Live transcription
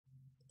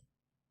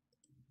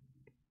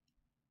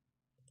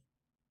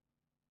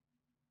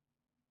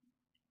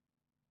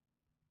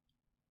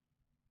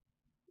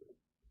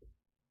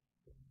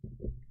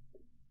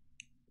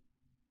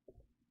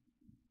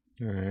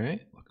Alright,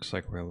 looks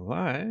like we're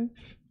live.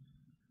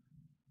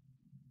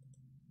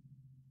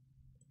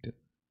 Do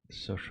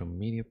social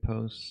media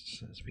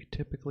posts as we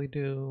typically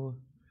do.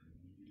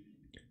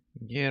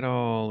 Get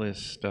all this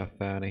stuff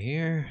out of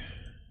here.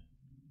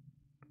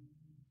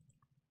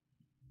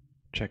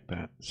 Check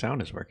that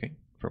sound is working,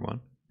 for one.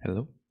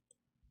 Hello?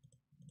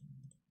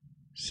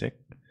 Sick.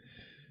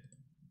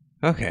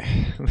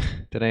 Okay,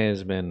 today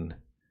has been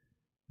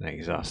an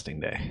exhausting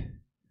day.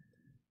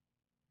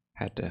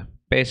 Had to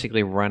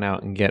basically run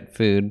out and get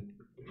food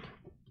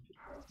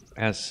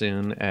as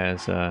soon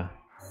as I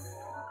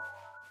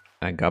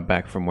got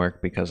back from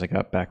work, because I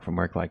got back from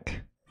work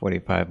like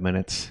 45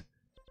 minutes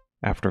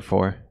after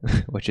 4,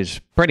 which is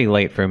pretty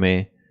late for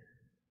me.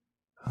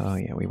 Oh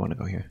yeah, we want to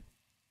go here.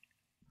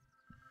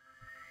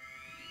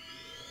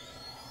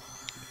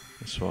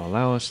 This will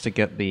allow us to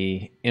get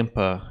the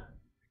Impa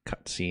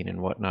cutscene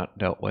and whatnot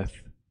dealt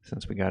with,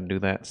 since we gotta do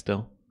that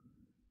still.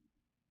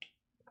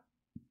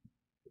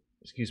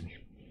 Excuse me.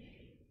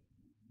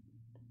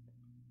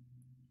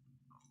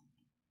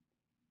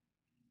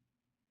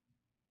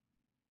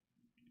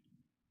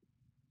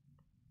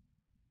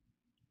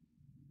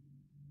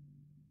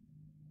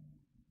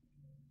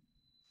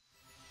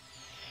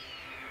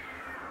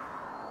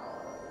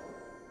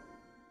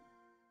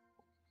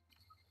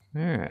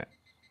 Alright.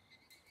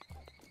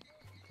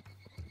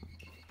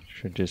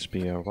 Should just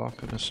be a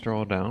walk and a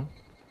stroll down.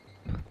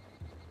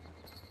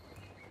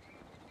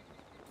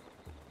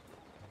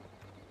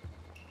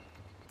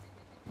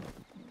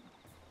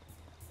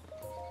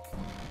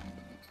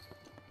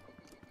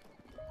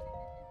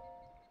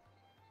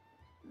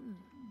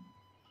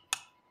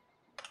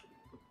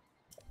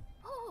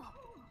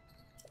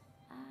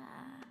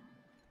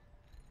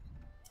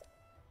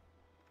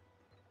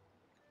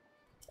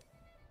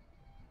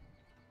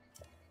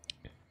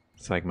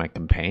 It's like my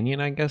companion,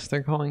 I guess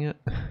they're calling it.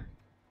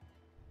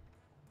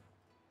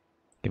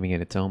 Giving it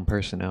its own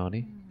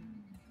personality.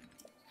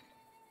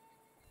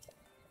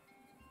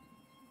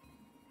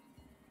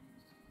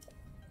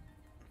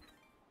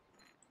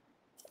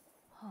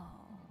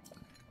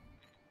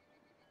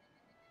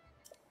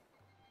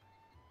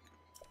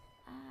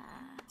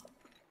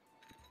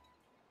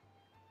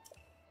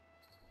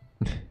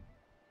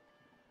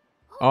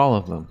 All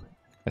of them,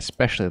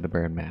 especially the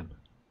Birdman.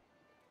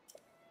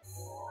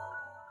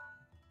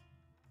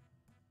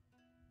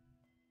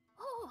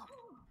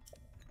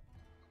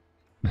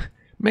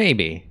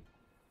 Maybe.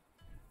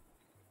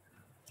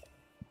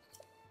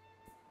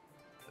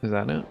 Is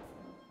that it?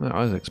 No, I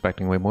was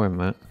expecting way more than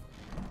that.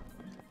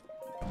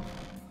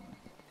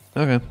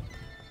 Okay.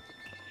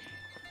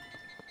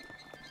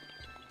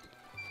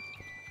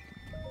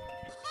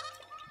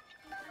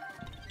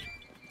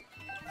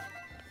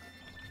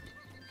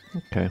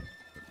 Okay.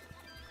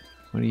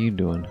 What are you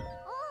doing?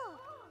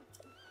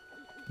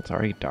 It's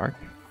already dark?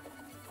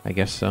 I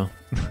guess so.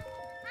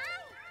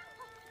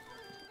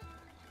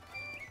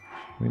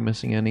 Are we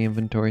missing any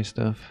inventory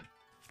stuff?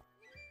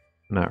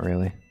 Not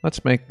really.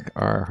 Let's make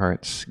our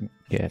hearts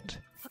get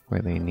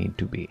where they need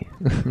to be.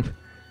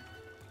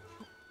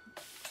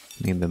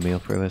 Need the meal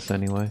for this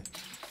anyway.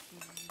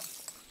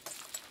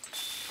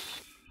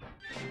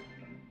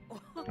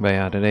 But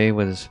yeah, today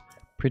was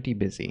pretty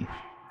busy.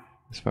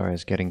 As far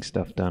as getting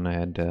stuff done, I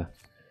had to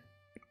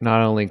not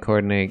only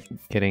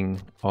coordinate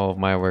getting all of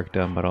my work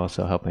done, but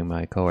also helping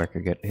my coworker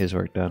get his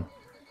work done.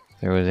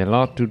 There was a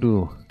lot to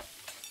do.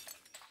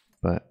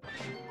 But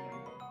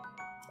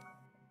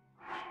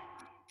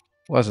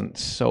wasn't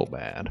so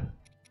bad.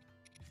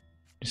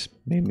 Just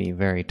made me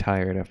very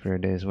tired after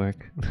a day's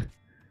work.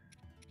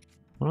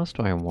 What else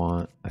do I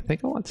want? I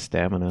think I want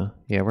stamina.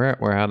 Yeah,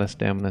 we're out of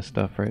stamina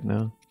stuff right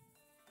now.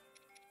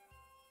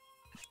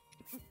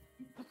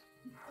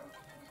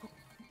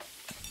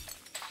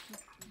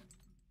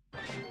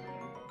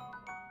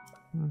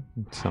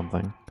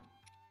 Something.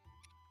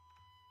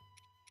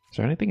 Is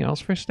there anything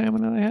else for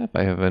stamina I have?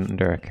 I have an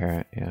Endura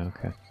carrot. Yeah,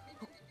 okay.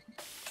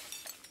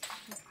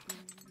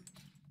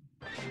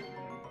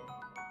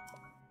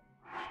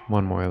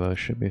 One more of those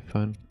should be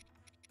fun.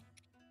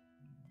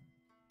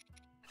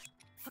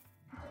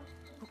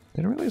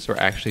 Didn't realize there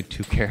were actually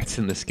 2 carrots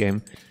in this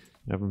game.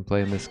 I've been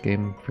playing this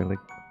game for like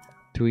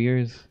 2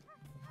 years.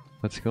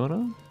 What's going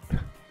on?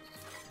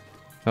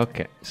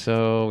 Okay,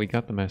 so we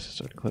got the master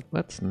sword clip.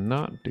 Let's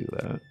not do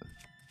that.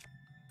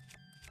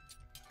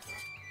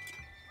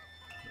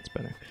 That's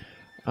better.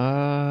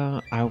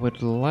 I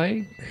would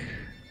like,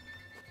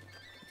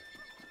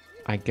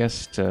 I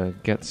guess, to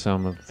get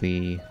some of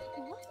the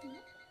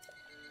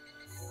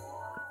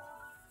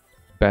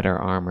better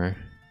armor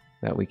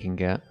that we can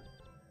get.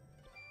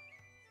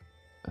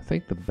 I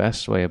think the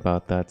best way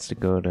about that's to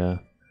go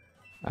to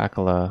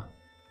Akala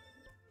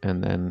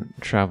and then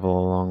travel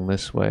along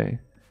this way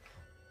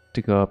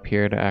to go up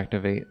here to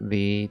activate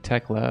the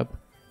tech lab,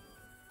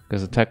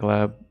 because the tech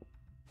lab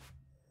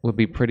would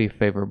be pretty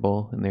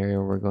favorable in the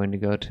area we're going to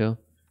go to,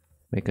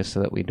 make us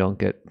so that we don't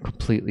get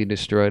completely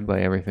destroyed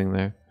by everything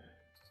there.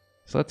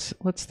 So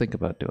let's think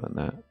about doing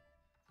that.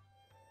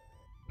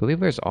 I believe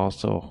there's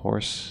also a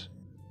horse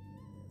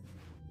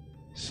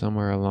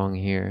somewhere along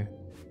here.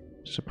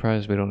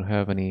 Surprised we don't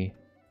have any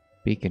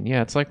beacon.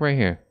 Yeah, it's like right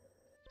here.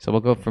 So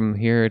we'll go from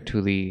here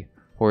to the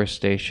horse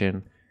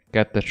station,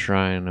 get the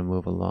shrine, and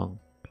move along.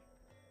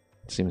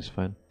 Seems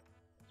fun.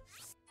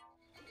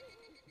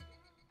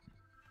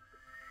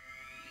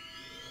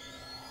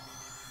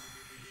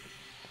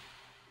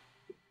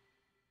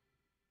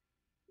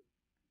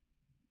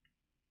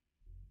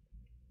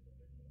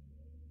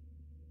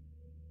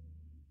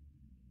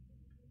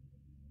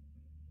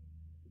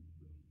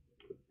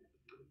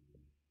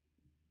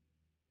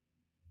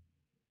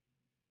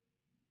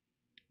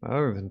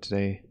 Other than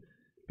today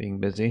being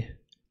busy,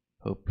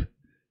 hope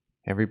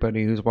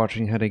everybody who's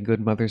watching had a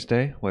good Mother's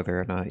Day, whether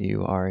or not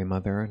you are a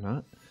mother or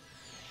not.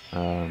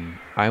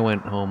 I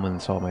went home and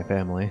saw my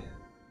family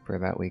for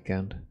that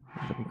weekend.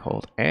 It's gonna be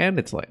cold. And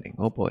it's lightning.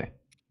 Oh boy.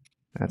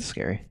 That's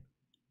scary.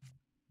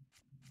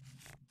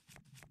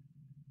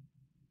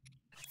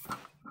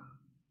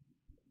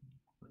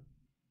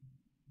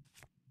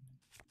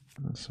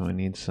 So I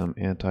need some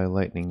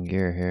anti-lightning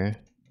gear here.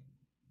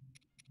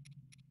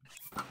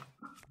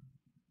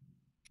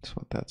 That's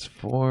what that's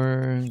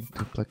for.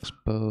 Duplex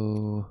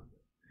bow.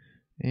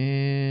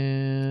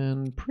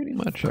 And pretty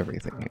much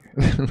everything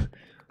here.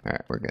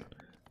 Alright, we're good.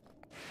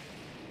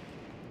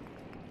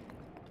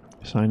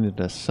 So I need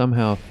to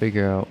somehow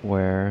figure out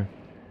where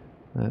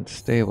that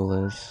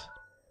stable is.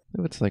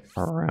 If it's like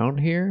around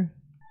here?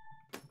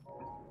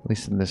 At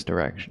least in this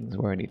direction is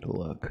where I need to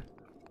look.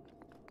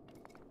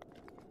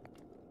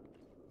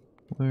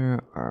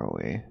 Where are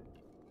we?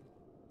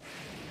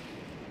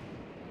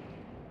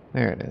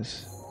 There it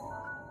is.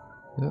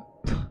 Yep.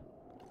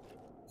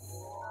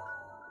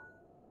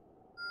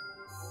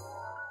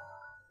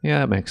 Yeah,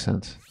 that makes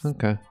sense.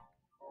 Okay.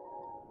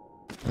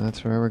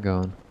 That's where we're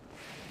going.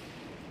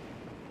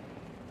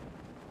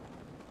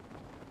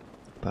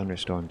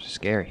 Thunderstorms are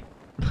scary.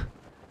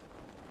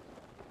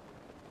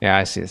 Yeah,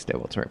 I see the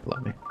stable. It's right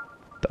below me.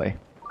 Die.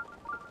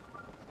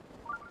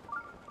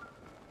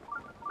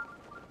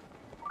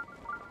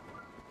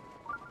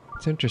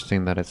 It's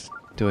interesting that it's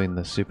doing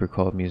the super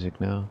cold music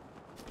now.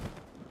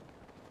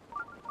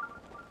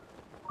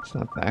 It's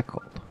not that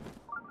cold.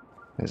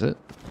 Is it?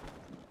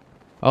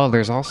 Oh,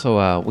 there's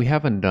also, we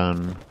haven't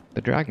done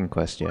the Dragon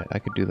Quest yet. I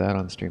could do that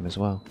on stream as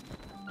well.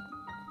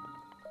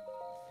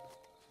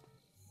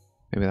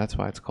 Maybe that's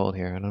why it's cold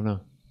here. I don't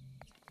know.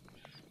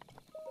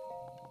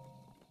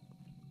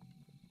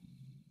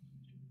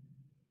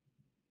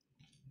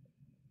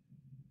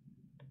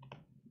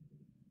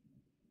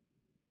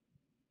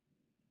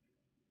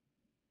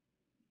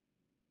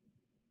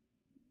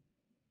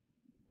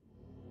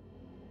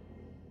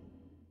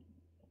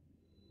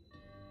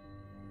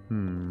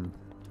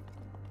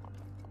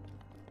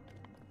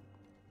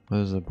 What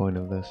is the point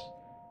of this?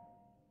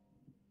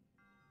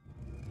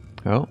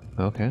 Oh,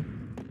 okay.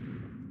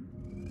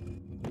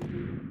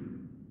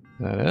 Is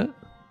that it?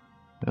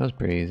 That was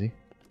pretty easy.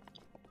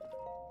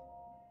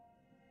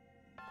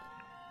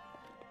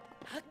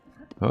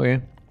 Okay.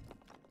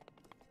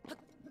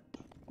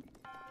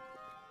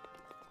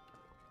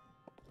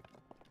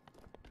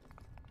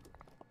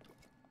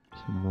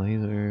 Some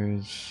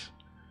lasers.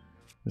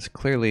 This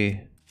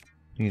clearly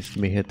needs to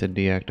be hit to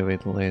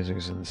deactivate the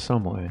lasers in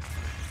some way.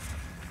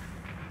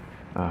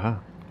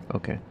 Aha.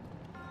 Okay.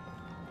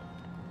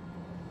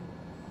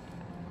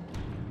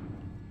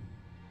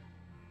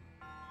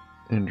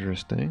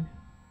 Interesting.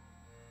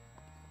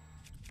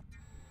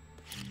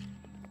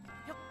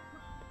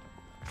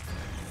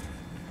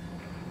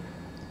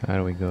 How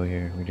do we go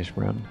here? We just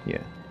run?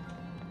 Yeah.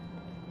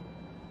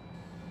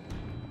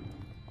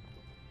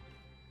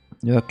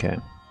 Okay.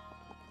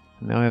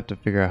 Now I have to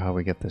figure out how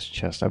we get this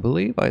chest. I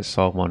believe I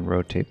saw one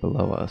rotate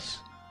below us.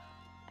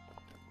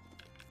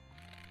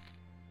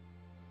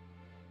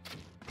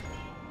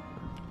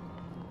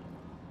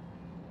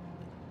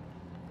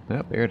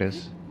 Yep, there it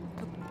is.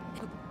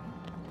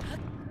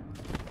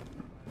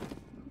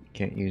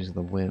 Can't use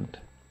the wind.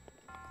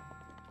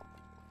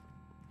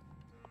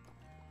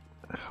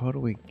 How do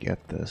we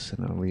get this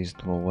in a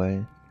reasonable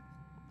way?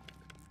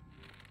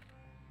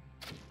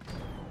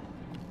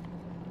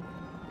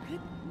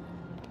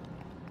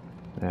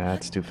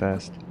 That's too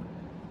fast.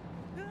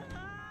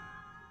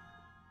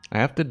 I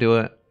have to do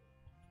it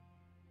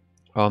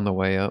on the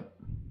way up.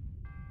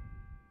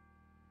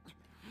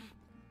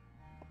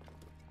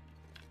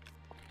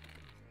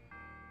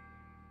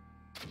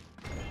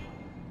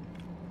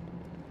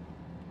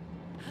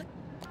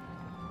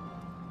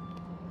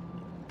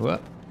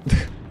 What?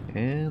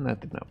 And that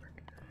did not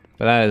work.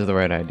 But that is the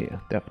right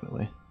idea,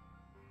 definitely.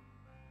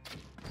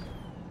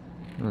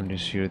 I'll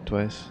just shoot it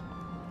twice.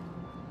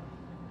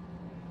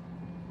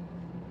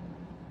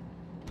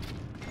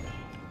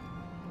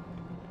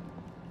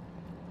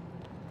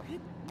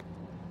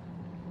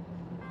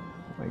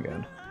 Oh my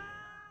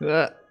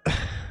god.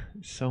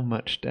 So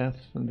much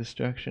death and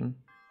destruction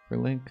for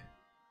Link.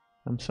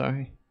 I'm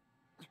sorry.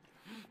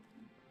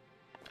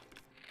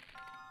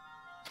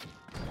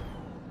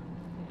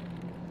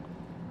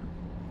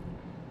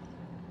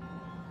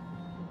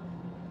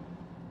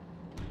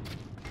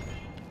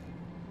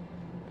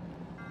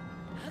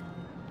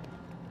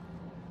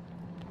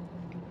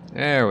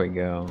 There we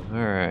go.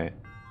 Alright.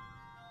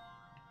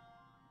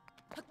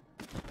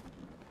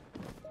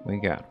 We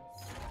got.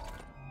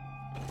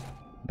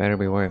 Better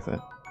be worth it.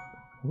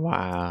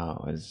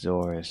 Wow, a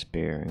Zora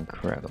spear.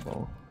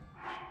 Incredible.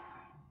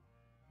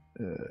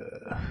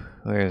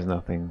 There's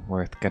nothing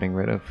worth getting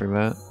rid of for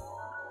that.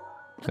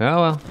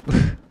 Oh well.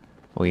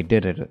 We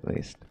did it at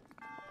least.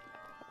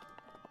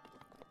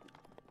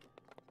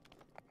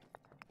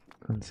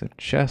 It's a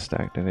chest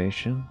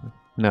activation.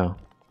 No.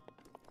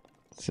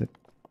 It's a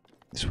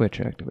switch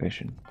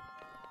activation.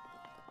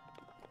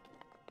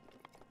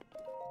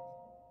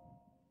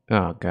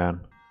 Oh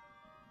god.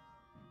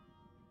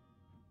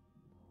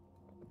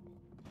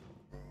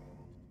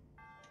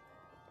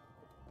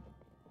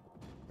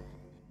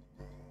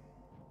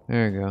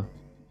 There you go.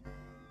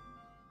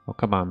 Oh,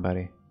 come on,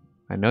 buddy.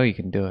 I know you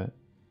can do it.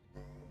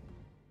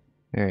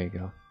 There you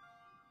go.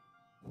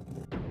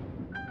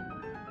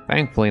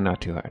 Thankfully,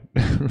 not too hard.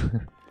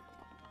 Is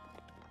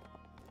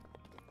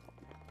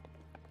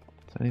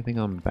anything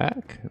on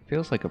back? It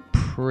feels like a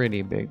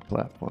pretty big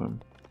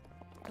platform.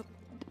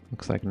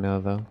 Looks like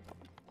no, though.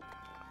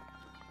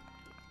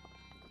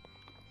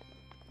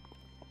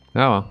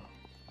 Oh well.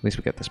 At least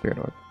we get the spirit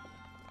orb.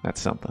 That's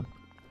something.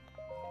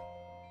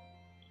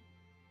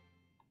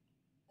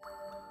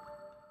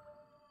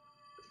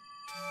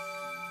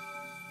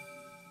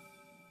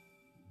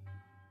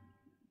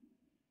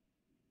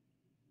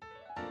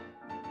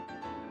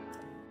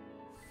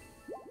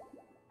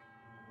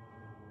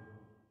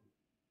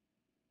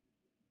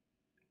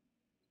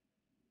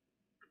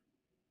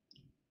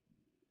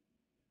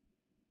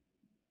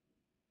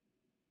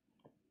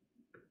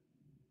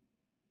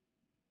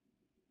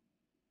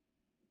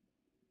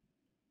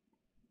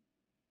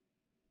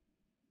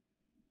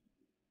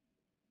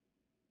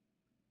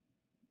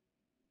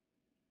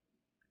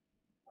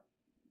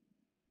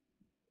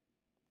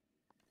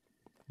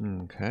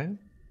 Okay.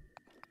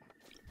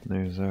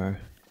 There's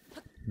our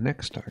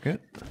next target.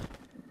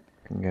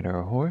 Can get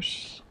our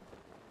horse.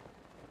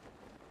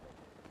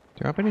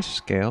 Do I have any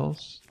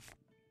scales?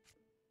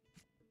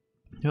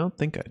 I don't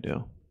think I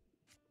do.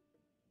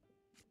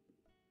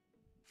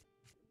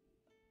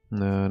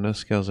 No, no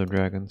scales of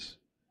dragons.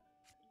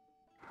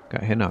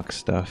 Got Hinnock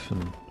stuff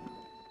and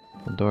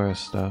Eldora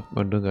stuff,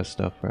 Moduga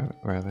stuff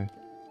rather.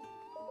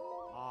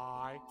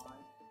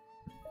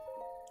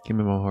 Give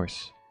me my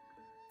horse.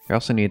 I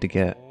also need to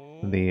get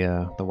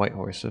the white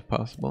horse if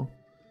possible.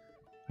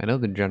 I know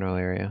the general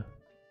area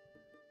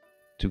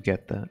to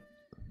get that,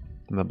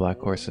 and the black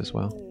horse as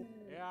well.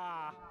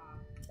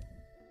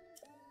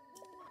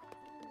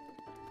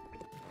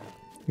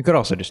 You could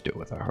also just do it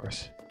with our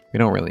horse. We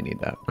don't really need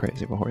that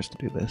crazy of a horse to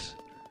do this.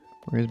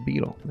 Where's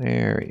Beetle?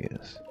 There he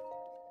is.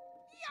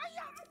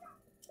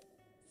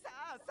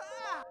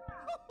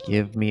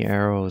 Give me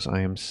arrows.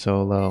 I am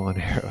so low on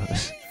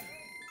arrows.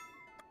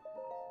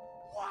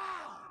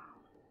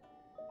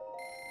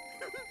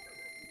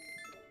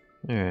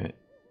 Alright,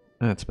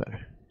 that's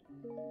better.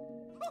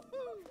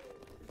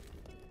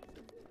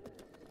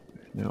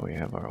 Now we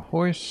have our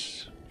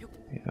horse.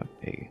 We have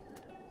a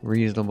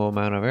reasonable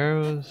amount of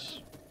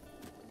arrows.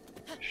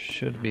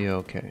 Should be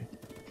okay.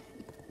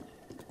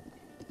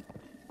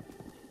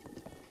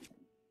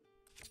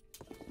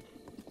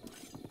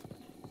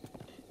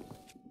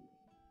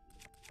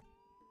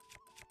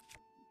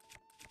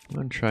 I'm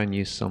gonna try and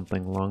use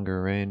something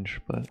longer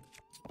range, but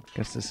I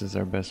guess this is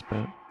our best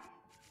bet.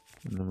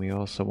 And then we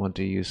also want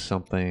to use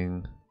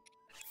something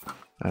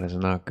that is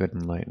not good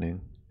in lightning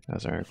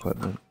as our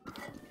equipment.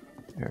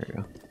 There we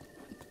go.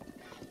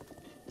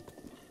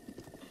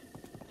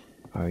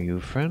 Are you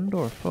friend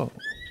or foe?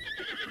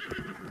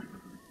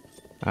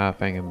 Ah,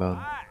 Fang and Bone.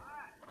 I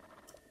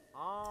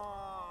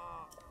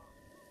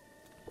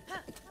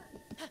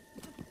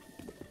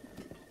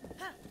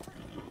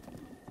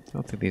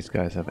don't think these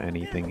guys have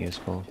anything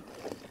useful.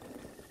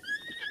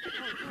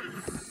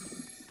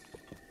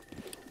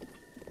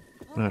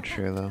 Not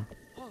sure though.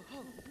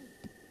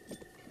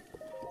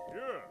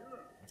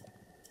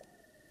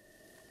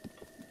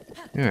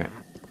 Alright.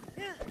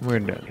 We're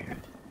done here.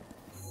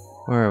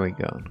 Where are we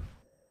going?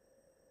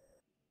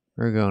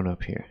 We're going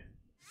up here.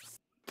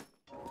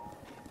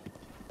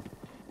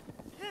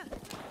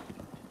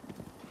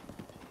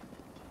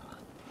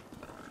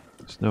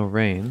 There's no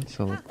rain,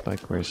 so it looks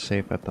like we're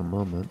safe at the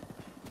moment.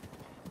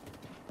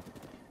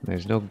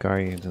 There's no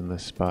guardians in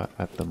this spot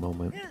at the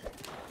moment,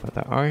 but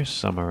there are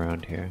some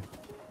around here.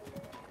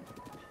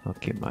 I'll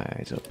keep my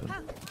eyes open.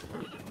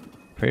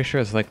 Pretty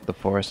sure it's like the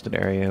forested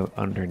area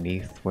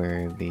underneath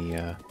where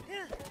the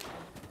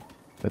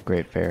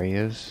Great Fairy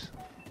is.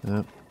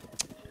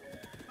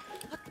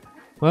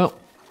 Well,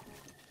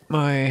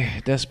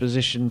 my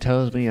disposition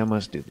tells me I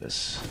must do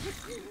this.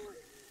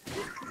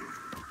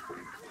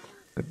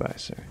 Goodbye,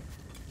 sir.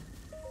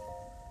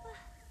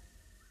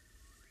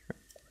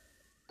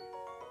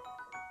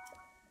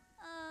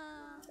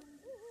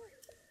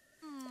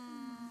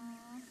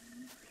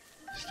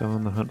 Still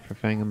on the hunt for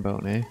Fang and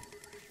Bone, eh?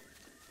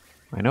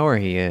 I know where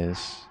he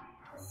is.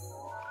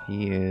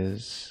 He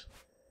is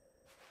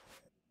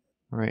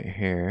right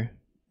here.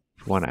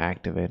 If you want to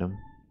activate him.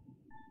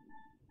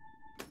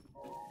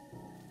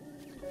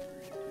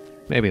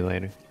 Maybe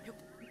later.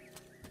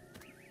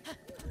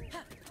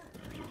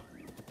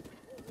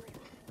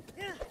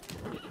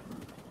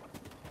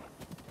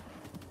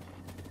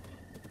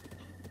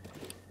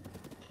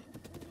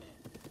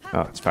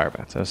 Oh, it's fire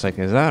bats. I was like,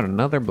 is that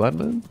another blood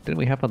moon? Didn't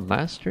we have one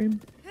last stream?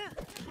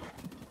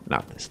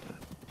 Not this time.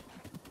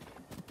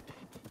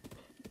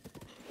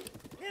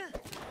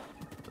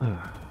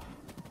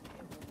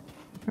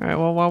 Alright,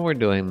 well, while we're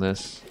doing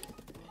this,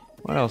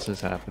 what else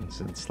has happened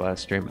since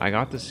last stream? I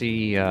got to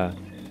see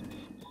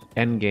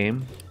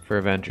Endgame for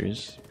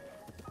Avengers.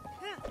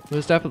 It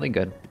was definitely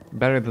good.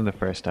 Better than the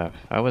first half.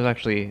 I was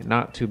actually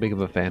not too big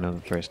of a fan of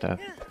the first half.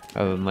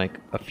 Other than like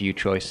a few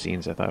choice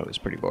scenes, I thought it was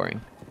pretty boring.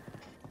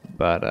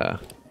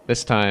 But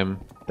this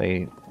time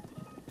they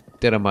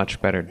did a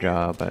much better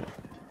job at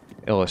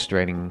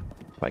illustrating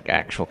like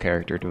actual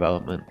character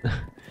development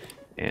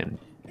and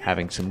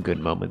having some good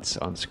moments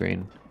on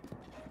screen.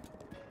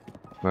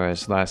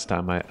 Whereas last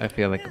time I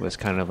feel like it was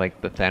kind of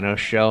like the Thanos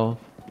show,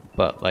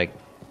 but like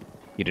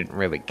you didn't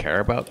really care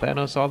about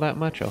Thanos all that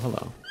much. Oh,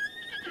 hello.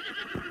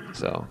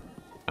 So,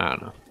 I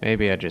don't know.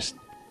 Maybe I just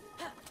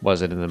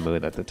wasn't in the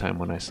mood at the time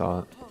when I saw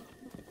it.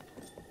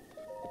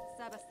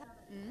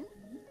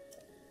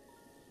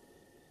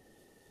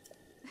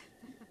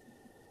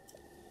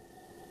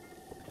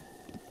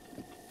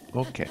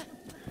 Okay.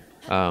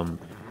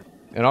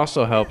 It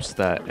also helps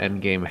that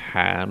Endgame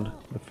had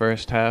the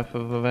first half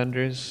of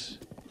Avengers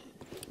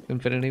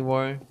Infinity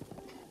War,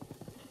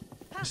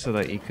 so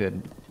that you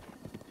could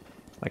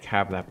like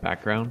have that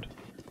background.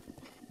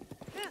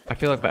 I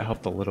feel like that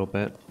helped a little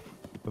bit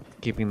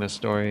with keeping the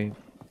story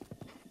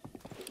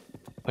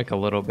like a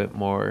little bit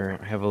more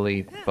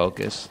heavily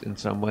focused in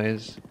some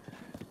ways.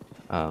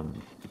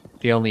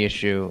 The only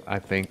issue I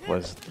think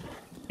was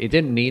it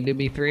didn't need to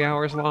be 3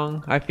 hours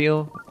long. I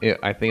think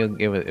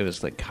it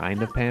was like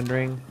kind of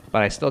pandering,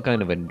 but I still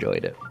kind of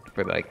enjoyed it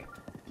for like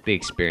the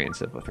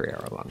experience of a 3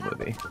 hour long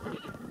movie.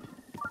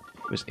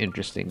 It was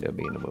interesting to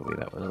be in a movie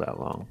that was that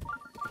long.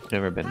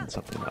 Never been in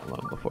something that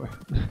long before.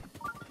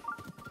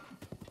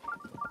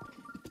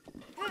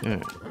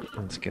 Alright,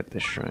 let's get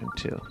this shrine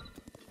too.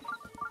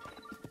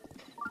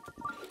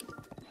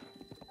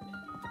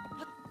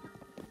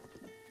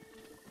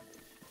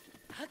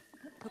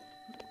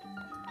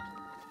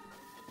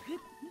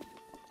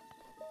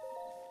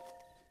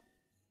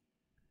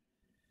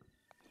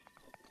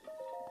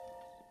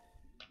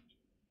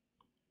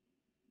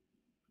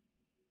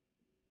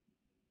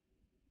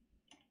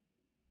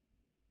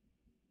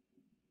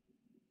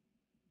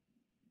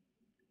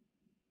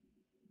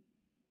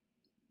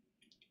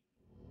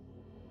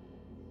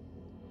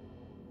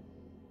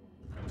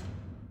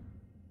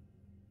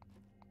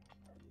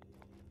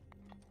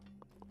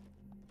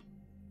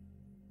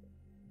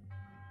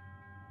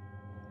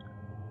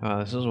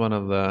 This is one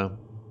of the...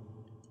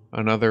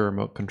 another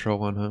remote control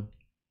one, huh?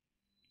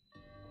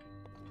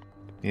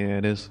 Yeah,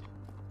 it is.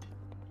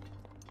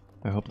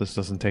 I hope this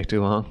doesn't take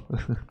too long.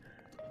 I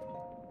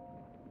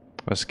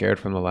was scared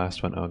from the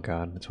last one. Oh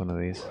god, it's one of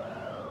these.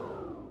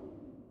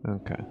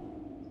 Okay.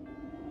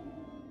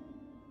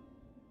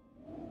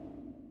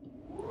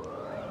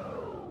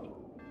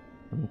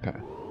 Okay.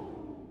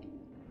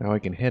 Now I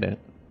can hit it.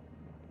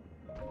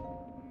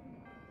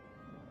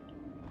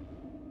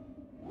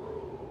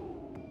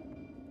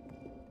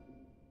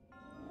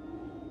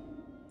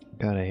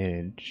 Gotta hit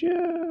it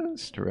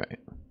just right.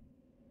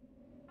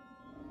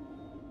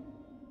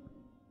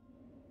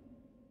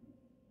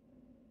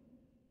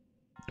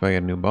 Do I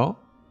get a new ball?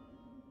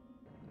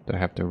 Do I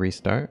have to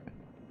restart?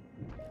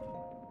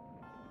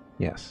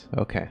 Yes,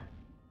 okay.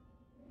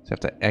 So I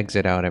have to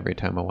exit out every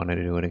time I wanted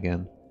to do it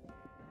again.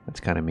 That's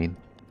kind of mean.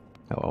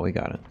 Oh well, we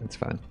got it. It's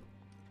fine.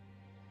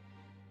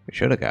 We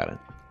should have got it.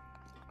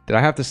 Did I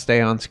have to stay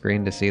on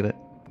screen to see that?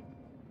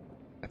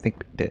 I think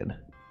we did.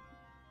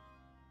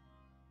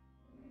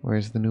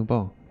 Where's the new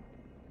ball?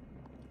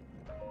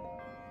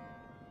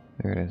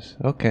 There it is.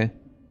 Okay.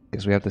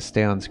 Because we have to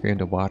stay on screen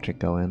to watch it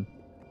go in.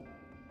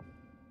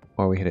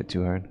 Or we hit it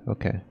too hard.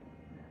 Okay.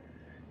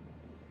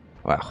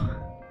 Wow.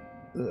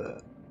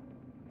 Ugh.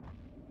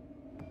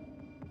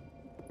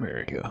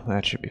 There we go.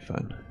 That should be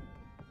fun.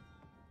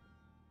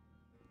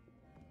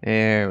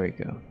 There we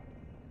go.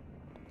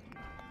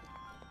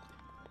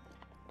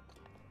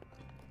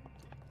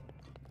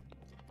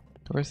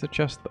 Where's the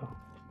chest though?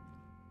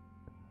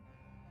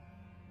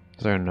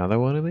 Is there another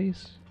one of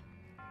these?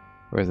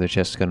 Or is it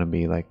just gonna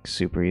be like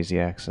super easy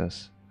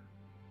access?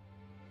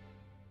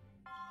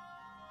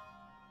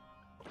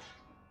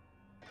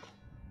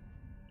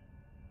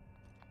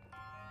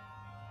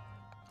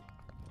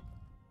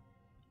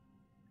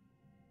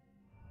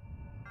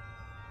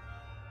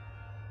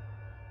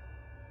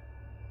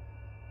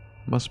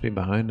 Must be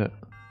behind it.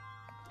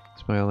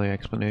 That's my only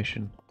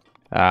explanation.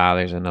 Ah,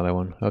 there's another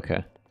one.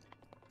 Okay.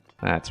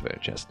 That's where the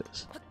chest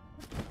is.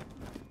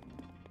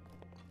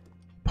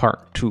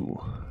 Part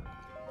 2.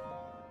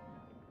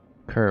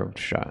 Curved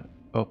shot.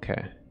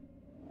 Okay.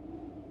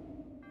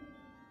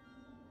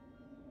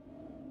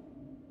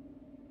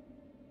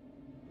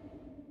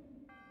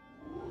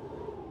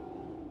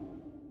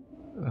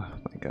 Oh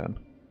my god.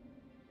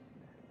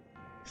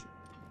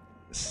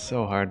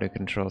 So hard to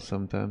control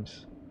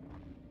sometimes.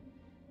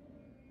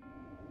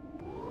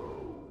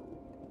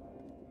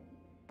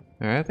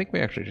 Alright, I think we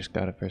actually just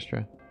got it first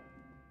try.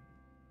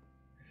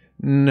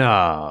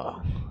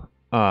 No!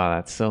 Oh,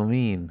 that's so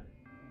mean.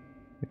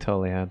 We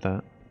totally had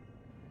that.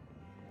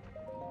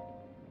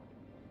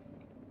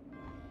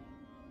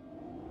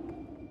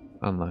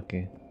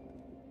 Unlucky.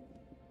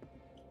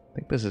 I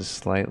think this is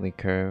slightly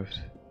curved.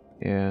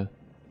 Yeah.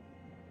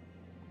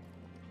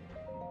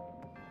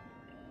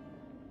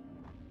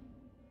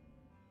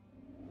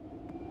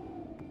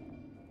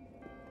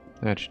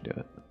 That should do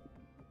it.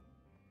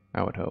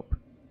 I would hope.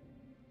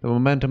 The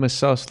momentum is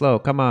so slow.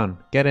 Come on,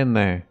 get in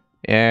there.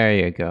 There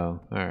you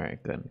go.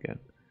 Alright, good, good.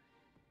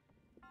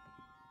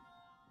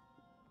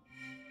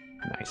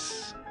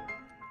 Nice.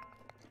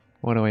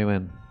 What do we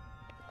win?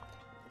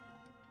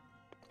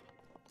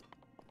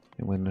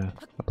 We win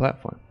a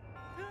platform.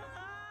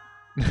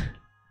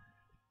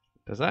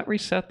 Does that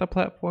reset the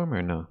platform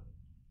or no?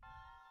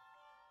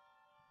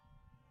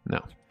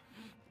 No.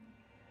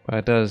 But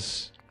it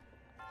does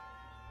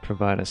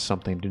provide us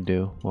something to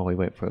do while we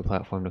wait for the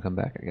platform to come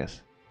back, I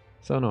guess.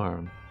 So no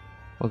harm.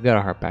 We'll get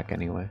our heart back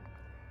anyway.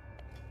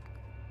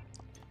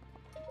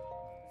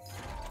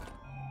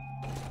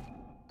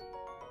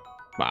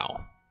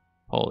 Wow.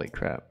 Holy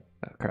crap.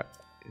 That crap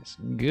is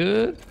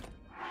good.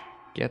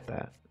 Get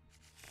that.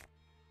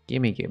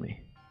 Gimme,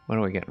 gimme. What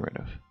are we getting rid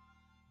of?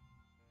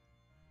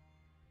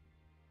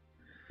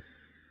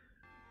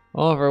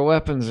 All of our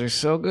weapons are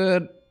so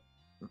good.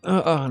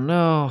 Oh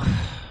no.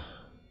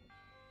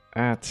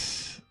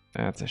 That's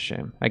a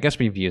shame. I guess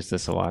we've used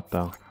this a lot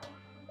though.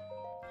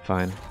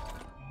 Fine.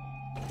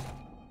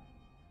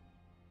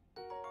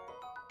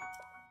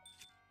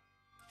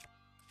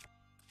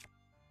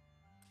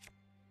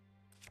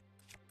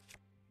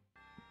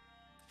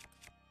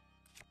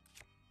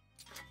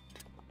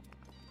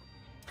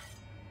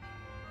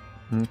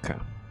 Okay.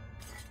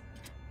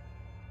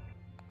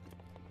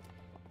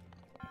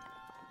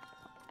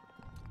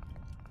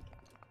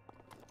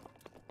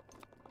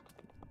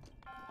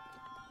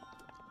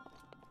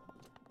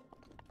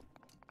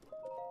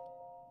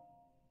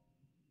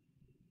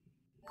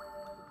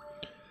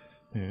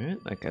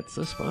 Alright, that gets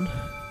this one.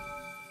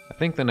 I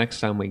think the next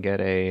time we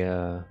get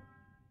a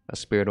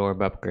spirit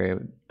orb upgrade,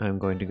 I'm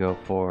going to go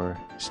for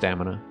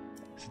stamina,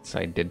 since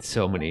I did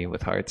so many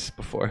with hearts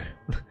before,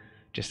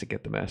 just to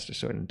get the Master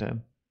Sword in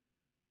time.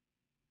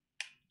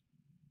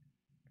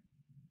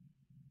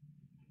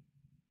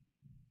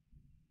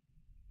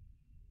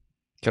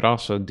 Could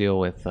also deal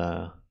with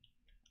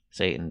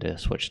Satan to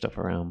switch stuff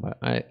around, but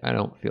I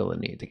don't feel the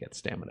need to get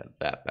stamina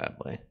that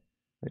badly.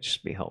 It'd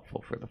just be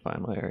helpful for the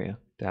final area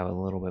to have a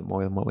little bit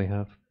more than what we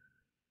have.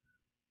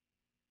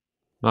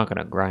 I'm not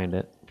gonna grind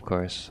it, of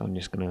course. I'm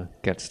just gonna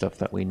get stuff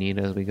that we need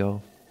as we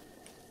go.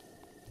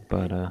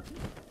 But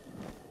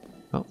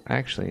oh,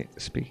 actually,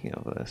 speaking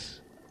of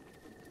this,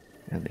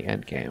 and the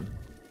end game,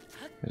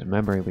 there's a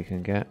memory we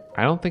can get.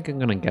 I don't think I'm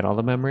gonna get all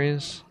the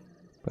memories,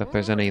 but if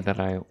there's any that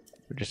I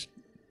just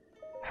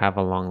have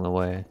along the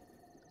way,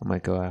 I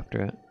might go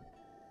after it.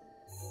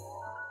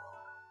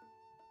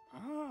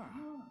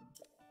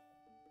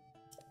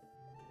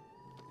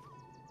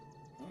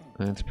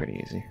 That's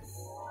pretty easy.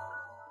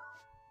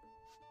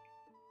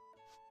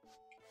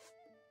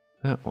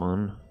 That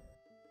one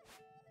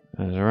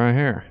is right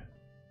here.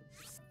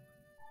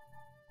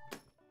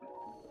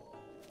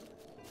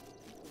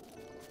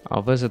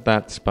 I'll visit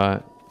that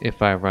spot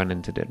if I run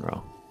into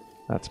Dinro.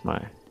 That's my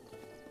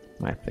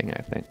thing,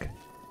 I think.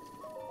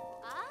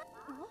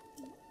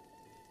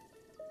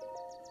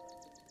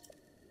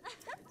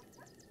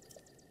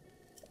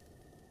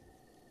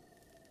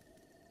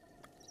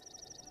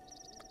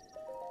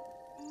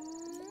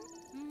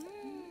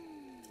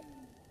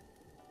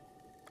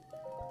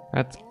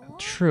 That's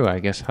true, I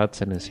guess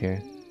Hudson is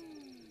here.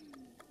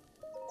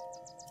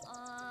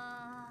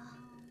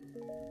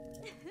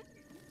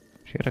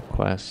 She had a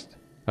quest.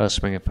 Oh,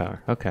 Spring of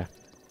Power. Okay.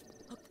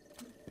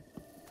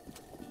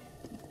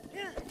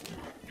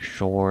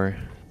 Sure.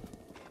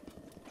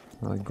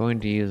 Well, I'm going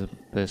to use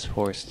this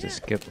horse to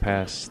skip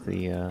past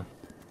the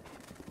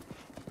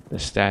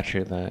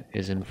statue that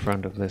is in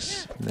front of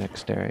this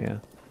next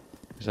area.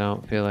 Because I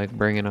don't feel like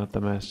bringing out the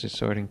Master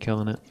Sword and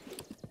killing it.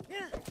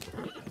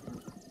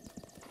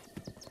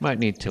 Might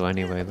need to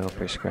anyway, though,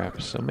 for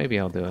scraps, so maybe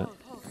I'll do it.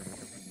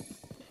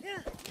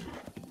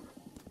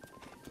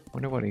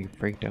 Wonder what he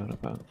freaked out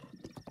about.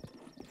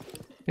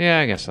 Yeah,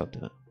 I guess I'll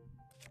do it.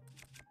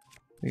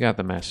 We got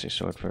the Master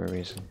Sword for a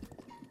reason.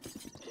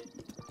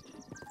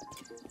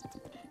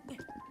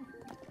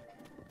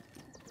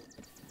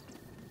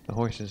 The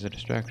horse is a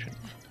distraction.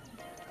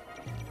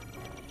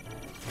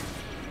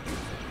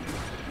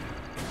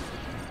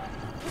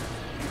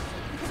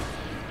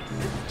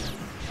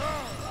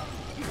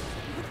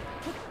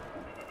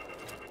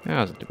 That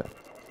wasn't too bad.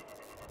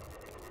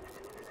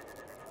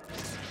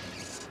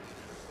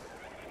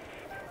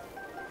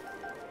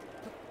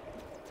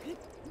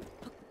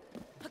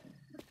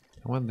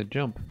 I wanted the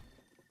jump.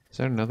 Is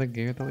there another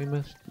gear that we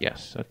missed?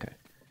 Yes, okay.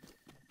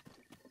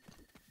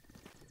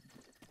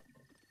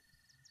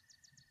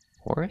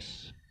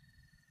 Horse?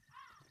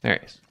 There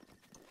he is.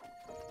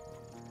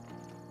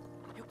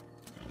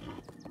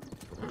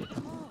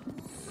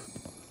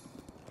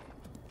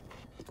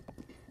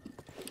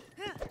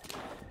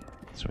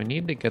 So we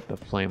need to get the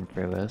flame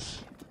for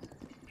this,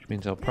 which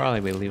means I'll probably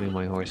be leaving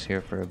my horse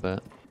here for a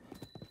bit.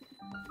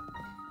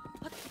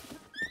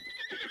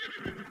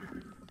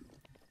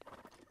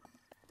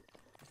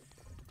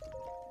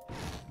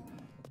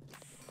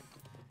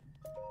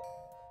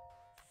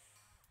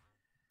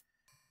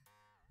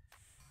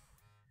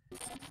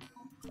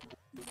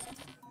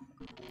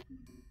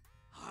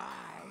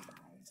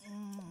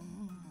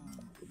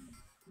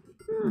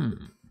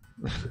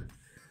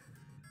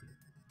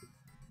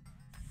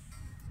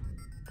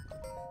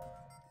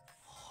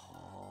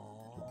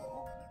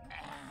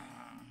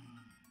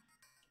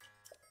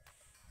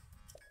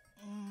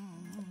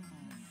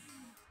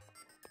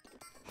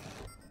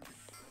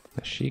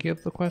 Does she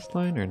give the quest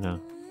line or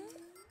no?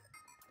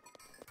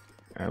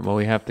 Alright, well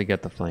we have to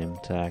get the flame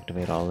to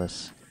activate all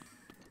this.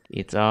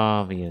 It's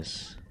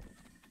obvious.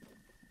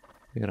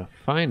 We gotta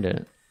find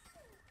it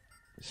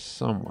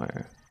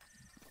somewhere.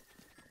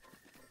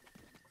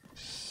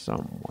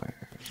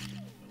 Somewhere.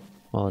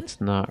 Well,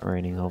 it's not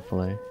raining,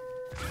 hopefully.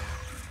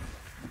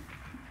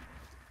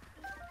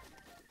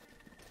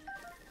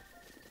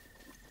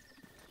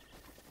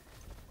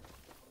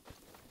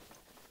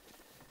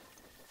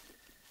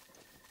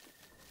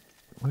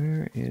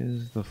 Where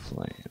is the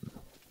flame?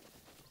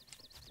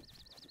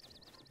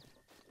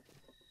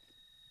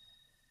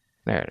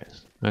 There it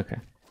is. Okay.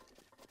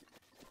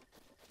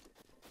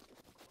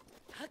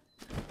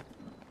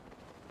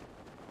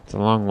 It's a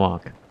long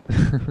walk.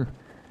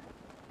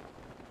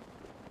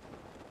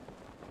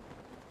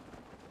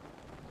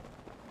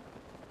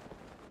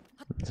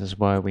 This is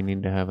why we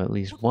need to have at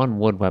least one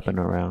wood weapon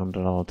around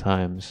at all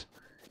times.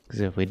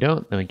 Because if we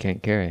don't, then we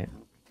can't carry it.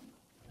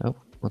 Oh,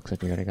 looks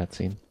like we already got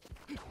seen.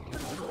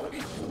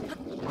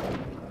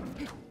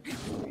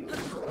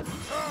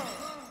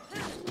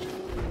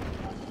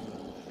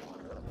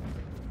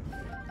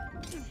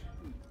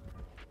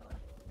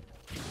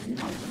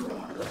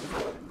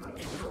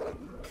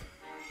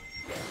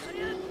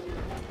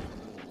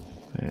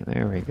 Right,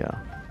 there we go.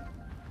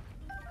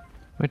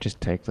 Might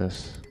just take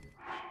this.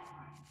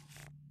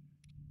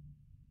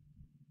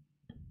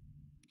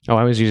 Oh,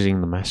 I was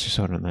using the Master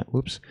Sword on that.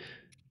 Whoops.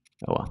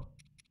 Oh well.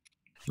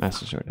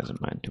 Master Sword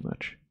doesn't mind too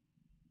much.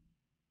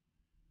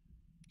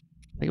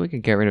 I think we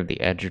could get rid of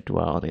the Edge of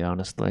Duality,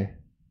 honestly.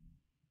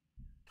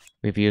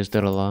 We've used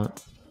it a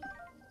lot.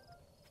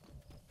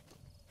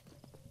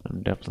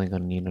 I'm definitely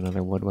gonna need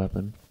another wood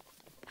weapon.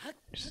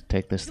 Just to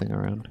take this thing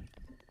around.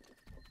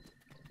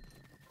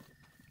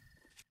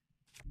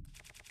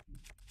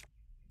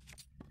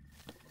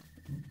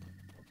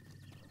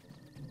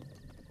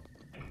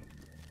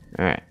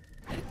 Alright.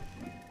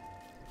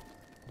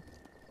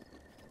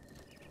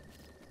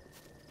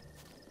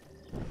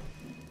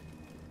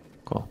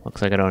 Cool.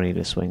 Looks like I don't need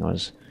to swing.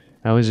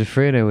 I was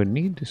afraid I would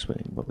need to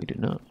swing, but we do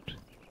not.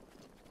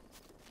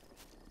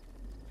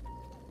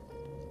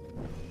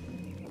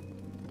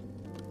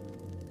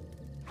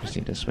 Just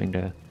need to swing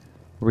to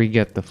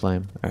re-get the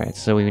flame. Alright,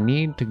 so we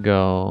need to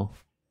go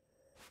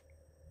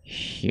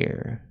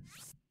here.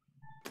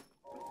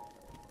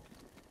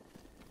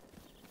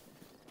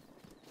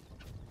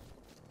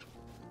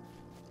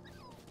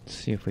 Let's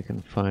see if we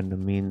can find a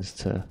means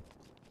to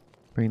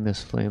bring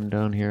this flame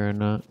down here or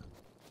not.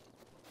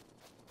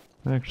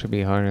 Might actually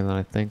be harder than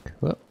I think.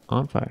 Whoop,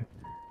 on fire.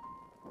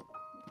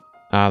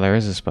 Ah, there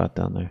is a spot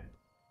down there.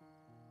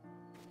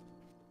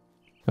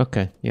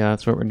 Okay, yeah,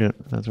 that's what we're doing.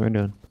 That's what we're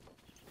doing.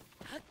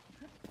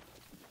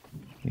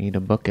 We need to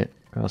book it,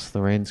 or else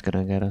the rain's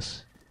gonna get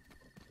us.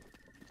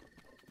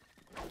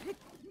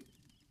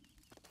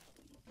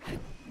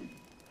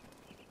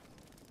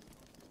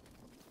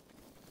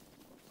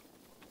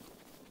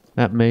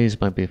 That maze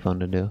might be fun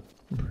to do.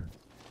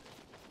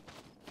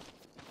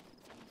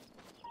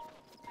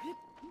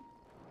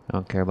 I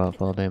don't care about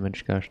fall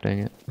damage, gosh dang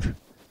it.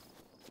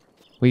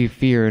 We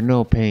fear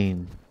no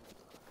pain.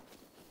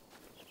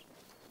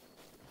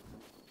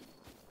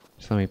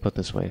 Just let me put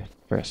this way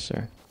first,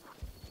 sir.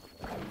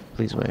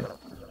 Please wait.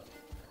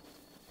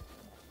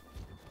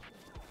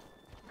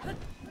 Let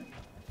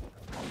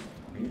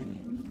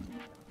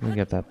me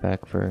get that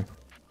back for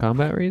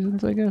combat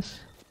reasons, I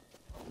guess.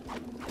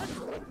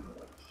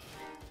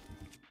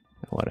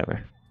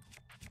 Whatever.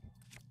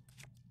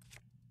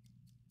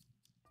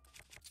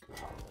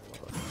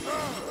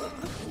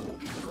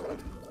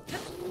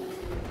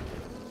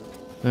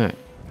 Alright,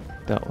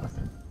 dealt with.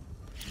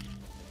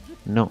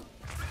 No.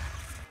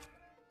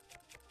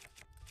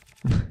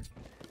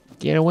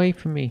 Get away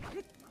from me.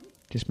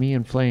 Just me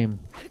and Flame.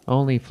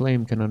 Only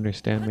Flame can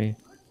understand me.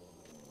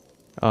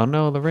 Oh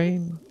no, the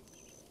rain.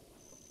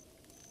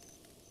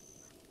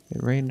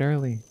 It rained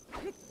early.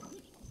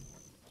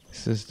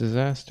 This is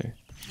disaster.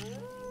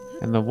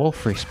 And the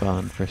wolf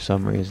respawned for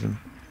some reason.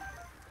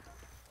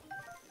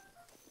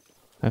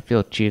 I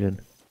feel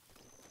cheated.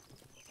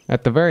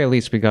 At the very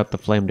least, we got the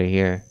flame to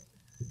here.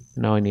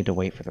 Now I need to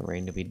wait for the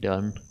rain to be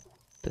done.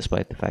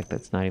 Despite the fact that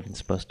it's not even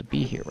supposed to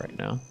be here right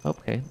now.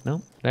 Okay,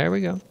 no, there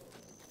we go.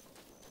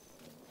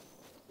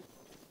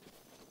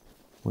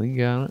 We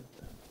got it.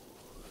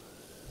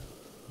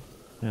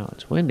 Now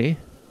it's windy.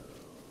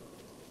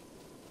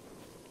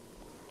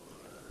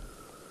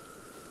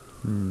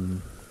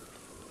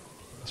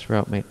 This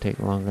route may take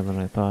longer than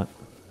I thought.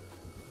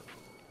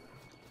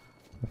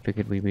 I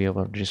figured we'd be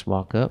able to just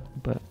walk up,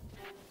 but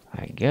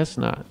I guess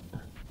not.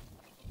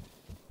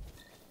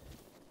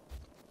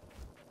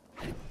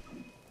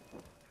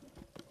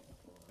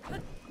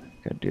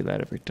 Gotta do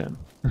that every time.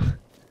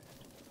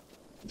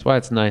 That's why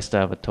it's nice to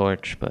have a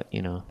torch, but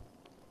you know,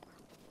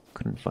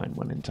 couldn't find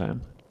one in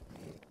time.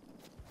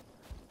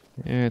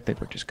 Yeah, I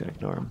think we're just gonna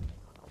ignore him.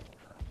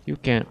 You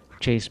can't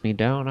chase me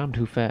down, I'm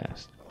too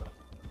fast.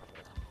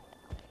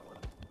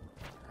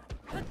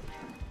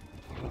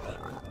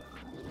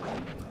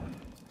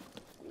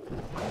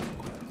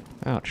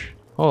 Ouch.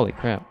 Holy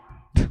crap.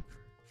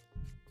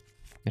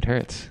 It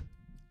hurts.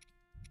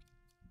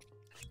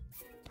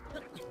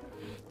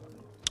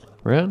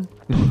 Run.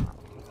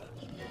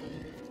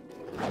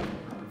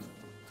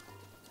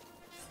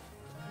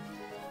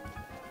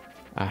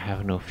 I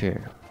have no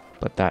fear,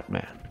 but that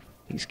man,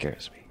 he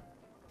scares me.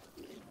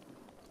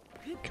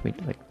 Can we,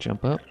 like,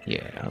 jump up?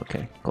 Yeah,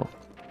 okay, cool.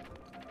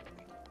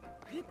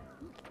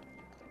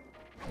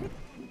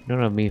 I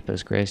don't have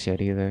Mipha's grace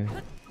yet either,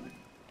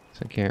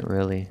 so I can't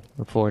really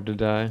afford to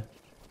die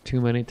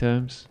too many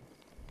times.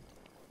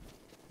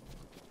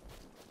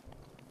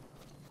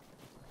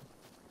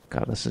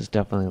 God, this is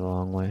definitely the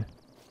long way.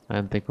 I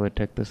didn't think it would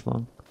take this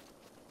long.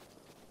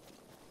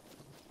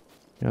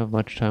 You don't have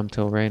much time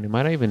till rain. It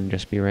might even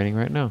just be raining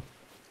right now.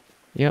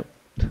 Yep.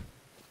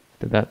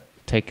 Did that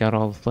take out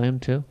all the flame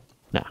too?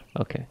 Nah,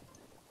 okay.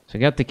 So we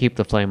got to keep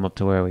the flame up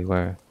to where we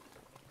were.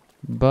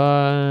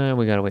 But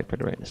we gotta wait for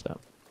the rain to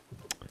stop.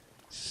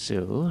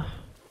 So,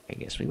 I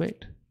guess we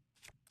wait.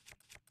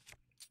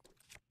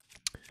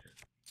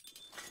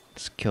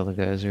 Let's kill the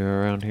guys who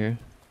are around here.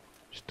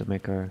 Just to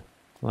make our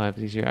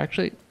lives easier.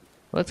 Actually,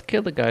 let's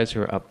kill the guys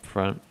who are up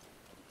front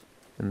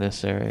in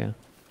this area.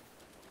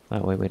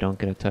 That way we don't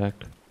get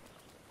attacked.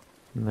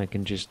 And I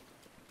can just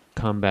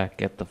come back,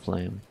 get the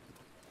flame,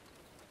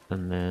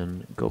 and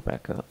then go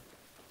back up.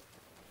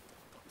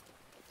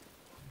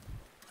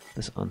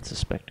 This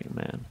unsuspecting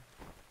man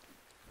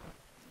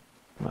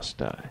must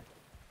die.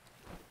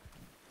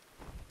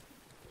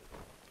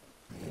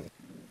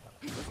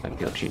 I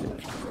feel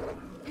cheated.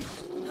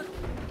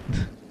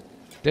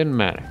 Didn't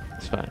matter.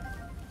 It's fine.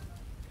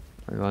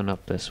 We're going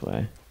up this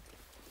way.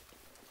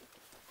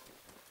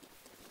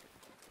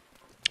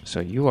 So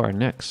you are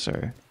next,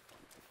 sir.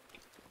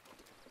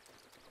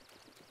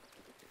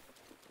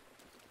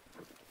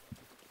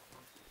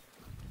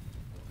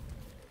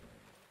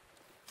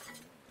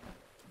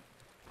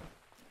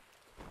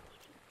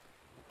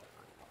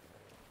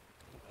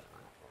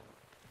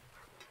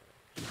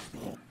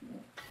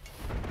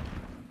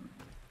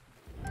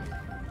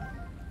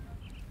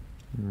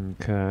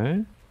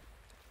 Okay.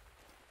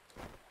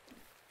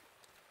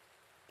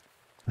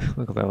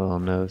 Look at that little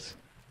nose.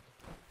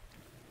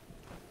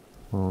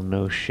 Little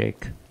nose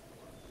shake.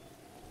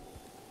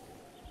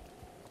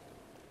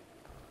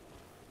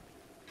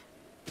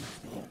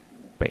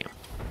 Bam.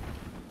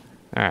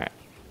 Alright.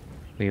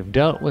 We've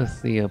dealt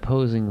with the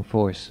opposing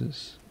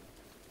forces.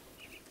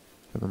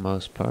 For the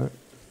most part.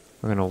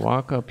 We're gonna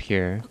walk up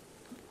here.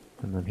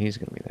 And then he's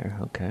gonna be there.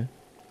 Okay.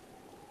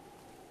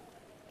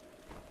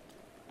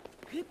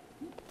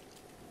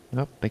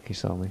 Oh, I think he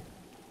saw me.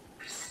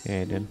 Yeah,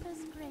 he did.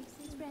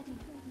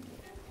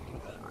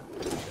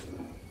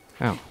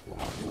 Ow.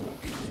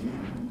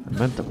 I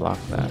meant to block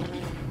that.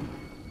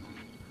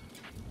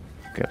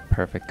 Good,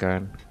 perfect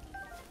guard.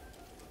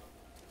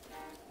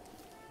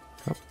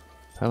 Oh,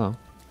 hello.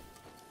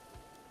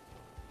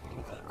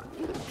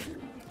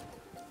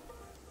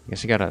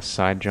 Guess you got a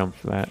side jump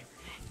for that.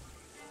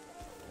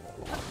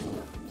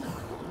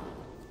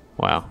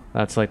 Wow,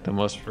 that's like the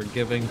most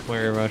forgiving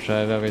flare rush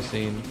I've ever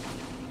seen.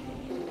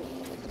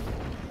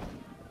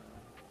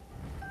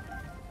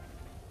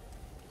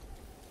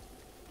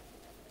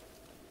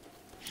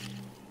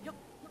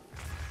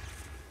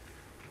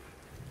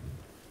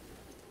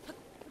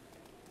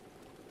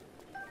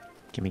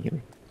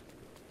 Gimme.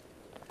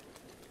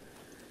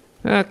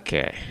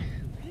 Okay,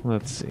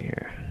 let's see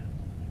here.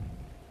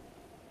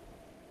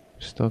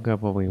 Still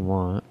got what we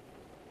want.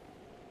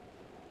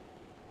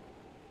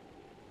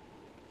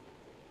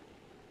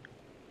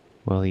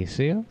 Will he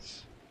see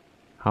us?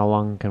 How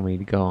long can we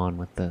go on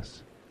with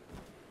this?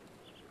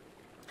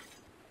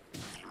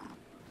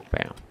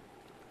 Bam.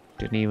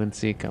 Didn't even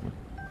see it coming.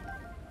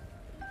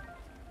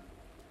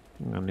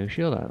 Got a new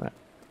shield out of that.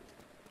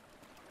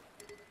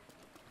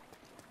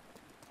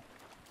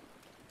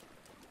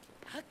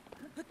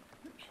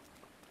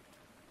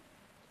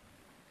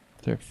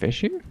 Is there a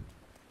fish here?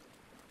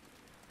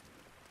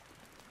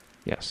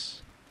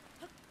 Yes.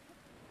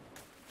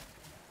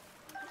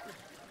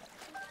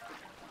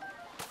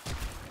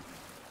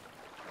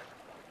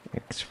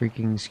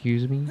 Freaking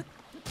excuse me?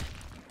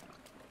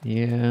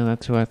 Yeah,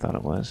 that's who I thought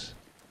it was.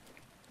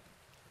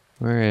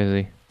 Where is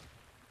he?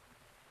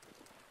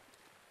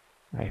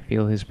 I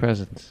feel his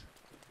presence.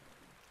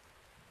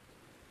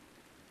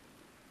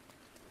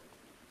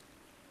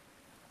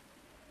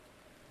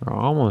 We're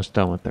almost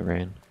done with the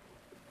rain.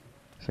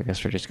 So I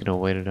guess we're just gonna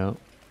wait it out.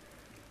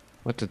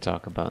 What to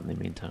talk about in the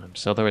meantime?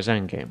 So there was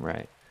Endgame,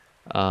 right?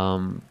 I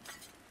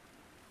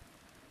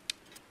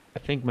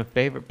think my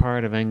favorite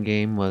part of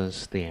Endgame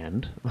was the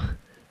end.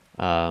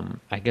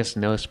 I guess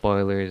no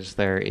spoilers.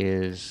 There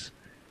is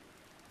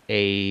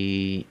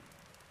a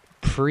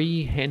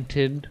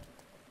pre-hinted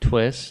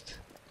twist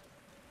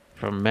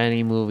from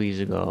many movies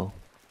ago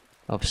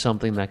of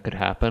something that could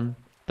happen,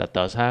 that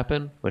does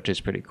happen, which is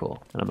pretty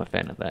cool, and I'm a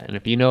fan of that. And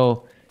if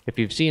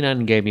you've seen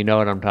Endgame, you know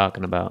what I'm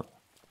talking about.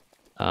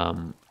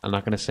 I'm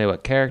not going to say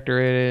what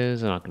character it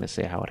is, I'm not going to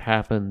say how it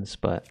happens,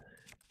 but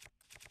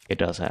it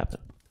does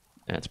happen,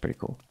 and it's pretty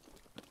cool.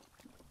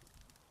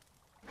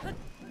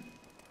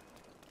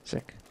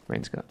 Sick.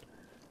 Rain's gone.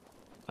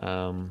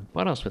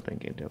 What else would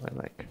Endgame do I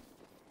like?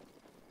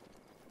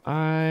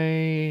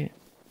 I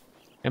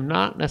am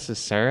not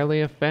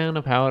necessarily a fan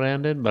of how it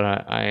ended, but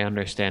I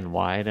understand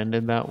why it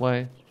ended that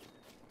way.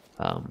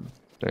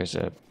 There's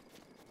a...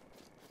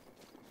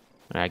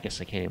 I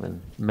guess I can't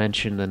even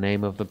mention the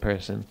name of the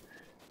person,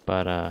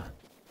 but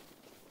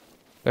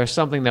there's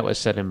something that was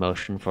set in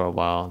motion for a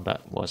while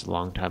that was a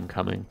long time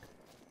coming,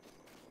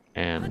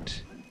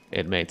 and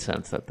it made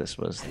sense that this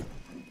was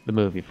the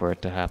movie for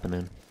it to happen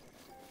in.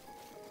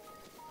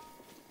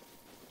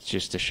 It's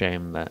just a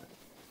shame that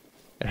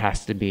it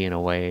has to be in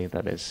a way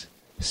that is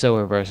so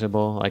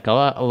reversible. Like a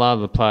lot of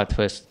the plot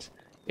twists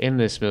in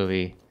this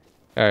movie,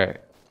 or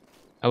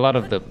a lot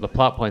of the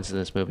plot points in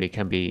this movie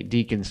can be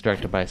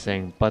deconstructed by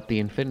saying, but the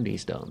Infinity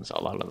Stones,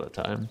 a lot of the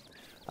time.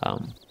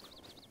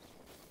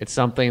 It's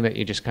something that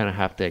you just kind of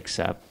have to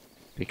accept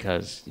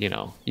because, you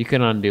know, you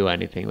can undo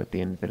anything with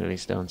the Infinity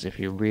Stones if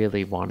you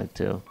really wanted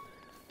to.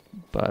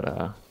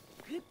 But,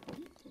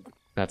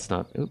 that's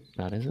not... Oop,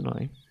 that is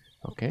annoying.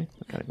 Okay,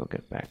 I gotta go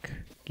get back.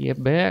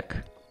 Get back!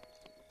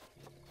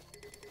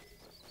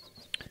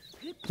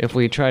 If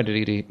we tried to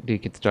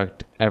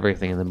deconstruct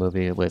everything in the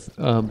movie with,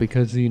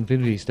 because the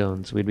Infinity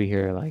Stones, we'd be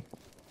here, like,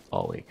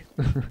 all week.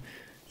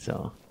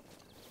 So,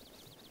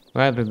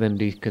 rather than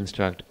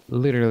deconstruct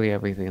literally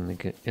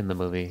everything in the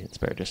movie, it's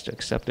better just to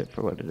accept it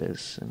for what it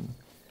is and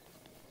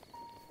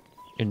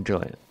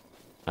enjoy it,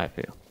 I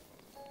feel.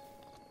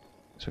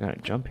 So I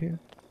gotta jump here?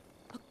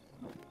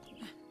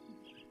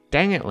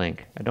 Dang it,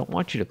 Link! I don't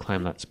want you to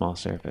climb that small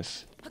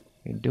surface.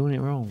 You're doing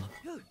it wrong.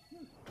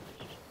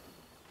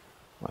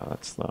 Wow,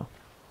 that's slow.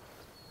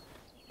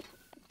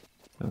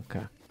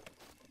 Okay.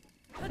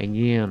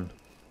 Again.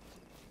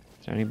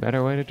 Is there any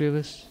better way to do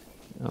this?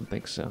 I don't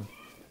think so.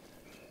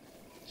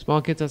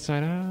 Small kids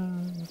outside.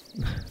 Ah.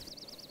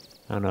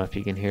 I don't know if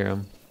you can hear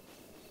them.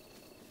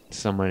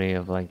 Somebody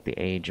of like the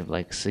age of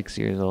like 6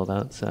 years old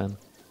outside.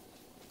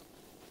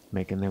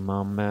 Making their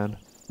mom mad.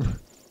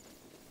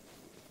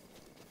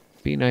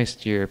 Be nice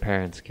to your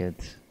parents,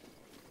 kids.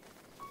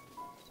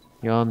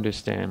 You'll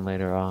understand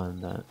later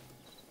on that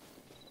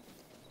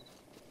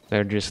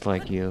they're just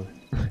like you,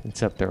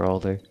 except they're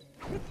older.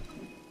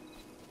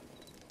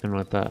 And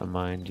with that in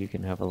mind, you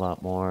can have a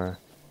lot more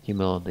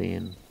humility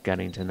in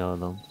getting to know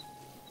them.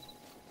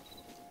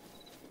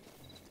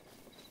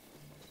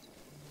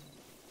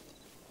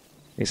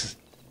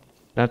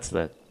 That's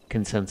the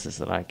consensus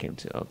that I came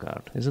to. Oh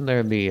god. Isn't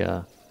there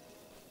the,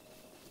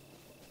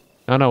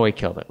 Oh no, we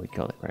killed it. We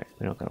killed it, right.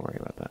 We don't gotta worry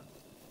about that.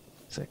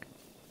 Sick.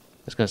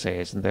 I was gonna say,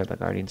 isn't there the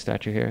guardian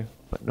statue here?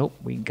 But nope,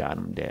 we got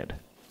him dead.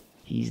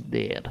 He's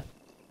dead.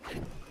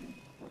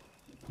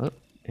 Oh,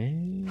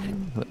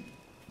 and...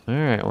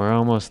 Alright, we're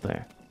almost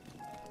there.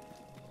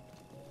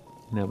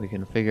 Now we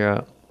can figure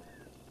out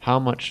how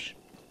much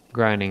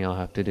grinding I'll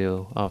have to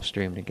do off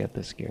stream to get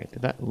this gear.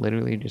 Did that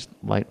literally just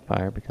light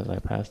fire because I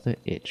passed it?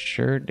 It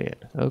sure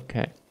did.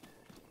 Okay.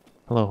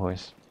 Hello,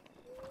 horse.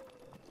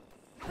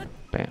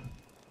 Bam.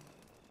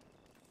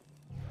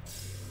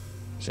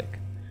 Sick.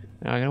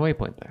 Now I got a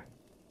waypoint there.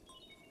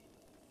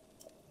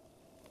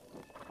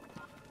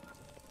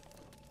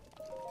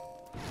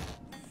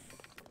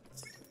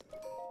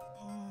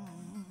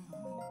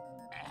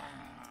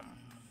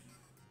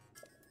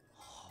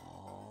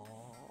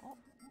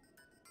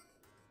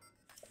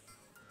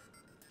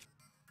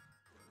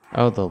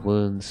 Oh, the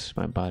wounds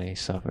my body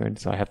suffered,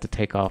 so I have to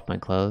take off my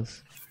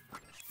clothes.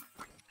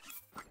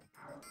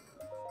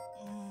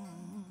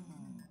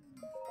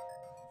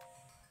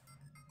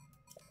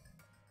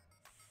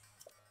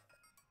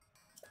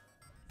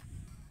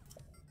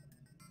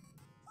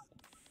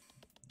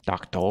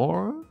 Dr.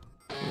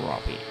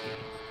 Robbie.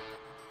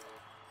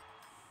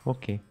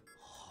 Okay.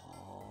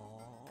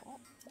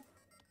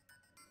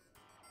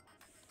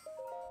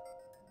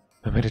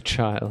 I met a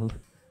child.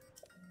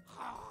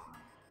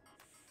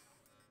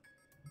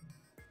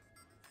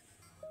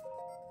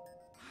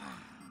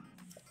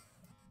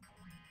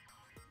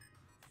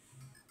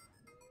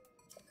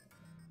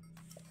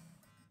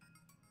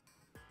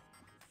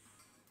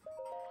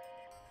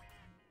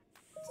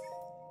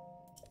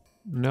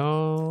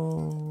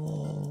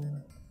 No.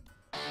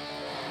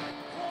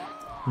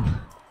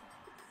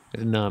 I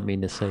did not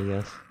mean to say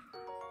yes.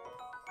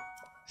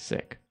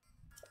 Sick.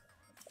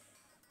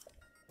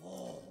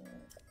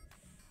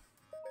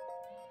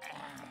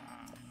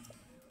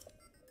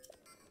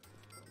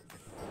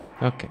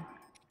 Okay.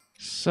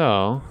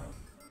 So,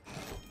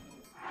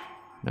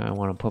 now I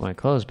want to put my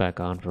clothes back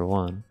on for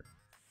one.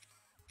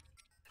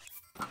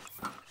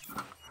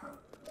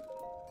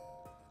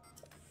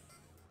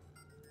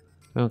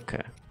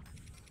 Okay.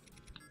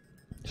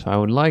 So I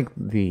would like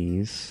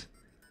these.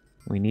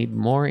 We need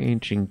more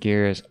ancient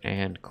gears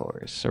and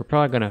cores. So we're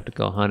probably going to have to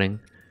go hunting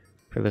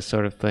for this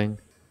sort of thing.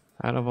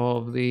 Out of all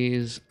of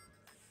these,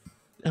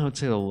 I would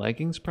say the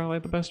leggings probably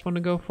the best one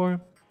to go for.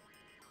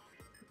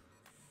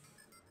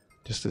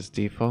 Just as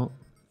default.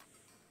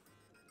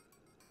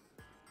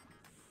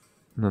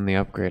 And then the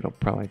upgrade will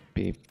probably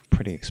be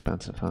pretty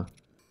expensive, huh?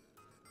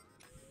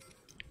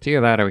 It's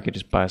either that or we could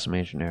just buy some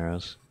ancient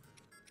arrows.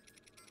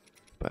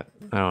 But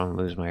I don't want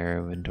to lose my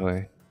arrow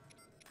inventory.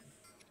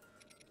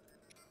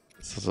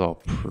 This is all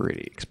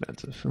pretty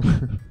expensive.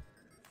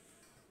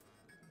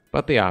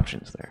 But the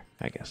option's there,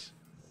 I guess.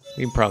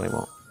 We probably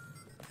won't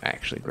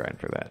actually grind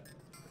for that,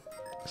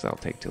 because that'll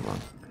take too long.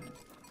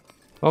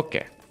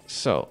 Okay,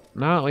 so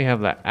now that we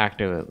have that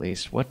active at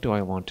least, what do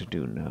I want to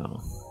do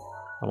now?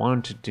 I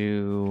want to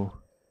do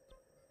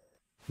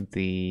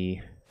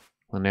the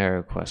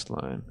Lanero quest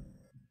line,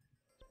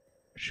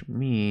 which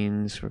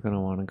means we're going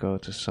to want to go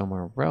to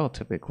somewhere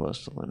relatively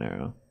close to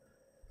Lanero.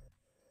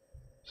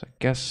 So I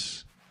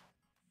guess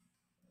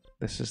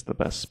this is the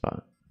best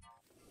spot.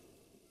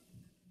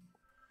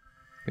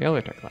 The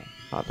other tech lab,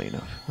 oddly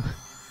enough.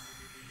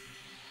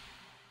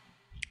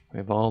 We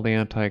have all the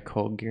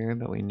anti-cold gear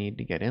that we need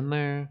to get in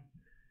there.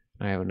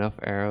 I have enough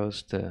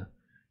arrows to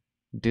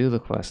do the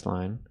quest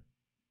line.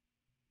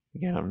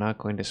 Again, I'm not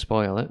going to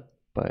spoil it,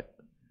 but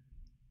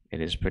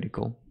it is pretty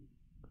cool.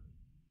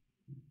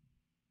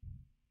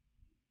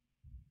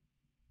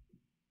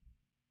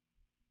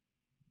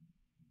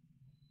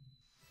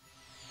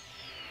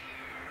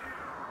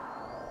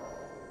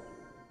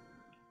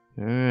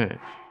 Alright.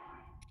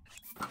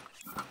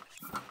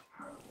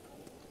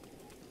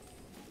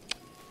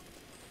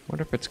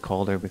 Wonder if it's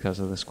colder because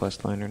of this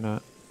quest line or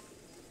not.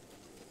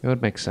 It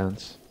would make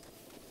sense.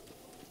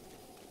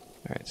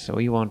 Alright, so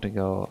we want to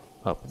go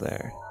up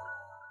there.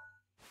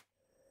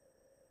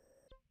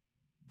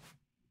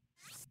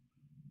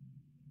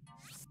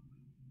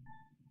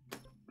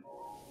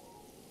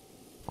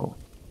 Cool.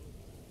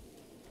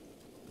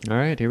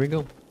 Alright, here we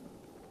go.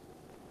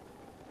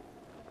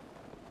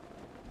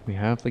 We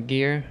have the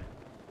gear.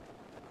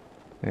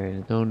 There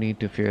is no need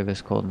to fear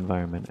this cold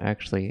environment.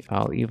 Actually,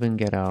 I'll even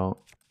get out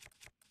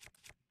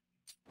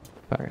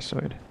Fire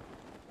Sword.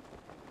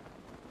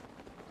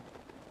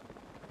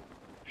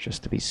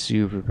 Just to be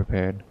super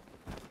prepared.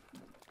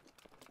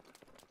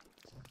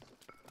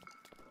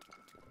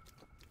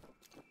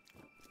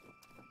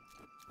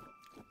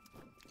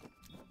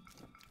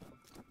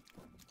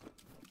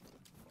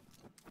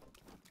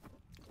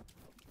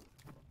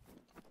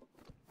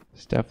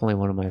 It's definitely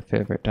one of my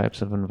favorite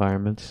types of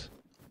environments.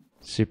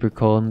 Super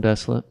cold and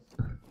desolate.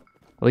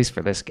 At least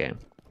for this game.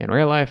 In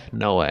real life,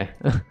 no way.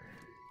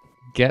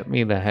 Get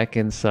me the heck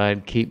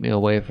inside, keep me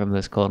away from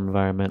this cold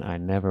environment. I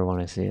never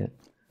want to see it.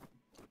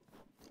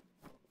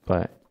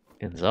 But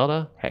in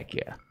Zelda, heck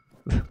yeah.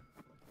 I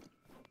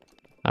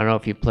don't know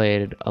if you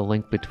played A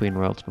Link Between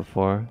Worlds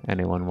before,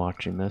 anyone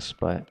watching this,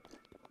 but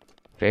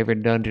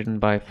favorite dungeon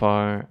by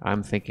far,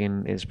 I'm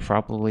thinking, is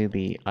probably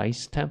the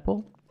Ice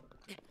Temple.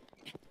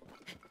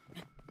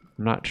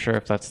 I'm not sure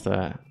if that's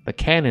the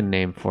canon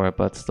name for it,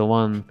 but it's the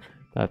one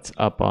that's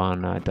up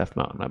on Death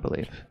Mountain, I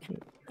believe.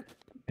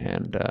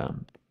 And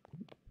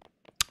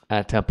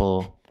that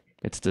temple,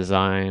 its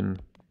design,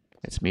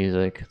 its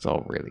music, it's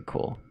all really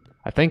cool.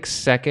 I think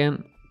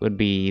second would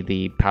be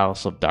the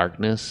Palace of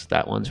Darkness.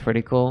 That one's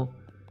pretty cool,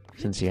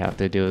 since you have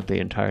to do the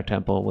entire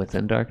temple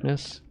within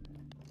darkness.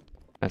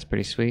 That's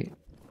pretty sweet.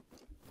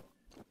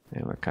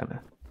 And we're kind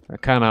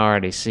of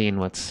already seeing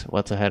what's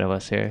ahead of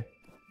us here.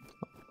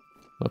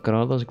 Look at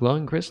all those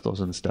glowing crystals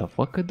and stuff.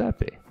 What could that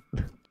be?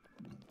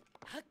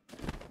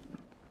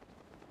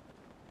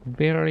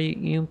 Very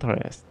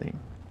interesting.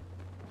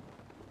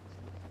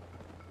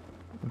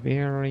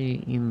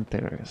 Very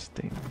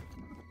interesting.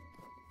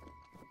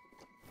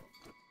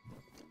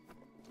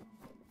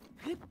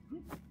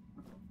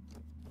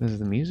 Does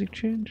the music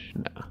change?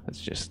 No, it's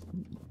just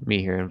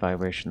me hearing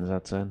vibrations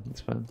outside.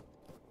 It's fun.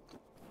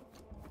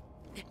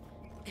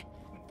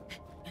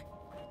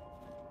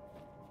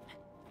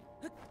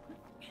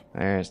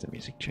 There's the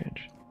music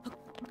change.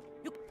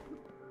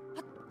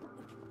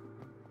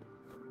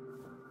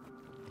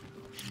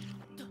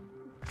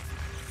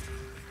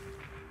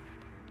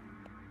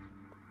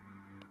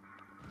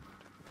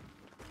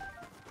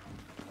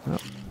 Oh,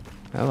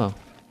 hello.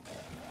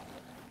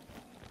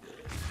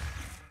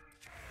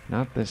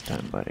 Not this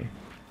time, buddy.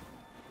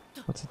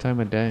 What's the time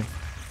of day?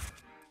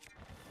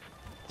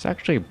 It's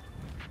actually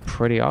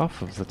pretty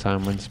off of the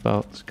time when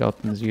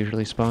skeletons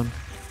usually spawn.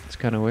 It's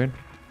kind of weird.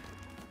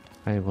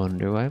 I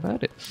wonder why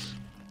that is.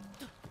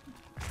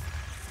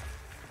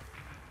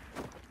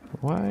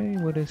 Why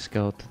would a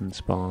skeleton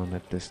spawn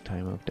at this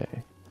time of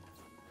day?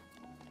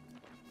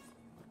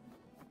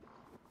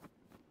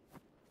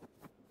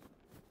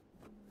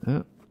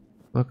 Oh,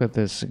 look at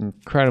this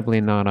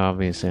incredibly not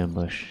obvious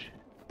ambush.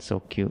 It's so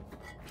cute.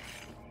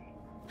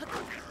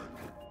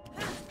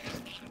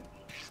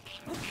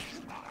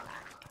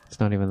 It's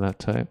not even that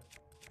type.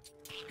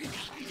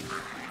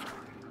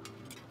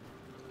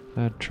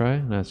 Try?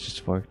 No, it's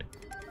just forked.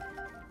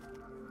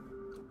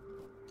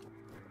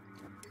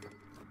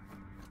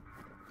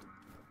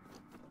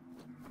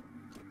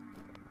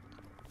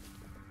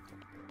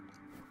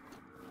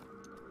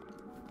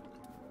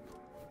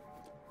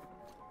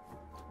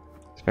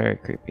 It's very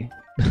creepy.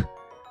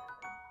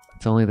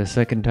 It's only the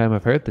second time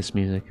I've heard this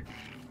music.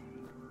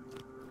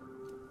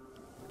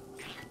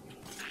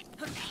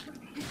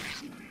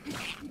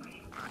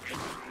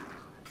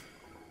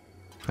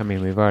 I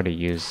mean, we've already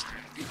used...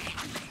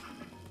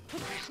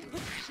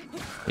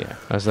 Yeah,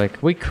 I was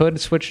like, we could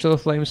switch to the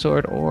flame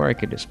sword, or I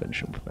could just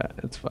finish him with that.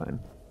 It's fine.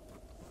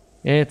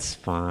 It's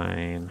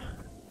fine.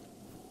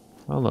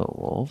 Hello,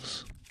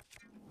 wolves.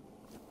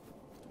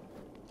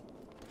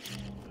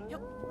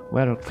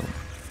 Welcome.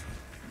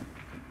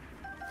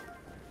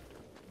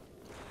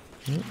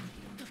 Yep.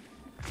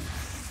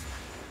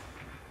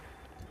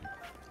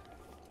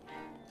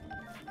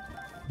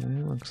 Yeah,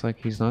 looks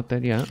like he's not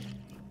dead yet.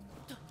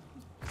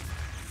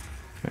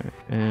 Alright,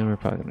 and we're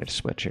probably gonna just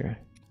switch here.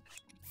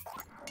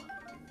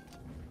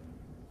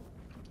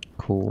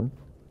 Cool.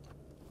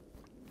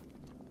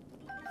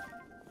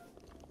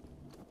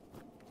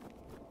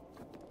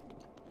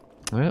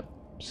 Yep,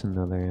 it's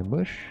another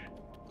ambush.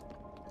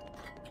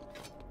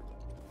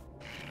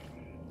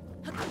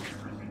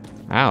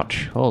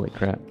 Ouch, holy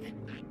crap.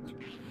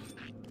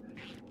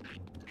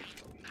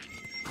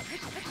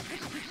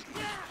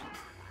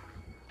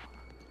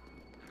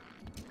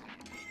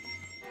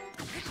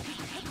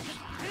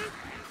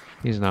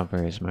 He's not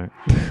very smart.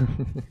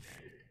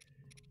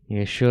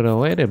 You should have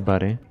waited,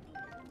 buddy.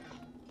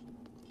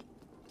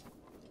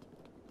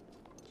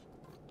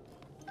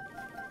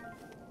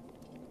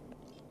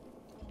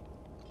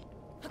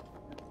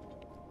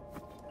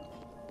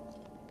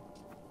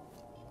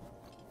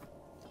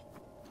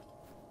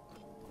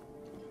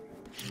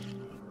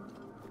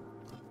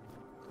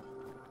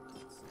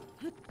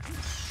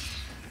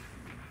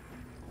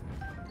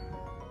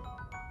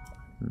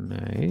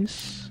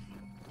 Nice.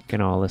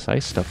 Getting all this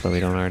ice stuff that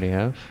we don't already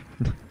have.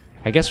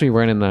 I guess we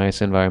weren't in the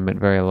ice environment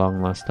very long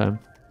last time.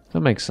 So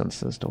it makes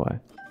sense as to why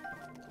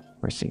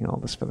we're seeing all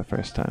this for the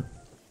first time.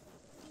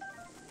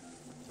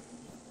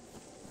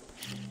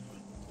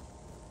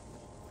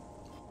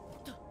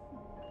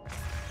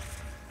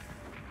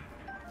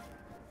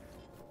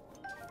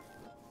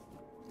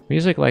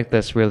 Music like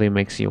this really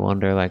makes you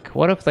wonder, like,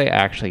 what if they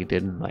actually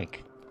did,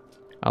 like,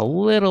 a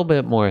little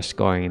bit more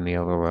scoring in the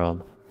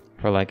overworld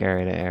for, like,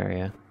 area to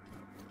area?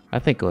 I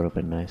think it would have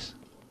been nice.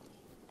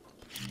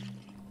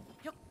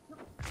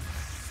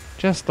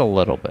 Just a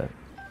little bit.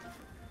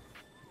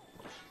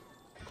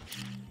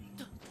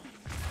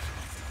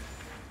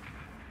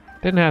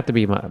 Didn't have to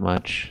be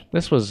much.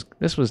 This was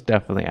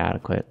definitely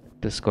adequate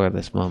to score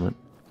this moment,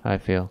 I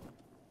feel.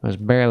 It was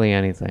barely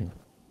anything.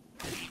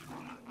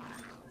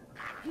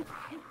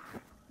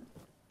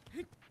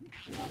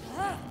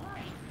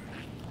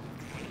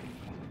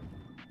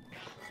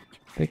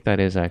 I think that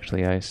is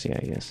actually ice, yeah,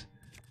 I guess.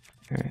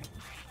 Alright.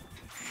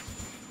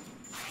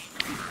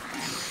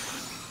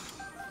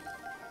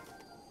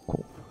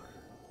 Cool.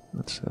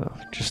 That's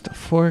just a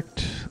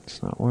forked.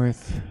 It's not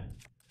worth...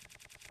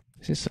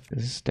 Is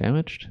this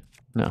damaged?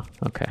 No,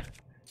 okay.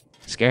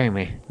 Scaring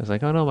me. I was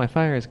like, oh no, my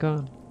fire is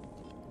gone.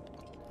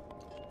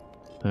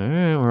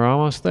 Alright, we're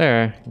almost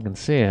there. You can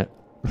see it.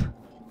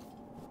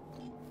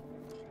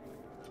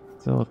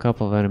 Still a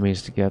couple of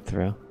enemies to get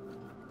through.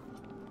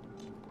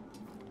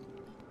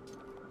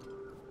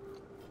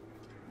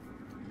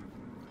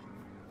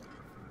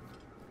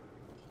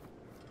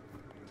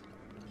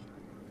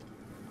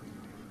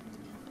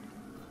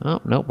 Oh,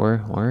 nope,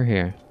 we're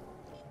here.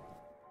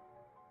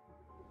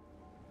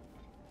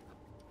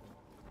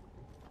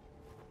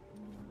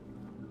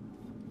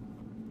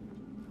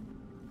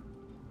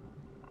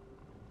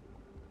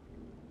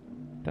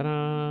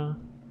 Ta-da!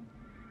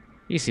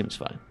 He seems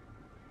fine.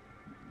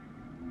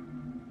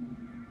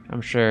 I'm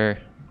sure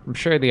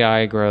the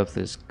eye growth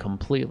is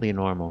completely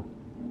normal.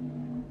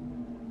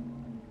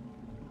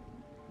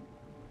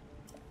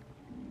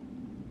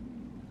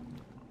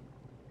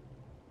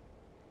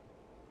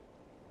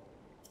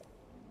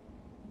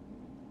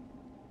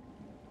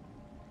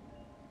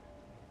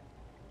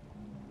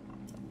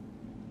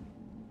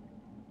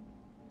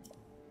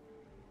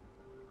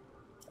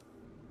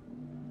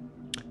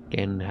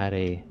 Again, had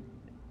a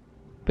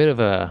bit of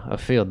a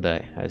field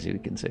day, as you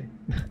can see.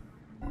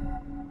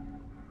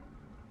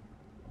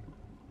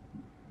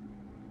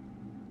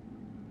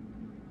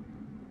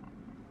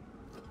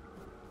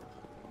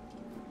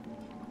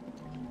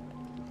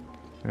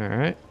 All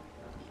right.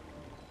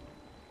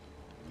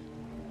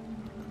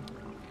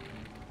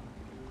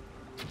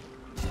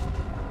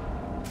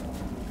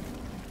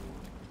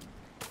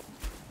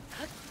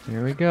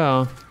 Here we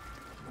go.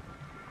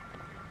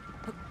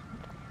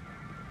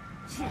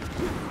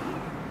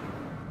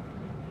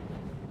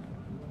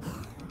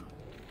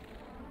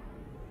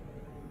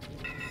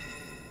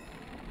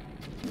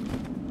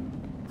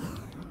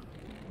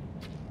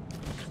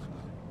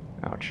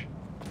 Ouch.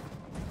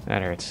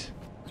 That hurts.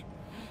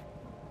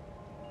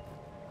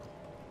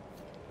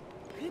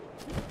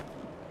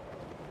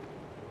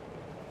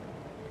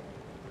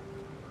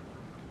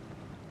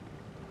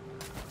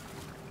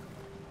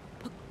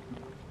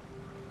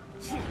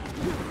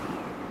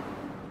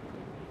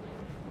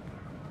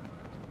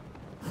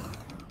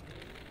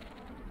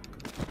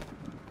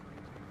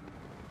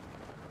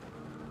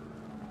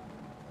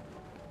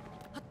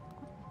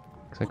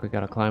 Looks like we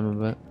gotta climb a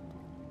bit.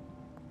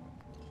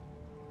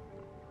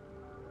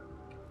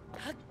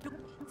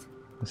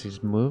 Is he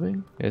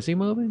moving? Is he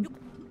moving?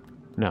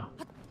 No.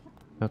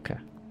 Okay.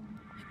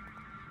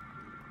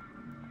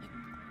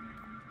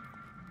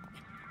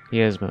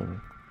 He is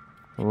moving.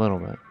 A little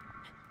bit.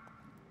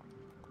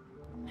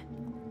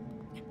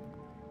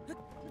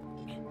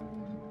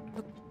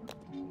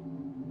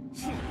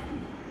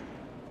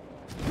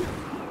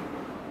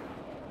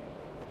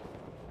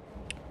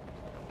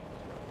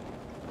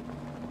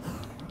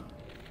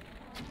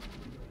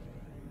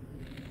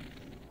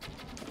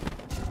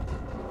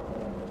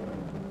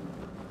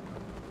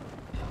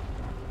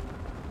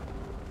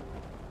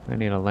 I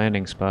need a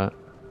landing spot.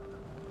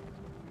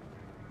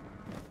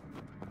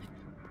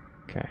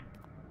 Okay.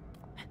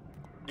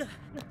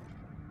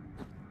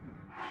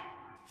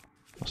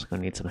 Also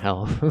gonna need some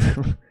help.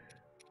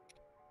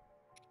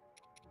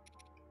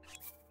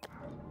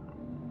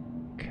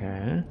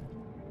 Okay.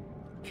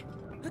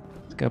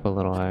 Let's go up a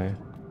little higher.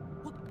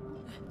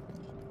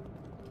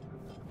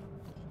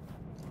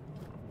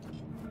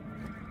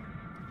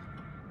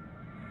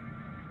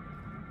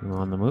 You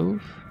on the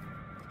move?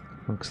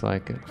 Looks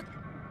like it.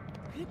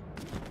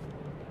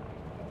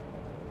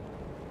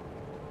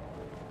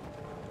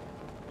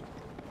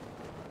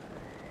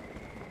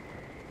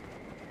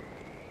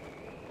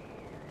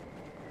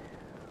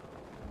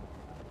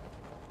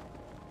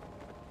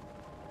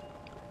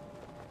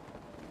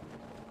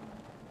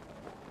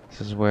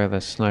 This is where the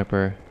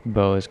sniper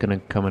bow is gonna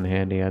come in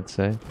handy, I'd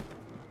say.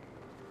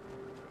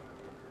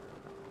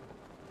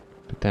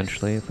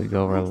 Potentially, if we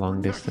go over a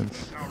long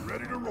distance.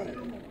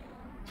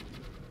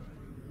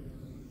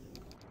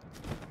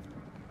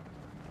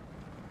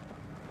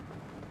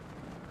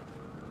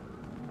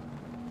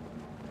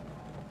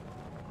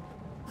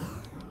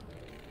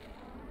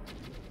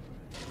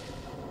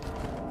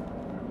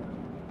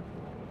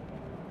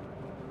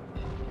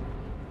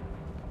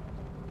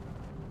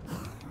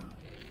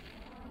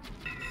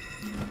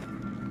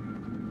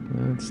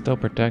 It's still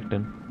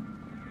protected.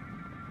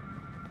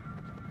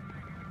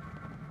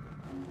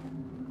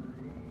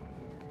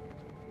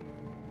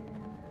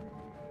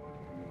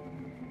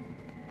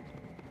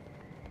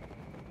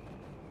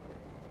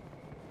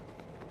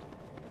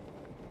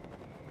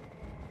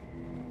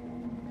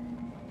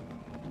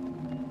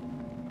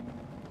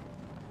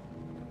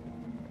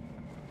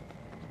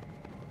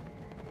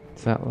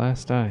 It's that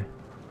last eye.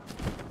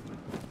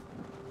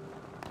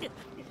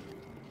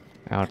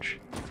 Ouch.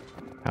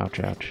 Ouch,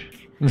 ouch.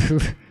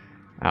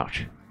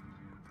 Ouch.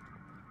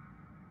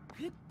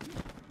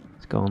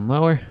 It's going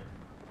lower.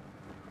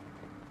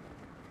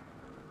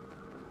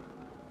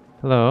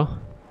 Hello.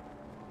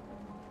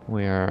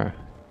 We are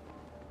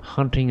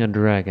hunting a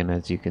dragon,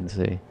 as you can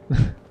see.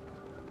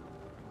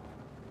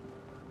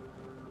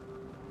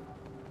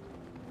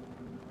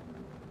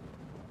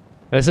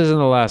 This isn't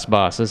the last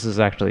boss. This is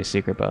actually a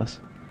secret boss.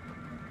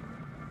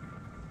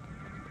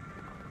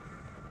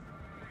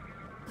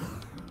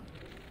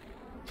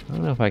 I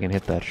don't know if I can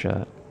hit that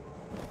shot.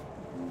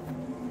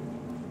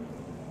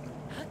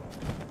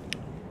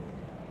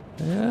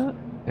 Yeah,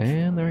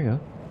 and there we go.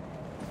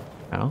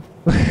 Ow.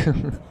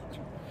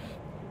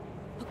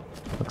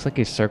 Looks like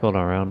he's circled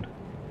around.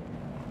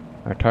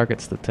 Our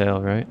target's the tail,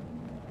 right?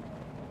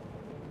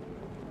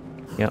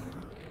 Yep.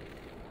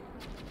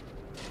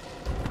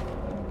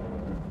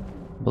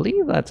 I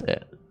believe that's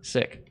it.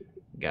 Sick.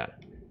 Got it.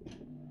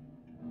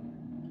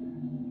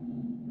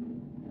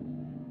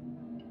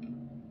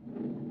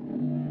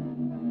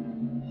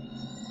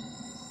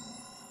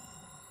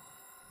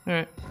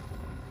 Alright.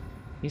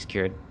 He's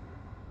cured.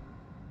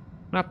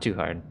 Not too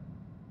hard.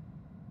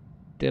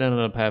 Did end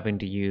up having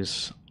to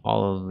use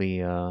all of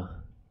the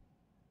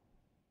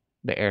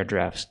air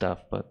draft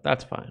stuff, but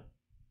that's fine.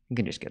 You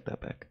can just get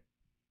that back.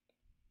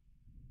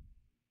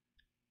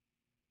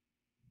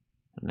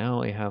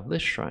 Now we have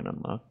this shrine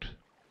unlocked.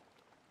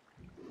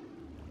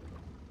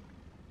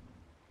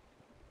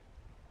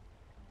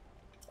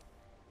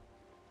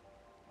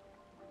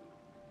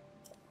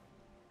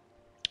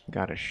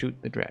 Gotta shoot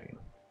the dragon.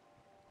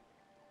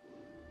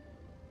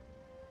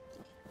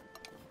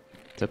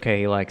 It's okay,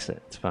 he likes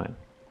it. It's fine.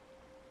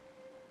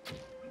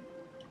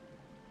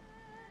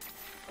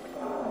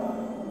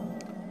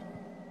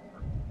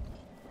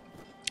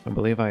 I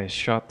believe I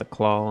shot the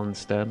claw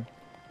instead.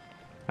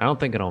 I don't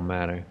think it'll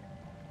matter.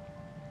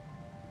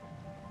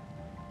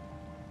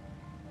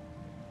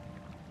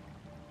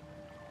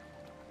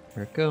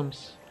 Here it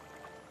comes.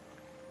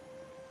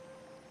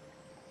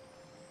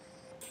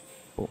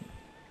 Boom.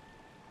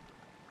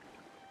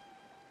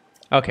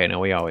 Okay, no,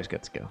 we always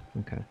get to go.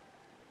 Okay.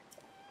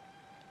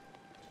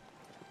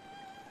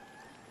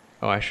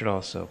 Oh, I should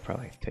also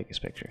probably take his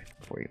picture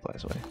before he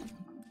flies away.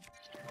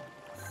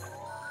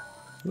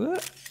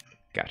 Whoop.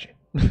 Gotcha.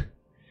 Am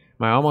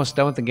I almost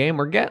done with the game?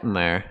 We're getting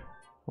there.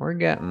 We're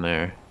getting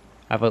there.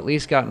 I've at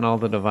least gotten all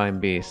the divine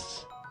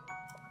beasts.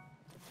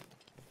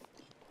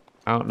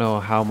 I don't know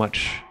how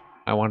much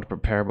I want to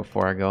prepare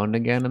before I go into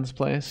Ganon's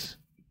place.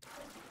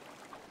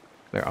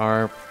 There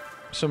are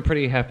some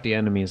pretty hefty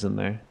enemies in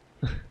there.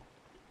 And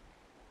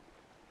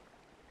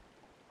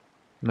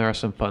there are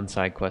some fun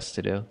side quests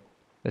to do.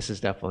 This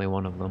is definitely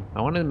one of them.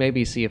 I want to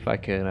maybe see if I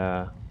could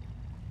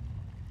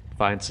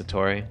find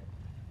Satori.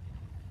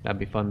 That'd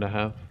be fun to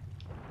have.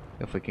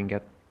 If we can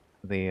get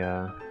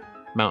the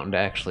mountain to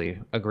actually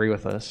agree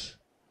with us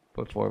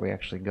before we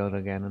actually go to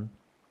Ganon.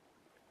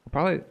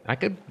 Probably, I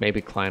could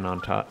maybe climb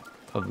on top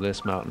of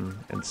this mountain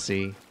and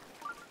see.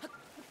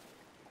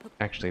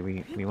 Actually,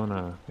 we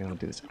wanna do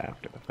this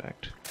after the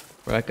fact.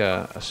 We're like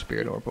a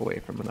spirit orb away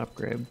from an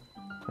upgrade,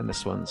 and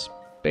this one's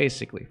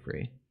basically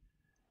free.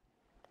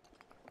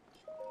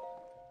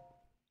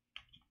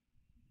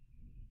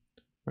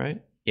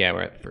 Right? Yeah,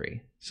 we're at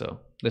 3. So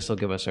this will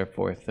give us our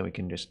 4th, then we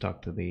can just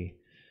talk to the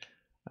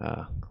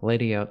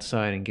lady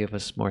outside and give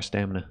us more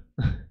stamina.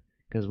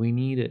 Because we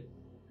need it.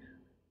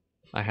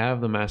 I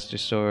have the Master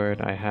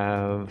Sword, I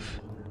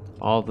have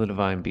all the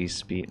Divine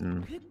Beasts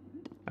beaten.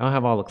 I don't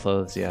have all the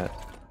clothes yet,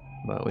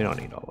 but we don't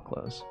need all the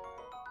clothes.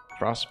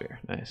 Frost Spear,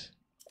 nice.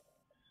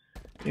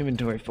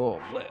 Inventory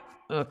full, lit.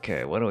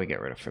 Okay, what do we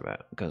get rid of for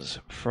that? Because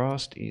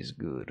Frost is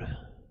good.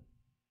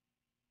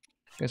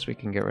 Guess we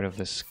can get rid of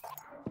this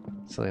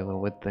silly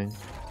little wood thing.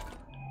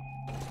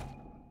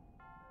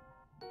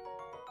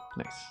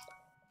 Nice.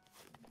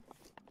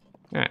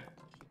 Alright.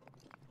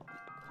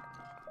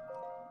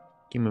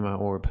 Give me my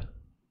orb.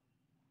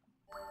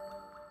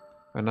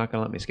 They're not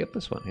gonna let me skip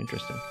this one.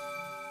 Interesting.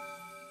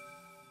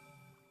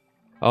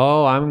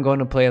 Oh, I'm going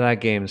to play that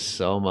game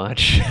so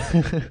much.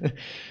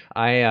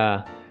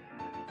 I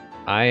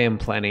am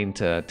planning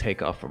to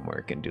take off from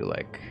work and do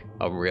like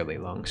a really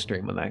long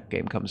stream when that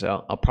game comes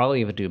out. I'll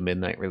probably even do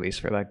midnight release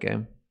for that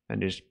game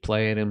and just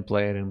play it and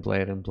play it and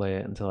play it and play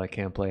it until I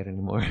can't play it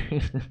anymore.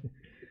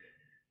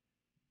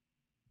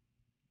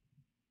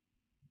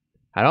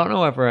 I don't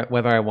know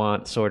whether I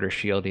want Sword or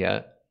Shield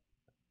yet.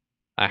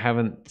 I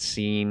haven't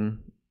seen.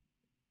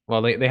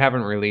 Well, they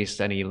haven't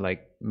released any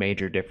like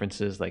major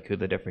differences, like who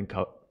the different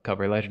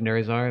cover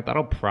legendaries are.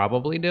 That'll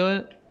probably do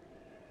it,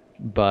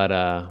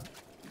 but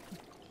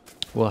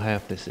we'll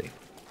have to see.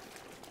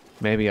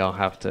 Maybe I'll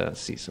have to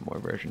see some more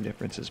version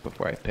differences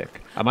before I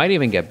pick. I might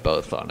even get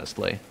both,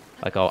 honestly.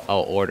 Like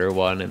I'll order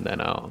one and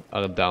then I'll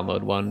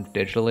download one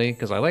digitally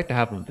because I like to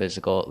have them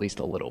physical at least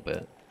a little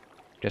bit,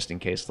 just in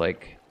case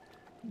like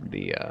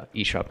the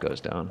eShop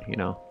goes down, you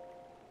know.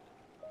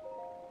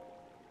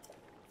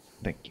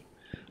 Thank you.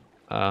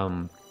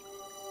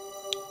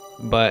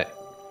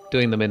 But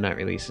doing the midnight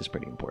release is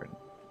pretty important,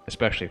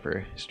 especially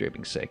for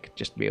streaming's sake,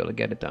 just to be able to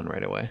get it done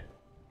right away.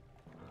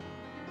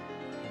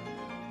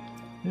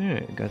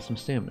 Alright, got some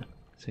stamina.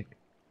 Sick.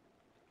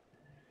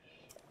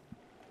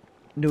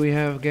 Do we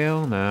have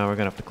Gale? Nah, we're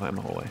gonna have to climb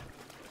the whole way.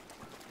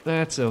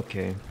 That's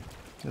okay.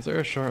 Is there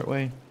a short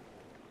way?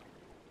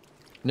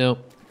 Nope,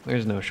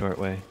 there's no short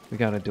way. We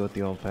gotta do it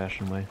the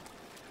old-fashioned way.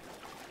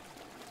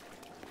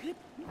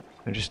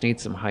 I just need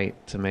some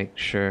height to make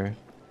sure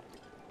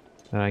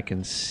that I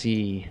can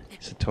see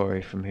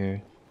Satori from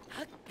here.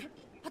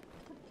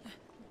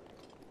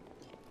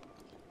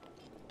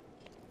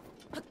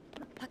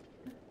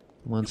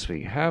 Once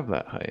we have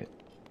that height...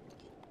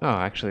 Oh,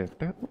 actually,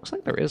 there looks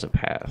like there is a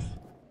path.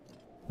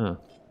 Huh.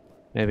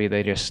 Maybe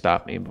they just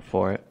stopped me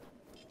before it.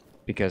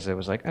 Because it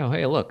was like, oh,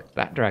 hey, look,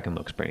 that dragon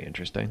looks pretty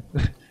interesting.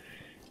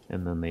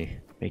 And then they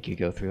make you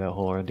go through that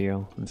whole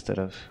ordeal instead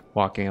of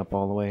walking up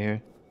all the way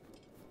here.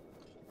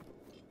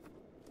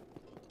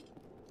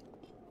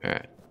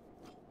 Alright.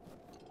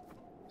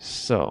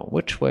 So,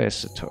 which way is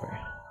Satori?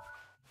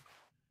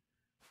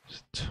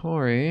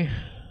 Satori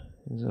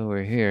is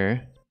over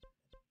here.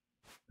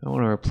 I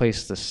want to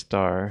replace the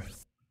star.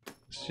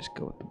 Let's just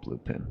go with the blue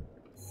pin.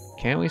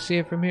 Can we see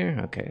it from here?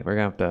 Okay, we're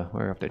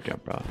gonna have to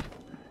jump off.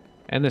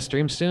 End the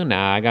stream soon?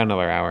 Nah, I got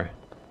another hour.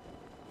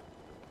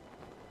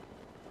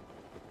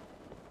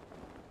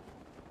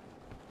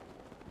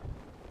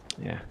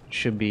 Yeah, it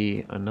should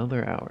be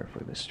another hour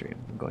for this stream.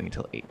 I'm going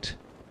until 8.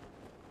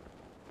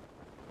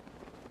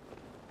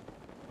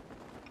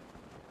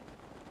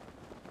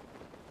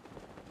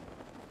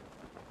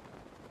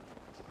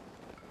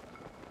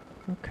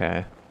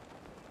 Okay.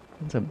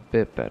 That's a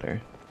bit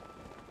better.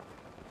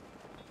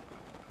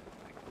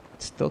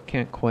 Still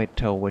can't quite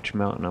tell which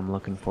mountain I'm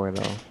looking for,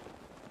 though.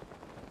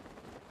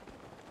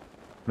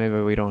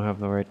 Maybe we don't have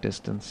the right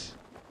distance.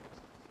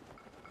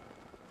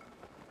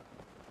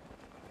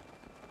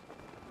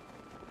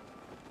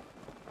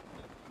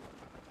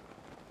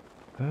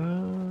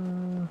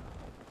 I'm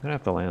gonna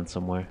have to land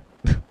somewhere.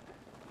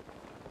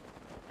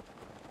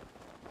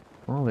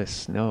 All this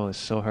snow is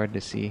so hard to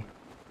see.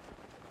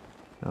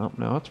 Oh,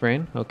 no, it's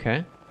rain.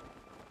 Okay.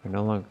 We're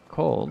no longer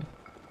cold.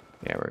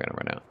 Yeah, we're gonna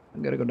run out.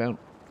 I'm gonna go down.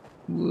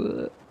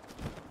 Whoa.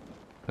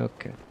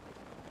 Okay.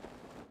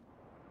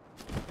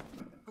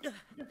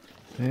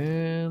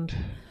 And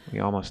we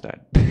almost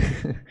died.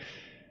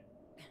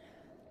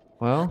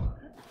 Well,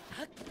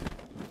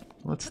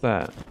 what's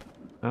that?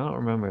 I don't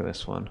remember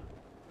this one.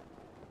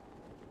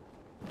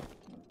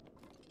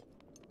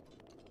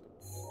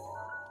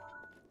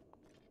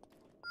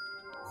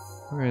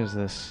 Where is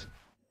this?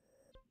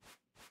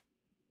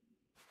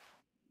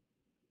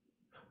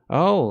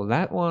 Oh,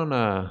 that one,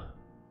 I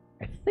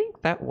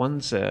think that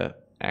one's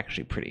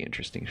actually pretty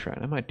interesting shrine.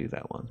 I might do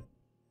that one.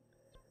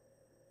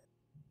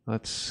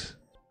 Let's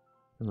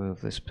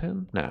remove this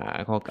pin.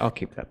 Nah, I'll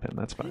keep that pin.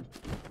 That's fine.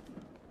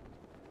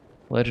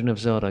 Legend of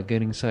Zelda,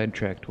 getting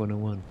sidetracked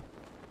 101.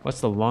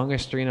 What's the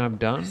longest stream I've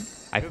done?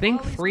 I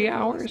think 3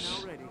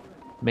 hours?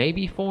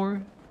 Maybe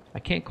 4? I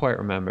can't quite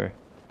remember.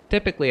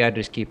 Typically, I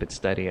just keep it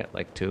steady at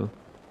like 2.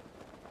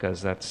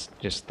 Because that's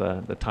just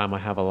the time I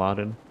have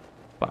allotted.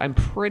 But I'm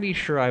pretty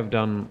sure I've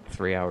done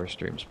 3-hour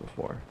streams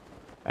before.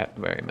 At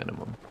the very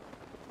minimum.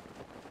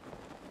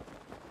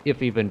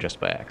 If even just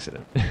by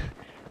accident.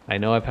 I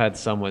know I've had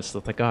some with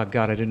stuff like, oh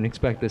god, I didn't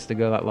expect this to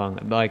go that long.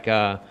 Like,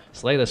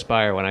 Slay the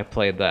Spire, when I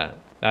played that,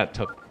 that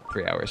took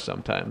 3 hours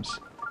sometimes.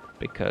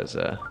 Because,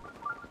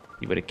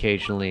 you would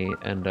occasionally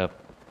end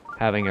up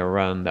having a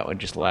run that would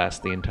just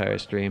last the entire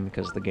stream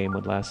because the game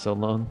would last so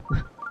long.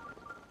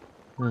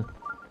 Huh.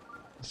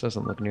 This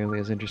doesn't look nearly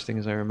as interesting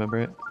as I remember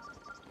it.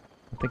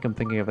 I think I'm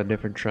thinking of a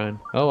different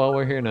shrine. Oh, well,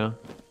 we're here now.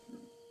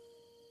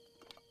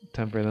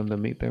 Time for them to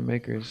meet their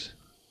makers.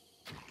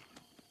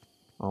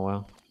 Oh,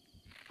 wow.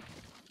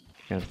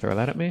 You gonna throw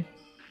that at me?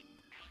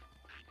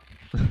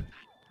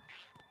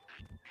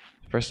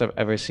 First I've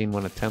ever seen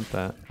one attempt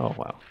that. Oh,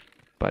 wow.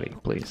 Buddy,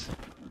 please.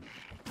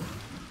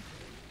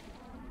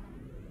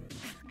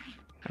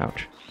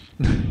 Ouch.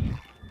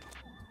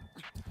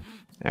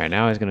 Alright,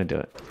 now he's gonna do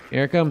it.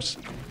 Here it comes.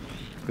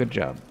 Good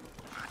job.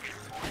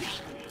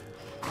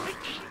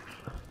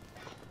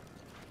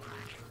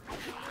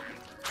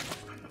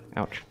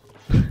 Ouch.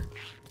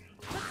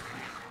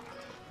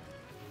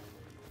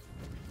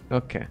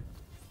 Okay.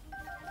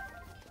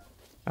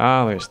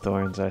 Ah, there's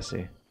thorns, I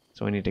see.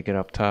 So we need to get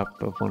up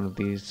top of one of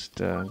these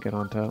to get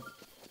on top.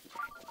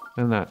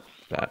 And not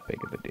that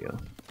big of a deal.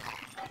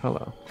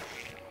 Hello.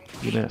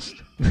 You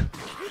missed.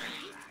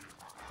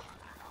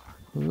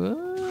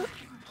 What?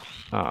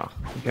 Ah,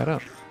 you got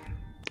up.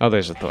 Oh,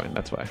 there's a thorn,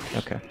 that's why.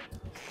 Okay.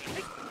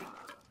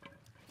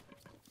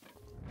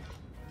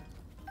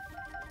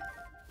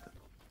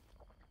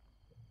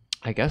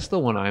 I guess the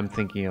one I'm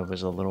thinking of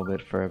is a little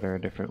bit further,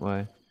 a different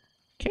way.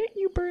 Can't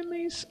you burn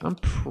these? I'm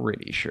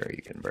pretty sure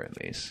you can burn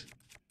these.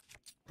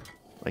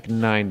 Like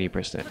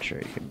 90% sure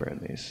you can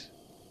burn these.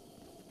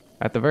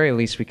 At the very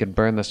least, we could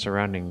burn the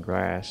surrounding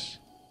grass.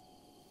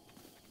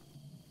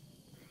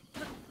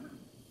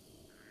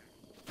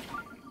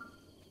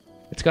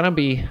 It's gonna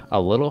be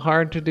a little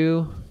hard to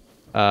do.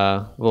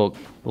 Well,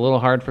 a little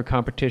hard for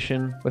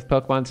competition with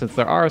Pokemon, since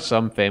there are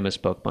some famous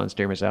Pokemon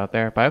streamers out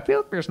there, but I feel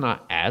like there's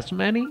not as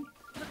many.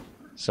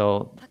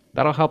 So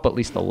that'll help at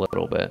least a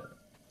little bit.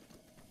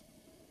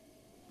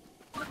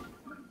 At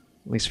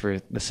least for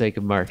the sake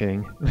of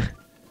marketing.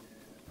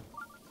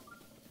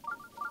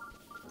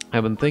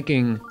 I've been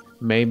thinking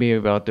maybe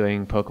about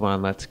doing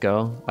Pokemon Let's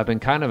Go. I've been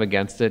kind of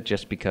against it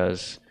just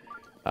because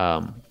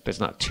there's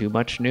not too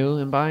much new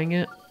in buying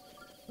it.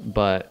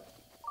 But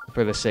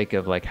for the sake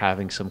of like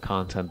having some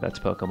content that's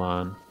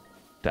Pokemon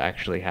to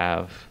actually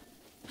have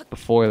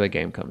before the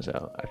game comes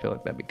out, I feel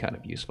like that'd be kind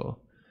of useful.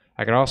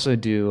 I could also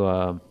do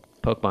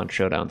Pokemon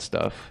Showdown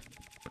stuff,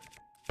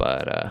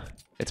 but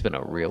it's been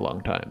a real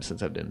long time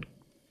since I've done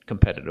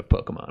competitive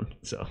Pokemon,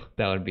 so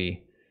that would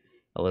be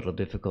a little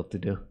difficult to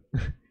do.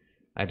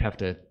 I'd have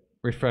to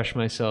refresh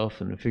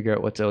myself and figure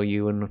out what's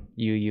OU and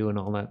UU and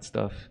all that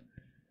stuff.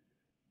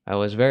 I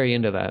was very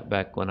into that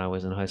back when I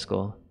was in high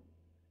school.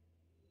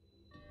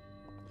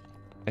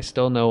 I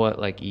still know what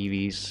like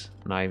EVs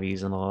and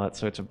IVs and all that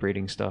sorts of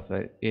breeding stuff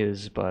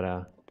is,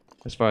 but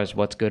as far as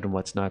what's good and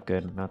what's not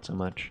good, not so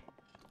much.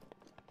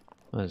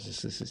 What is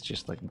this? This is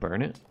just like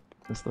burn it?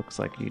 This looks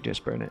like you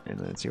just burn it and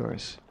then it's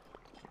yours.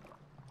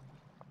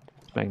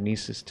 It's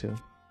magnesis too.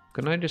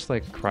 Couldn't I just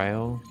like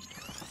cryo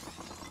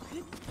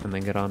and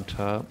then get on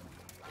top?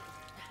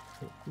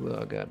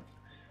 Oh god.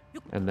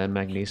 And then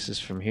magnesis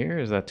from here?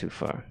 Is that too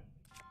far?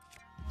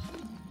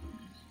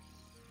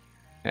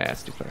 Yeah,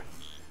 that's too far.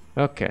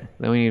 Okay,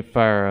 then we need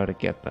fire arrow to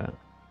get that.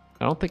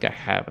 I don't think I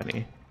have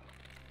any.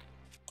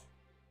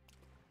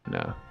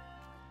 No.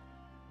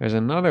 There's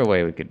another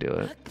way we could do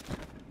it.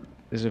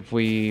 Is if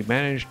we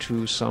manage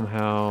to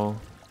somehow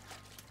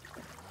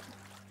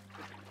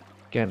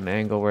get an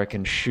angle where I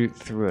can shoot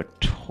through a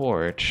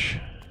torch.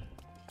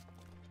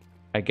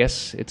 I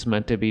guess it's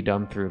meant to be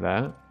done through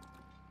that.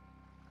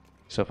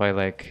 So if I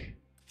like...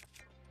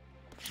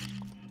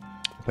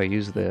 if I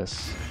use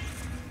this...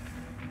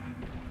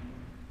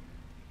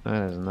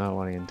 That is not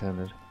what I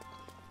intended.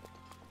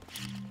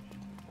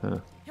 Huh.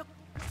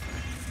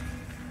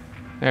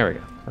 There we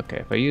go. Okay,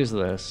 if I use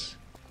this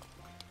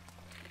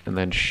and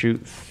then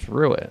shoot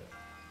through it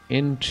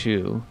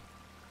into...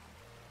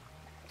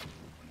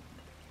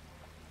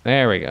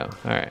 There we go.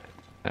 Alright.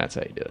 That's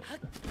how you do it.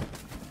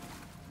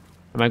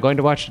 Am I going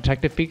to watch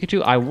Detective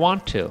Pikachu? I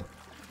want to.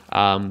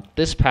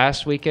 This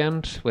past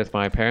weekend with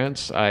my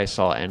parents, I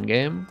saw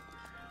Endgame,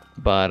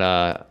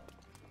 but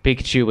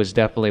Pikachu was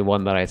definitely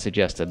one that I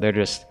suggested.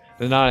 They're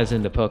not as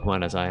into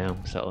Pokemon as I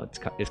am, so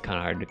it's kind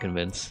of hard to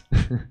convince.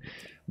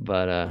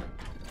 But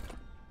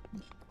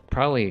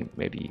probably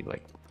maybe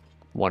like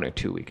 1 or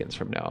 2 weekends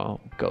from now,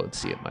 I'll go and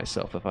see it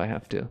myself if I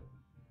have to,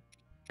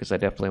 because I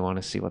definitely want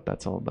to see what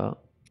that's all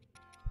about.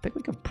 I think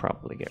we could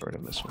probably get rid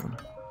of this one.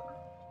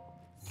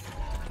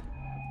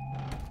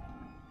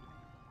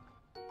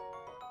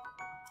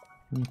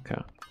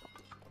 Okay.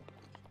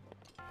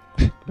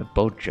 The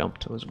boat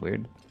jumped. It was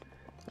weird.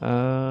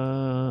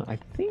 I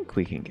think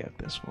we can get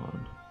this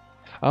one.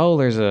 Oh,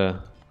 there's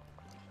a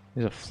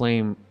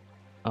flame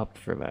up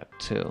for that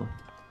too.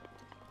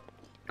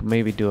 Could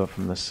maybe do it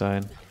from this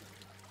side.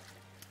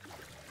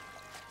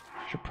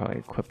 Should probably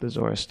equip the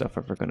Zora stuff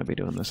if we're going to be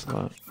doing this a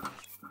lot.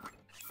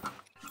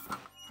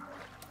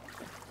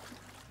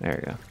 There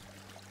we go.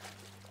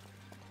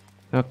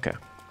 Okay.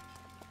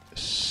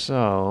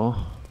 So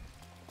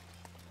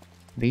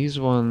these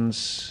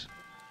ones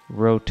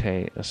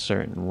rotate a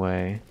certain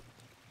way.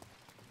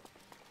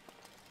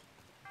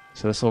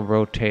 So this will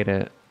rotate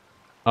it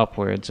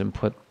upwards and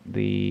put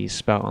the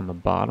spout on the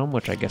bottom,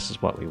 which I guess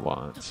is what we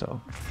want.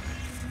 So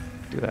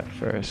do that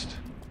first.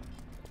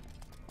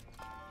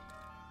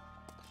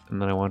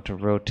 And then I want to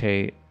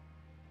rotate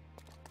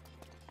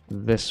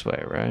this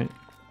way, right?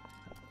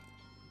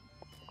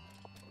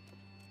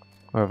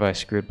 Or have I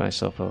screwed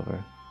myself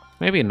over?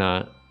 Maybe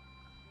not.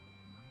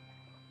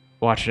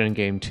 Watch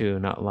Endgame 2,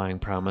 not lying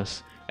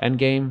promise.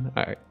 Endgame?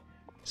 Alright.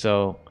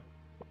 So,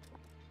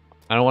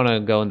 I don't want to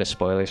go into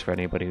spoilers for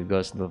anybody who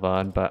goes to the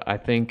VOD, but I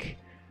think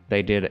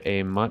they did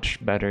a much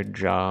better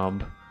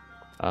job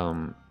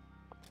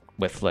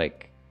with,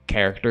 like,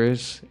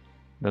 characters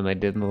than they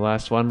did in the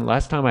last one.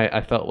 Last time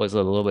I felt was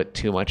a little bit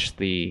too much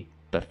the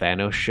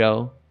Thanos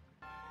show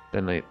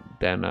than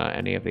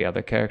any of the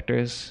other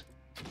characters.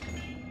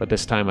 But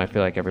this time I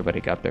feel like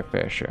everybody got their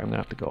fair share. I'm gonna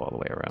have to go all the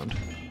way around.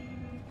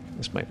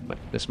 This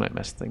might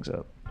mess things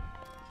up.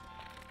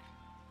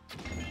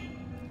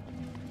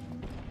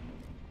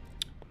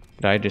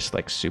 Did I just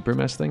like super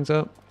mess things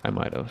up? I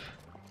might have.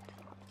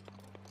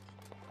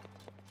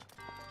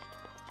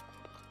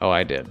 Oh,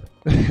 I did.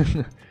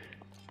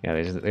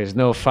 Yeah, there's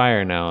no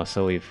fire now,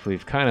 so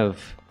we've kind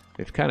of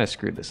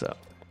screwed this up.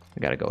 I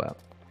gotta go out.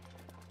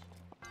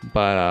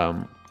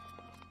 But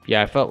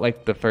yeah, I felt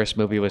like the first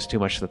movie was too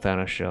much the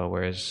Thanos show,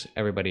 whereas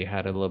everybody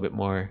had a little bit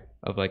more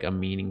of like a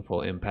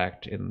meaningful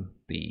impact in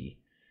the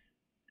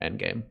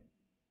Endgame.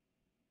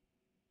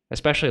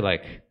 Especially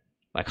like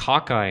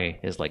Hawkeye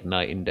is like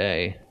night and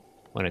day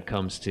when it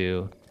comes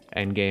to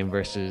Endgame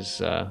versus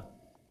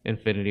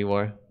Infinity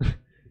War.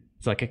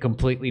 It's like a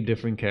completely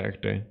different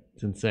character.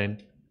 It's insane.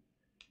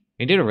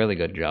 He did a really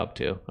good job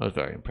too. I was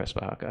very impressed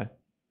by Hawkeye.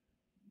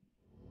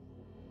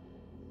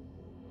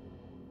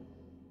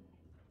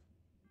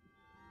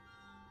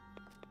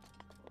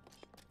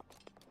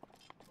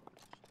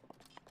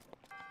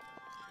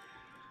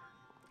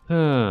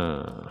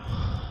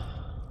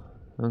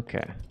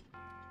 Okay.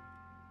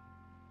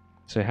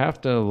 So you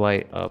have to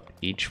light up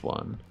each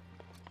one.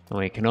 And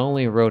we can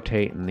only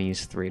rotate in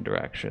these 3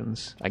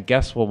 directions. I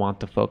guess we'll want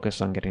to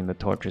focus on getting the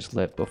torches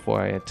lit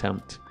before I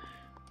attempt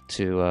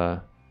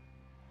to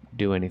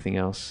do anything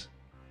else.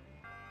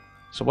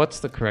 So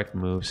what's the correct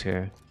moves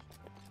here?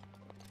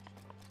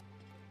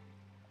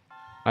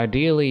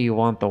 Ideally you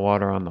want the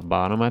water on the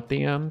bottom at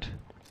the end.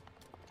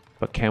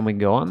 But can we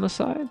go on the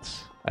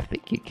sides? I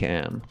think you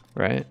can,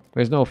 right?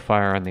 There's no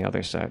fire on the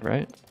other side,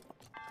 right?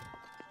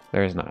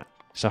 There is not.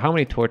 So how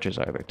many torches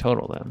are there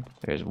total then?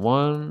 There's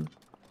 1,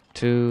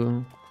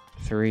 2,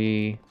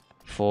 3,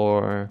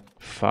 4,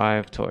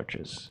 5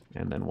 torches,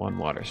 and then 1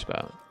 water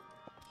spout.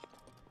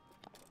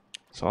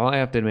 So all I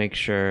have to make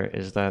sure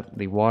is that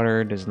the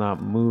water does not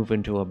move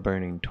into a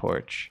burning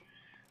torch,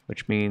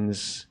 which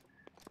means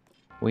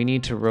we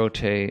need to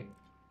rotate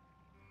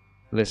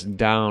this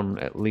down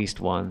at least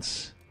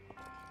once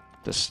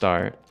to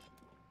start.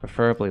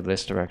 Preferably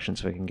this direction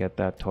so we can get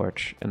that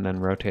torch, and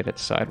then rotate it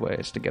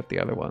sideways to get the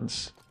other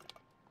ones.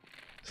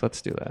 So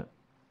let's do that.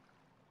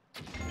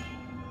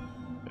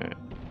 Alright.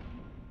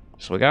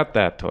 So we got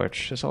that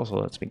torch. This also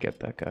lets me get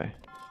that guy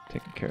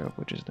taken care of,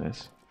 which is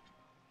nice.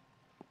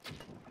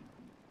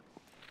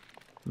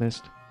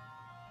 Missed.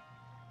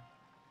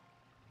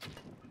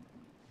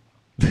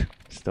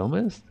 Still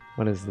missed?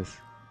 What is this?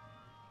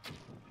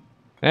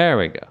 There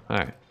we go.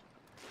 Alright.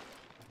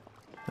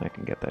 I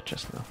can get that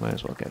just now. Might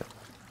as well get it.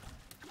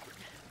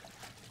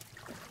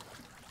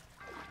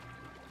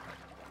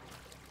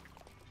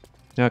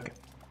 Okay.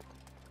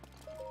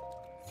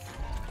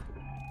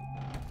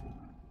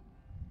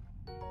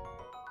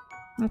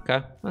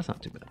 Okay, that's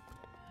not too bad.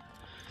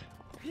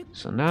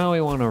 So now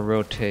we want to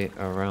rotate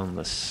around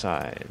the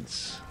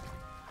sides.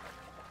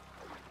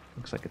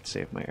 Looks like it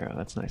saved my arrow.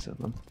 That's nice of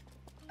them.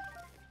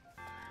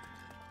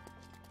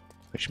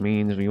 Which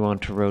means we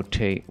want to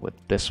rotate with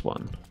this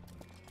one.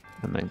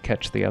 And then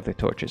catch the other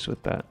torches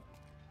with that.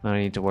 I don't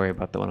need to worry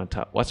about the one on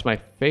top. What's my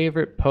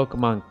favorite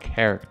Pokemon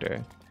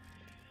character?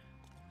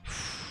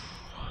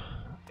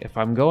 If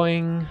I'm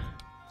going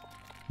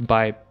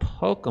by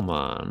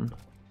Pokemon,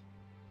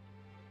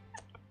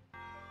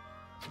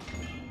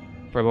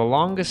 for the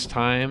longest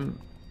time,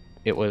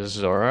 it was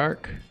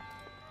Zoroark.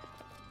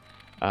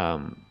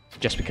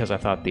 Just because I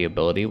thought the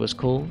ability was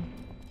cool.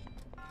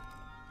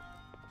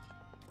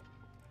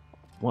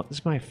 What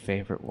is my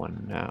favorite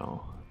one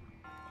now?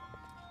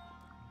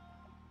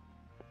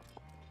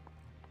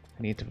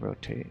 I need to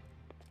rotate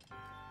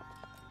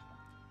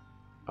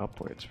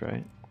upwards,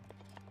 right?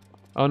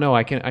 Oh no,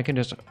 I can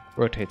just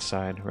rotate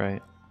side,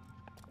 right?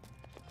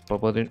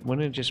 But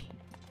wouldn't it just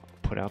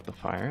put out the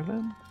fire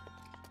then?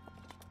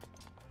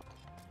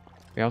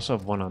 We also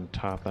have one on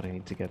top that I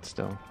need to get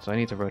still. So I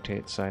need to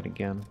rotate side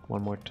again,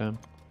 one more time.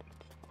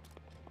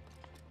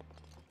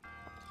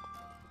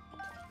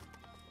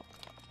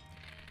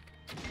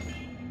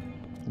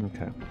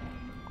 Okay.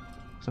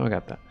 So I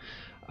got that.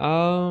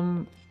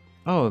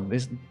 Oh,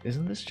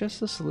 isn't this just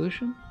the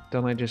solution?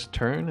 Don't I just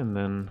turn and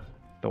then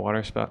the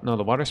water spout? No,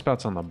 the water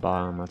spout's on the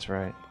bottom, that's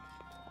right.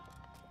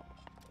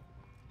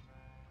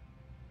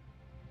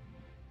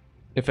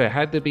 If it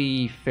had to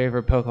be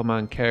favorite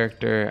Pokemon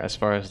character as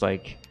far as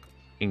like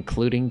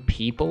including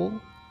people,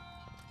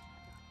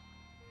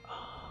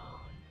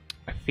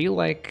 I feel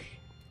like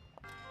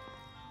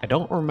I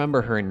don't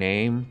remember her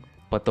name,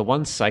 but the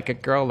one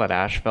psychic girl that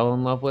Ash fell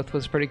in love with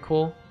was pretty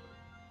cool.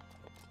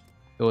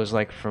 It was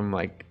like from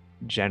like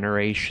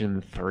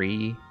Generation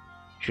 3.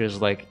 She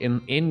was like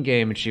in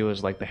game she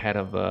was like the head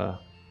of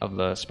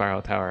the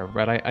Spiral Tower,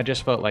 but I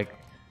just felt like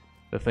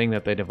the thing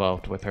that they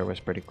developed with her was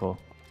pretty cool.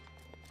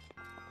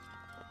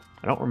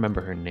 I don't remember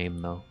her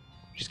name though.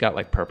 She's got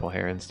like purple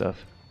hair and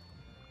stuff.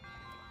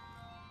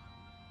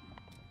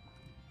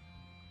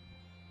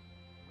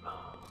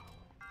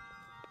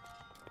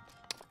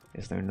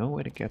 Is there no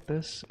way to get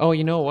this? Oh,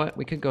 you know what?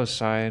 We could go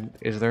side.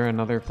 Is there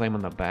another flame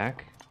on the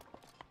back?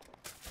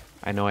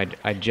 I know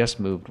I just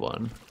moved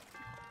one.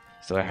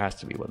 So there has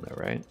to be one there,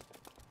 right?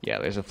 Yeah,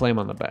 there's a flame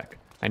on the back.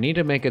 I need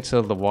to make it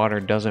so the water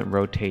doesn't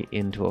rotate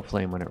into a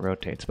flame when it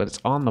rotates, but it's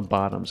on the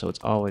bottom, so it's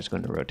always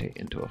going to rotate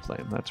into a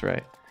flame. That's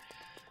right.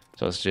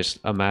 So it's just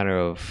a matter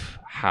of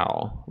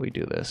how we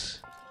do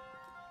this.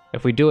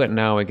 If we do it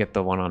now, we get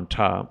the one on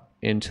top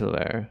into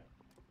there,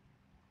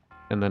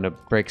 and then it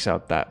breaks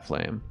out that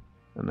flame,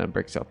 and then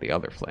breaks out the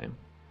other flame.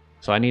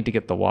 So I need to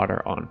get the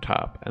water on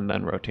top and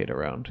then rotate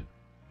around.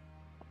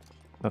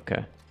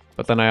 Okay.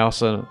 But then I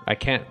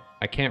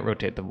can't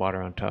rotate the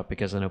water on top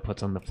because then it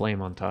puts on the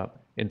flame on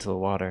top into the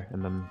water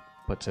and then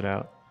puts it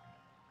out.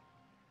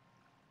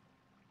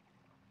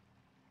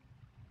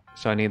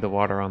 So I need the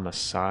water on the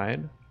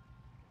side.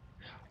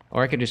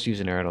 Or I could just use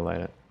an arrow to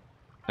light it.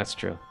 That's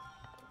true.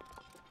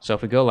 So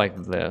if we go like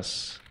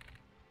this,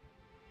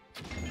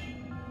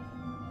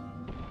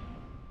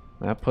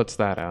 that puts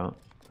that out.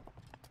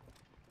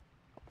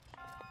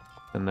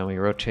 And then we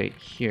rotate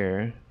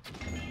here.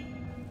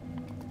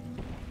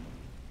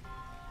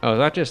 Oh, is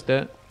that just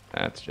it?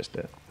 That's just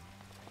it.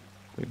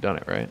 We've done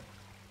it, right?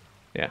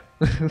 Yeah.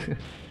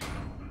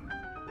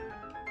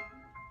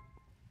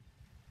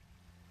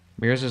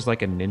 Mirrors is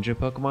like a ninja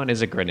Pokemon.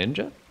 Is it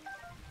Greninja?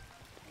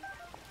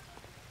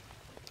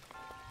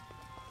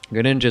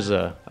 Greninja's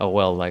a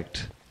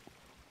well-liked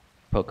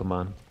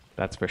Pokemon,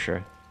 that's for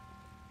sure.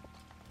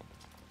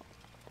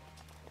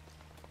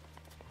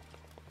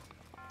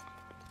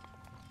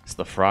 It's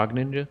the Frog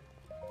Ninja?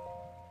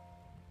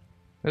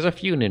 There's a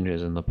few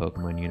ninjas in the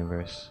Pokemon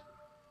universe.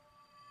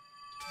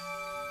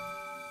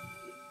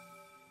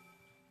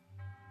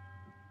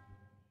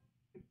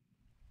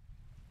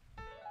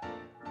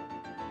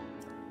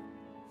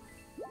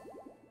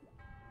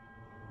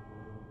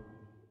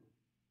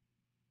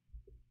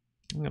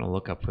 I'm gonna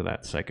look up who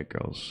that psychic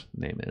girl's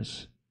name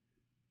is.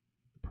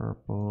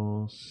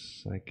 Purple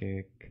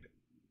psychic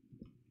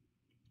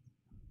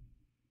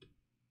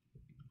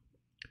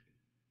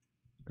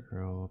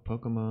girl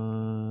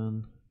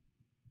Pokemon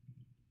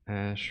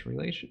Ash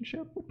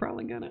relationship. We'll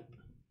probably get it.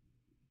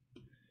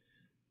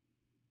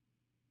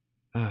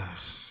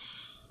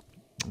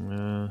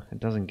 It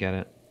doesn't get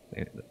it.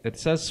 It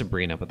says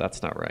Sabrina, but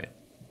that's not right.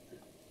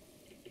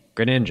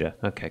 Greninja.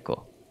 Okay,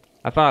 cool.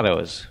 I thought it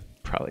was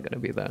probably gonna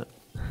be that.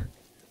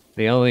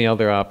 The only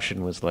other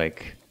option was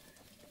like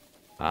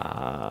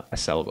a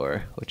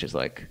Selgor, which is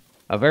like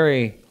a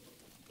very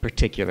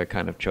particular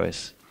kind of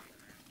choice.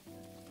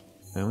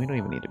 And we don't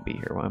even need to be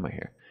here. Why am I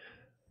here?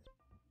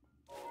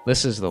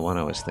 This is the one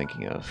I was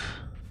thinking of.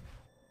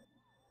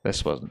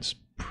 This one's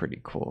pretty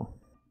cool.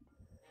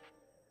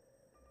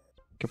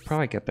 Could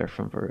probably get there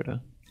from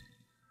Veruda.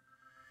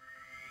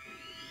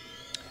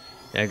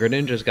 Yeah,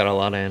 Greninja's got a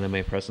lot of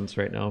anime presence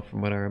right now,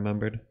 from what I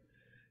remembered.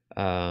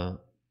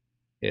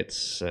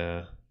 It's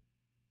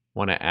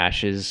one of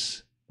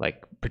Ash's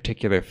like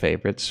particular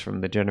favorites from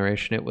the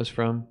generation it was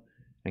from,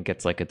 and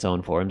gets like its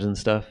own forms and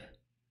stuff.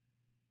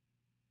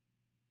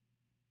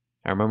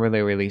 I remember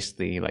they released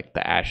the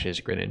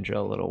Ashes Greninja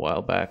a little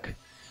while back,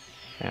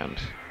 and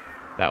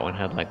that one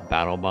had like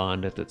Battle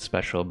Bond as its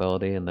special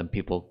ability, and then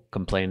people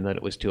complained that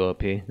it was too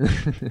OP. I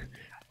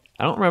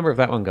don't remember if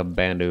that one got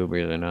banned to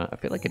Ubers or not. I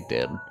feel like it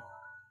did.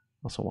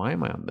 Also, why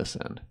am I on this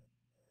end?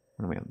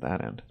 Why am I on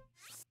that end?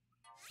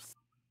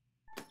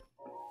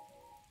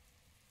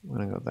 I'm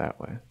gonna go that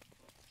way.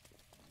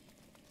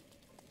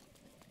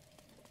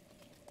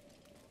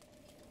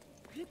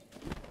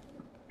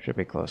 Should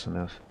be close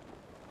enough.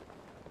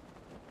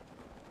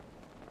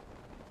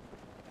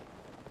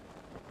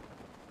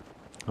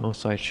 Oh,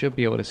 so I should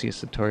be able to see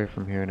Satori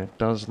from here, and it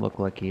does look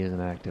like he isn't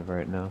active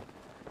right now.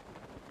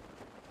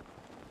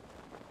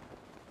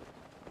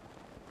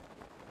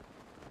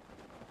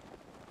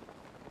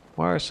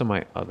 What are some of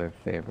my other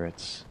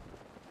favorites?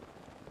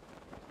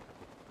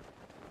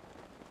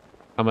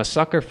 I'm a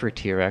sucker for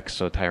T-Rex,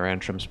 so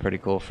Tyrantrum's pretty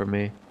cool for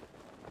me.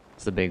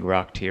 It's the big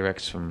rock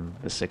T-Rex from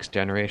the 6th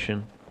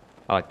generation.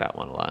 I like that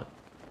one a lot.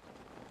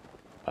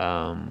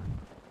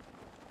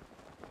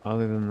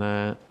 Other than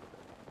that,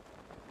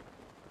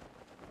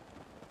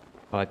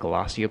 I like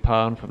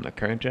Velociopod from the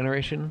current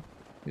generation.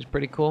 He's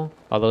pretty cool,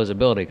 although his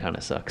ability kind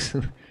of sucks.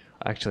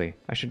 Actually,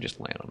 I should just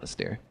land on the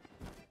stair.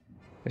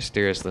 The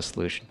stair is the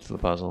solution to the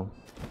puzzle.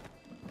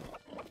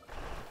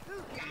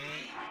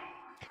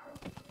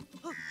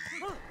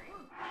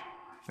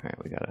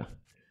 Alright, we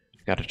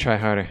gotta try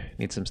harder.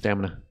 Need some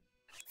stamina.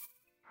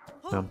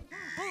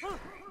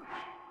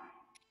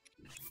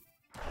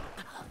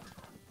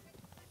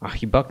 Oh,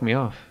 he bucked me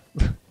off.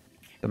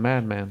 The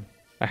madman.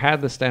 I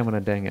had the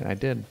stamina, dang it, I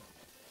did.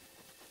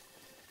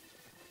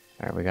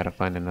 Alright, we gotta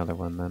find another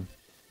one then.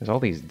 There's all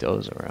these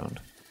does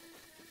around.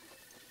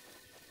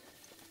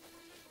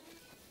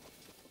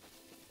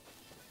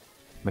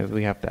 Maybe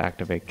we have to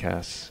activate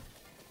Cass.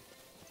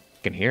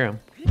 I can hear him.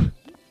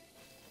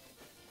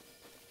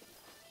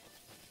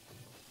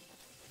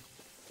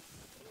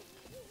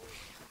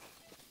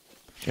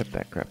 Get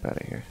that crap out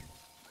of here.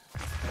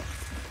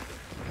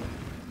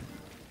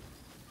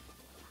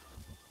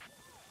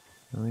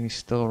 Oh, he's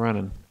still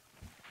running.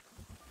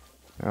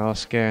 They're all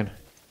scared.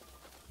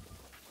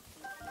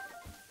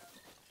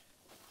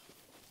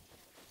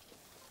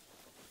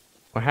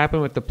 What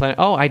happened with the plan?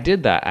 Oh, I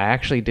did that. I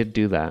actually did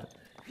do that.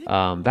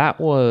 That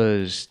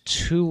was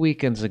 2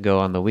 weekends ago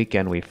on the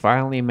weekend. We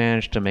finally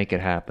managed to make it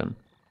happen.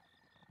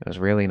 It was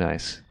really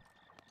nice.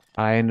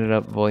 I ended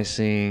up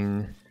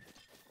voicing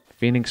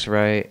Phoenix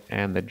Wright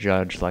and the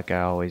judge like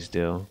I always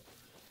do.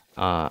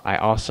 I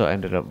also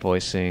ended up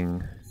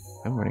voicing...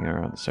 I'm running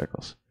around in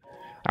circles.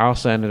 I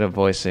also ended up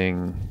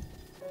voicing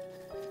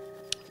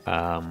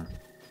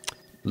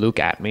Luke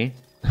Atme,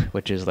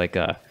 which is like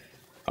a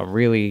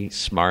really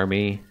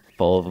smarmy,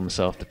 full of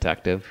himself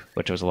detective,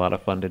 which was a lot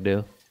of fun to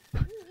do.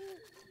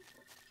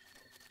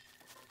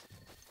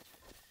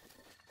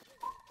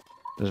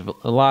 It was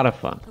a lot of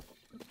fun.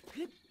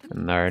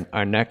 And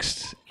our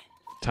next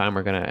time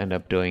we're gonna end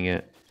up doing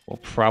it will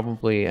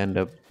probably end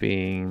up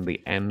being the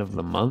end of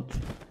the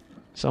month,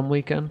 some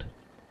weekend.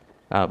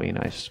 That'll be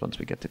nice once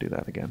we get to do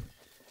that again.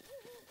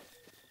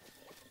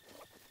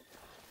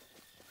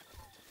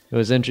 It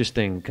was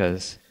interesting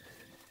because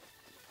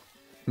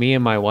me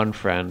and my one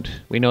friend,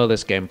 we know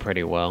this game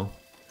pretty well,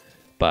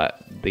 but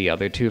the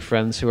other two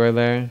friends who are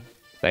there,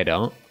 they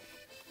don't.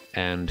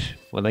 And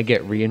when they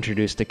get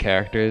reintroduced to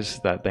characters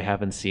that they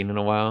haven't seen in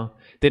a while,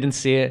 didn't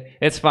see it,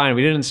 it's fine,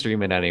 we didn't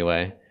stream it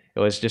anyway. It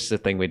was just a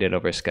thing we did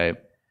over Skype.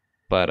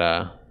 But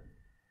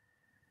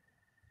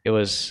it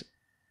was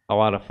a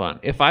lot of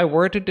fun. If I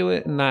were to do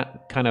it in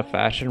that kind of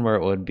fashion where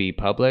it would be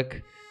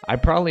public,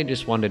 I'd probably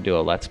just want to do a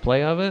Let's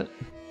Play of it.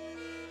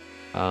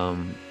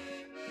 And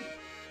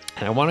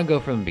I want to go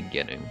from the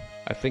beginning.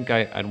 I think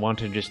I'd want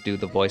to just do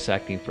the voice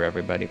acting for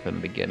everybody from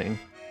the beginning.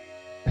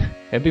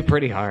 It'd be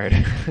pretty hard.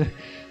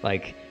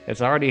 Like,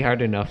 it's already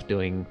hard enough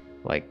doing,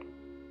 like,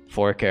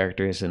 4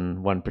 characters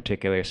in one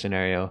particular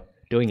scenario.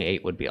 Doing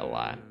 8 would be a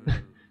lot.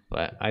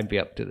 But I'd be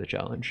up to the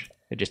challenge.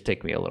 It'd just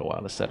take me a little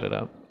while to set it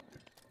up.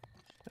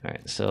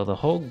 Alright, so the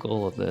whole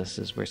goal of this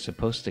is we're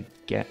supposed to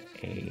get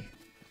a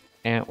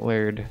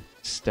antlered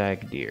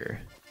stag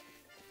deer.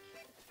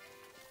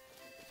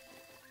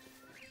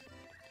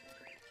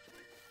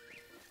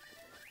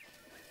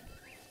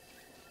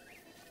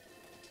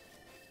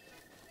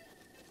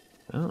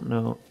 I don't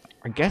know.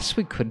 I guess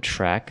we could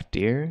track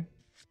deer.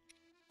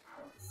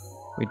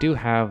 We do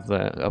have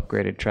the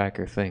upgraded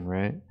tracker thing,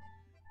 right?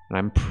 And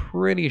I'm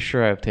pretty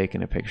sure I've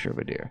taken a picture of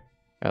a deer.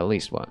 At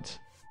least once.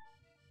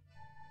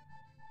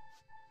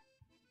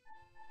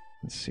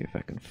 Let's see if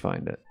I can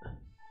find it.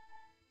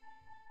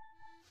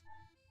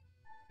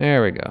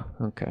 There we go.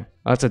 Okay.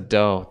 Oh, that's a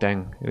doe.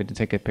 Dang. We had to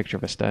take a picture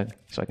of a stag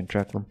so I can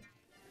track them.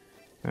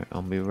 Alright,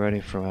 I'll be ready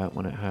for that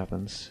when it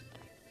happens.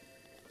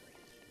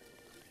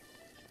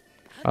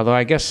 Although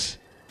I guess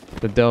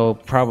the doe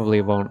probably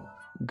won't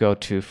go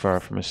too far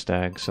from a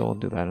stag, so we'll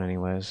do that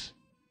anyways.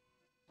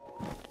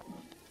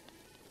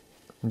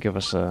 and give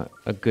us a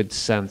good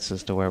sense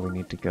as to where we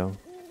need to go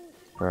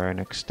for our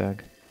next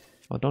stag.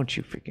 Well, don't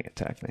you freaking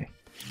attack me.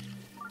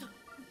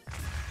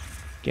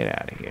 Get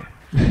out of here.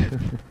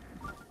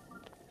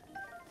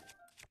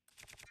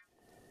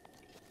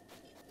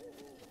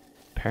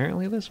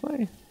 Apparently this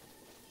way?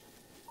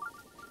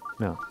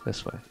 No,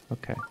 this way.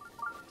 Okay.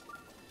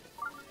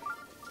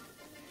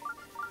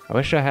 I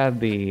wish I had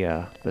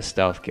the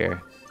stealth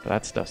gear, but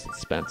that stuff's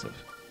expensive.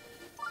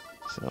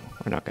 So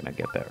we're not gonna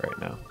get that right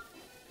now.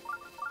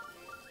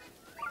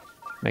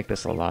 Make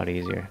this a lot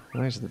easier.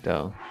 Where's the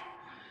dough?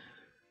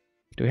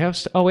 Do we have...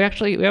 oh, we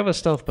have a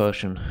stealth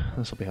potion.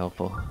 This will be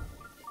helpful.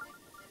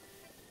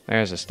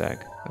 There's a stag.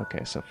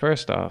 Okay, so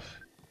first off...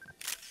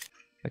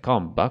 they call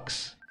them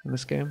bucks in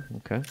this game?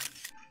 Okay.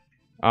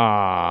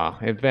 Ah,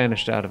 it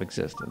vanished out of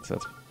existence.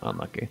 That's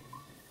unlucky.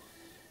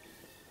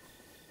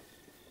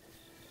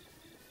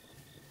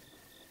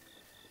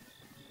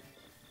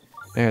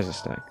 There's a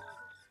stag.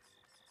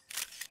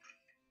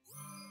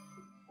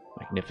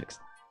 Magnificent.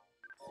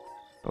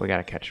 But we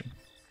gotta catch him.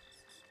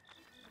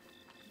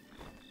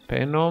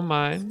 Pay no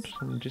mind.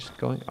 I'm just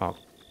going... oh,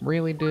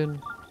 really, dude?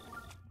 Do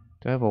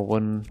I have a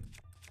wooden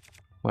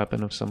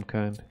weapon of some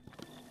kind?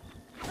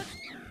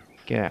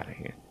 Get out of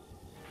here.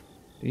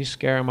 Did you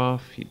scare him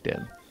off? You did.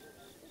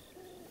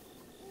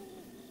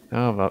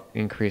 I'll have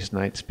increased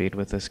night speed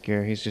with this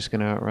gear. He's just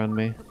gonna outrun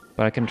me.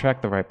 But I can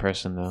track the right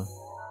person now.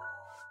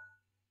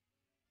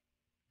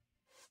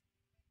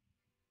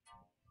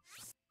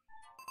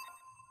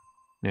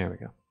 There we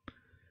go.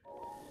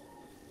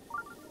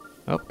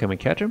 Oh, can we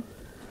catch him?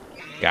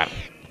 Got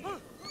him.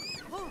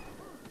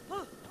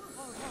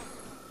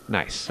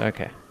 Nice,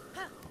 okay.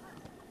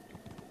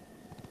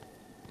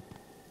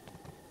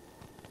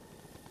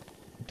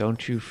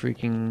 Don't you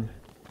freaking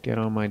get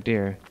on my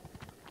deer.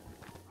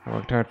 I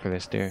worked hard for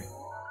this deer.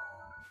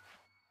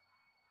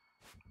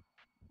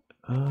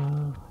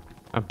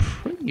 I'm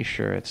pretty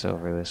sure it's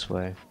over this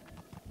way.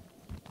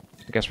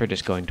 I guess we're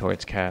just going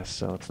towards Cass,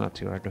 so it's not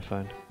too hard to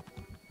find.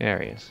 There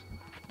he is.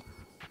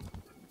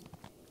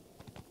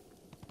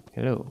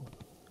 Hello.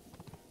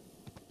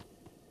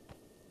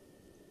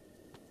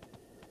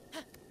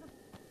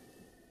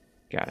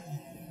 Got it.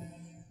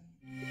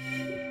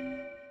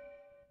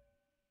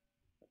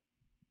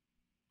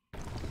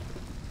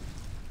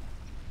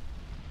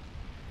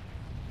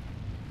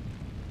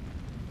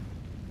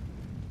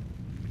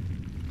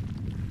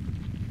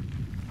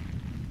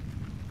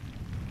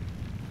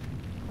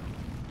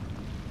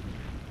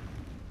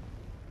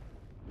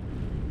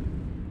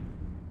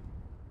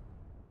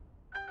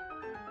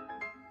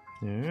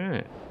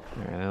 Alright.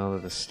 Alright, now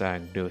let the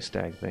stag do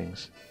stag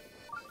things.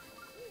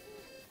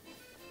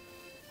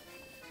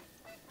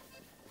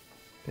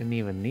 Didn't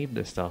even need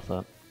this stuff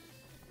up.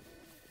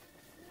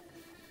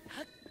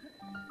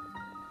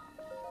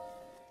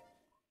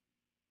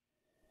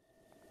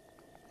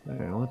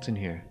 Alright, what's in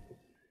here?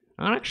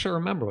 I don't actually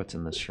remember what's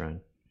in this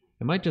shrine.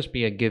 It might just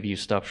be a give you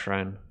stuff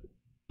shrine,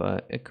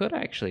 but it could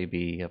actually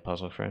be a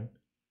puzzle shrine.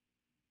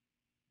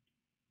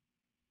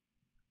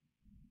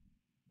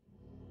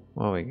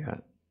 What we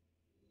got?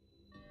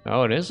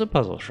 Oh, it is a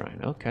puzzle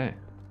shrine. Okay.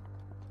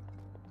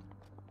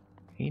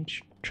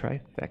 Ancient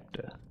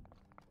trifecta.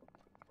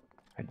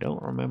 I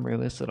don't remember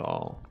this at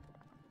all.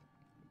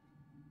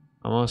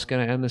 Almost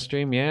gonna end the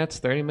stream. Yeah, it's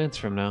 30 minutes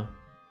from now.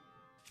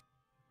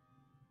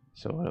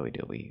 So what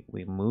do?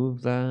 We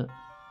move that,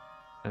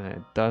 and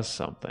it does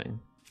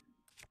something.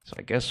 So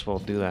I guess we'll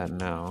do that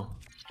now.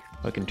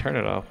 We can turn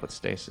it off with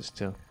stasis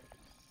too.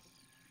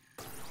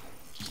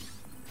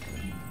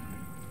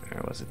 Or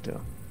what does it do?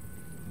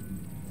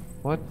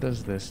 What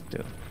does this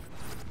do?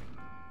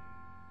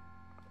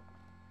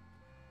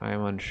 I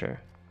am unsure.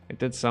 It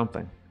did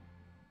something.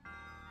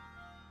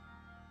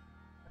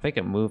 I think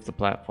it moved the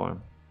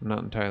platform. I'm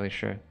not entirely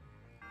sure.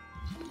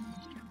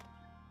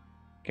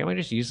 Can't we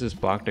just use this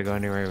block to go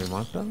anywhere we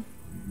want them?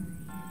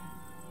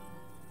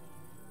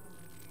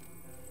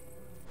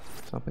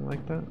 Something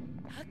like that?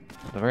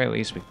 At the very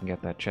least we can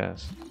get that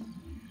chest.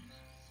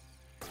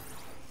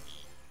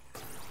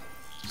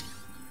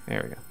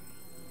 There we go.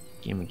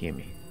 Gimme,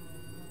 gimme.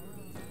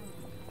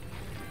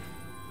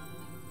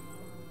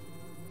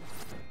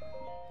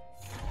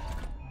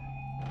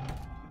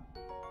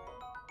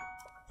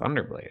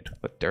 Thunderblade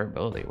with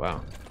durability,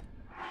 wow.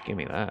 Give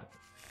me that.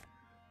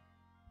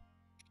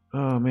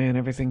 Oh man,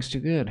 everything's too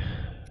good.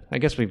 I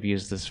guess we've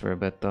used this for a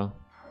bit though.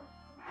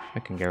 I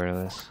can get rid of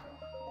this.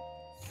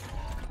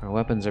 Our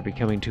weapons are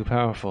becoming too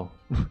powerful.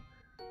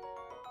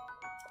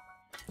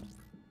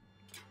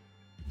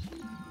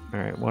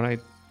 Alright,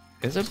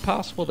 is it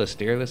possible to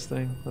steer this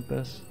thing with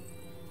this?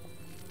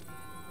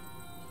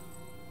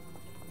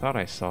 I thought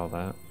I saw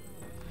that.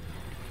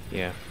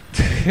 Yeah.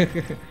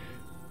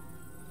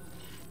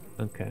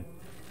 Okay.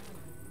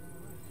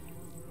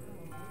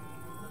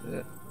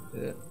 There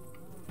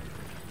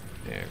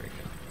we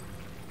go.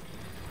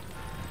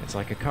 It's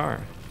like a car,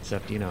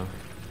 except, you know,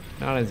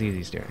 not as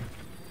easy steering.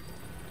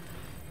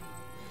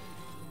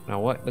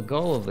 Now what the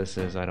goal of this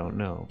is, I don't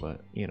know,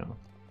 but, you know,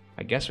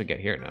 I guess we get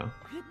here now.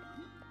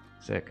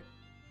 Sick.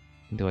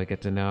 Do I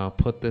get to now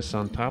put this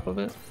on top of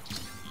it?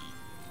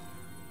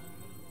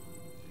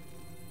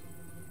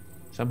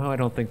 Somehow I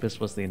don't think this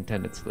was the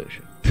intended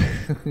solution.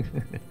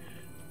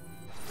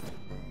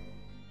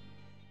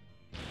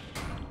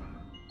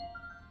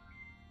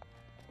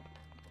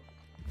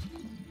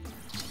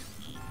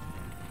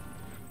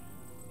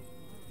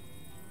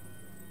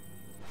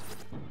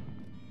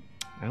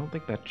 I don't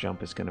think that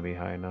jump is going to be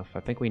high enough.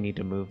 I think we need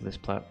to move this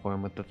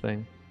platform with the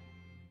thing.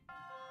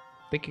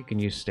 I think you can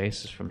use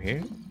stasis from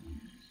here.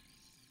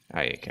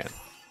 Ah, you can.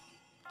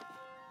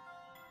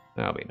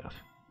 That'll be enough.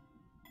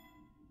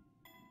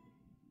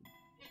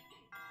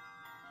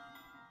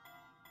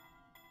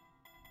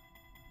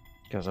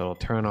 Because it'll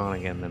turn on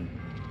again, then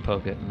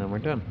poke it, and then we're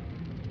done.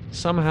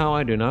 Somehow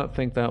I do not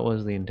think that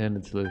was the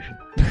intended solution.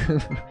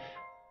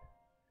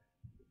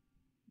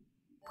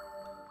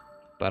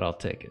 But I'll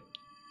take it.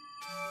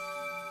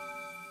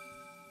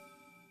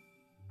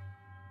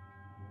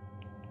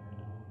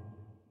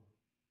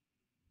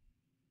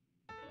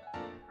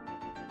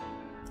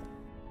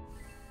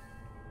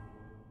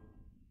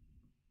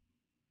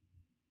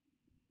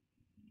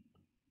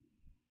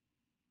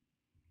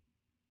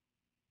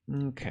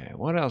 Okay,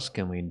 what else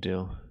can we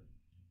do?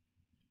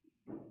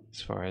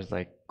 As far as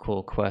like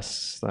cool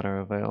quests that are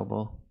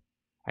available.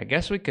 I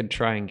guess we could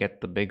try and get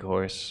the big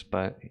horse,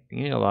 but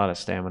you need a lot of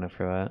stamina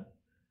for that.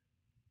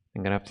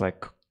 I'm gonna have to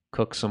like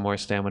cook some more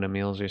stamina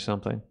meals or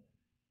something.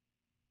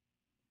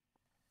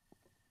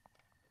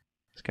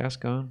 Is gas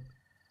gone?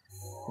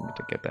 I need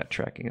to get that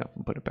tracking up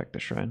and put it back to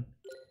shrine.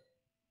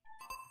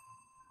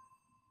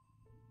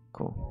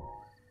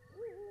 Cool.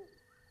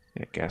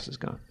 Yeah, gas is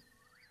gone.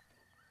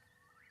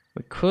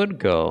 We could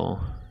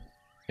go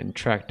and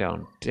track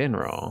down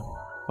Dinral.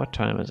 What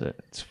time is it?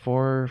 It's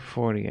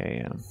 4:40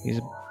 a.m. He's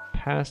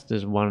past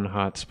his one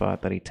hot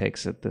spot that he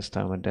takes at this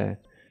time of day.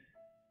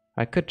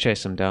 I could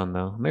chase him down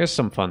though. There's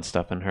some fun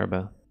stuff in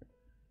Herba.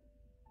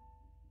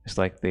 It's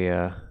like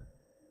the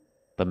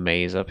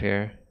maze up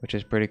here, which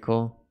is pretty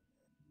cool.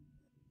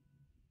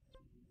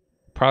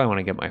 Probably want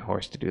to get my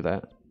horse to do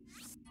that.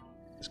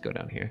 Let's go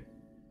down here.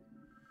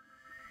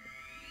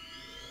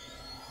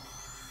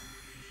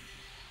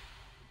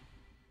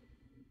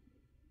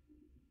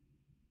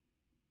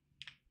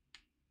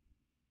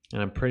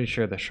 And I'm pretty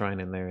sure the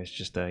shrine in there is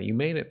just a, you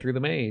made it through the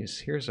maze,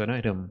 here's an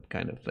item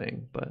kind of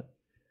thing, but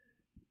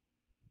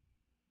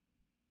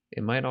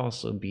it might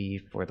also be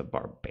for the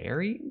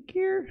barbarian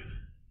gear,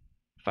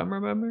 if I'm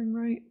remembering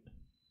right.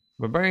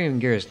 Barbarian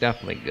gear is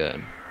definitely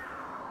good,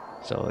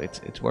 so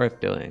it's worth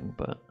doing,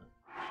 but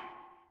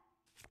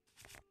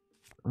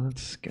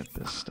let's get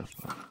this stuff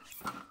up.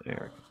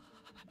 There.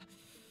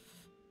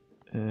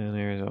 And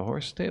there's a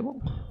horse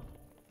stable.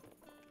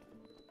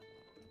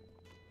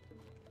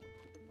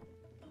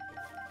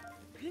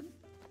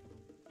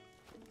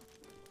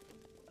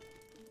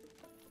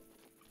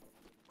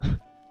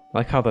 I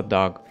like how the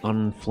dog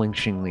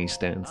unflinchingly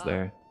stands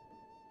there.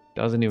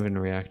 Doesn't even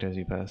react as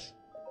you pass.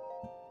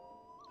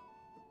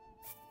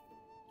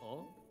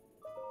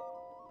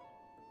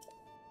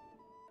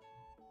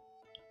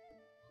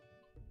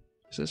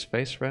 Is his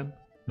face red?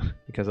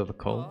 Because of the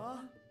cold?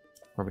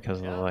 Or because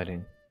of the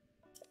lighting?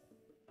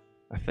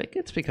 I think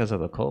it's because of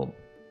the cold.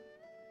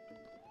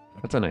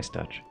 That's a nice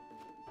touch.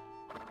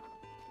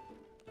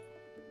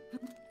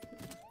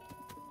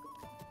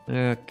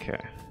 Okay.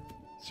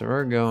 So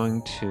we're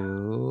going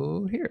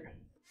to here.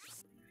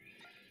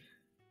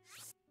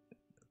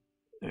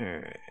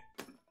 Alright.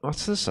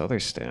 What's this other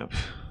stamp?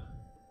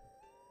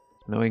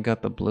 No, we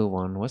got the blue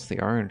one. What's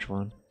the orange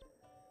one?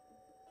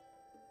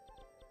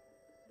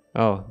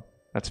 Oh,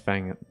 that's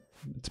Fang.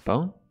 It's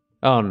bone?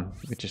 Oh, no,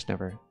 it just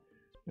never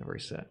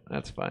reset.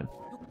 That's fine.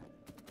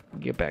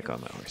 Get back on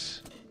the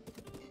horse.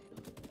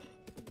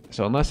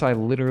 So unless I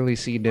literally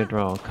see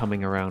Dinral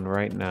coming around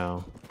right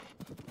now,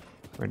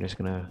 we're just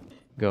gonna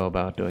go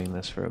about doing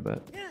this for a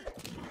bit.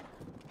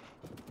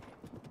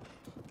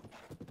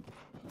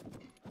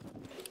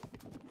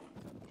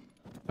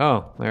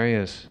 Oh, there he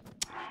is.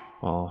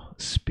 Well,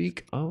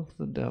 speak of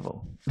the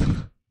devil.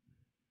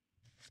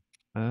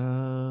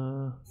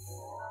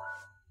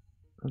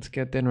 Let's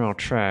get Dinral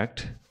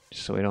tracked,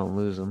 just so we don't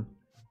lose him.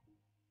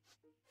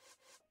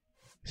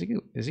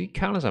 Does he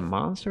count as a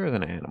monster or as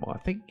an animal? I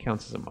think he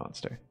counts as a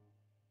monster.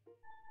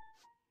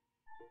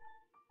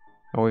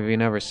 Or have we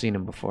never seen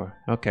him before?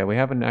 Okay, we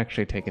haven't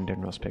actually taken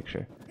Dinral's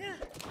picture.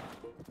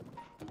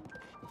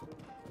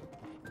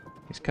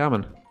 He's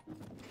coming.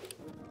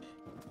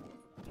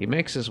 He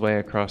makes his way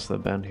across the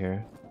bend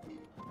here.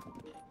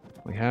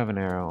 We have an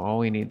arrow. All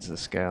we need is the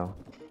scale.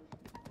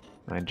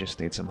 I just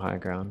need some high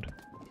ground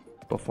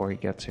before he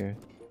gets here.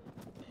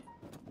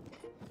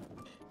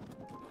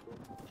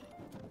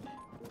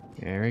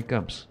 Here he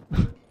comes.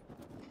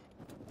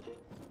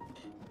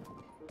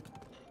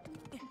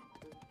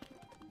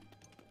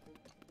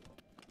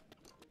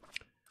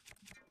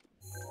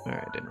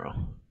 Alright,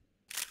 Dinral.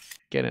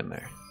 Get in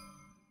there.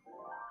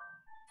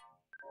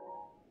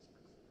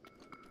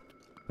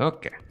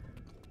 Okay.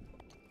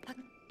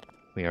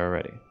 We are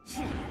ready.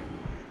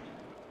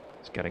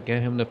 Just gotta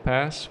get him to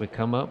pass. We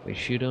come up, we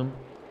shoot him,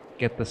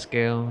 get the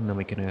scale, and then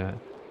we can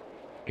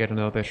get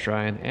another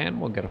shrine,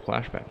 and we'll get a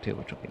flashback too,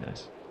 which will be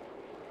nice.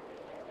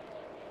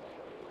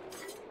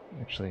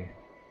 Actually,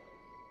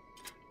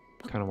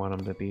 kind of want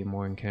him to be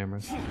more in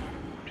camera,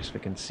 just so we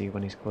can see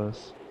when he's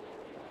close.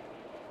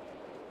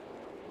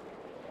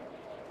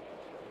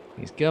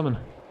 He's coming.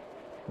 Look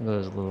at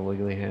those little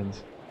wiggly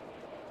hands.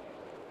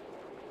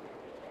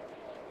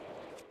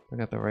 I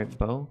got the right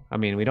bow? I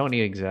mean, we don't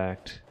need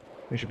exact.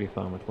 We should be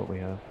fine with what we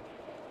have.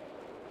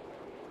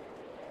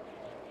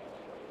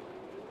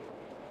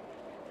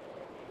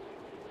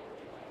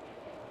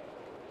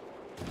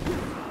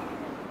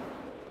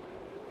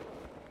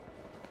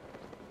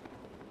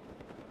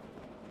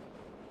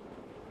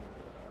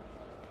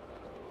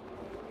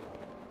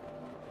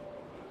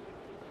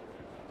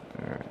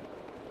 Alright.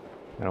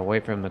 Gotta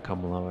wait for him to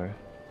come lower.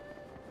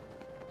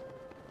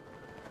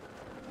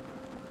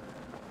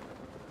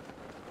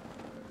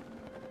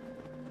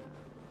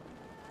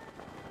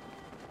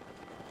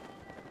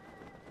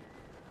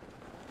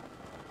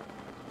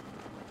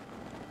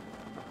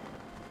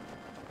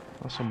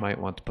 Also might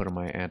want to put on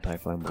my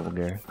anti-flammable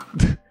gear.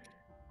 Do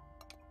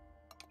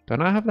I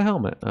not have the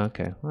helmet?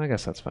 Okay, well, I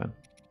guess that's fine.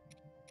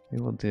 We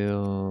will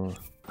do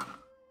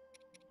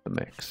the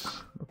mix,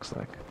 looks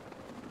like.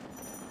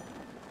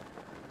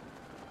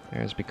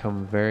 Air has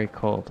become very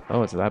cold.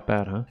 Oh, it's that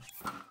bad, huh?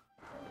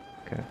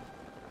 Okay.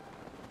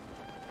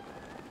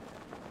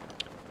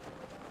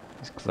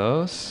 He's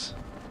close.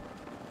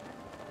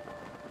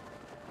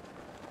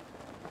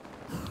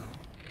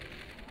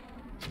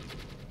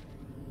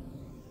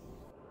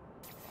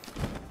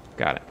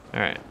 Got it.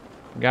 Alright.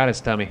 Got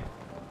his tummy.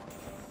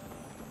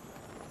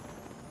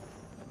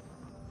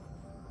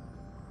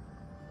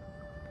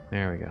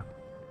 There we go.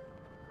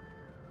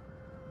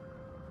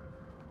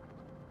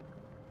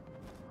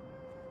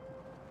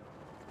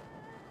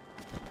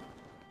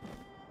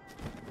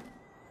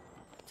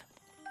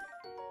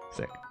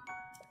 Sick.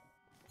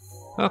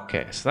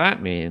 Okay, so that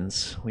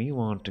means we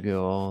want to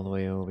go all the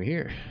way over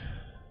here.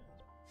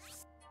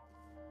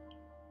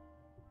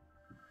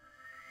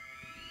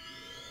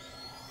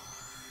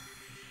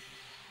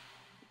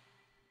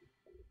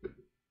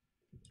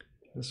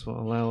 This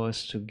will allow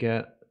us to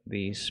get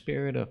the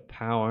Spirit of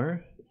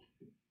Power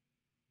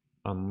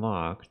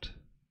unlocked,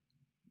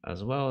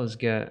 as well as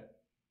get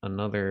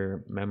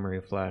another memory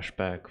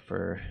flashback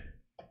for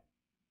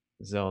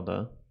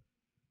Zelda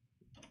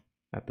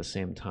at the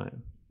same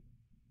time,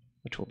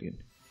 which will be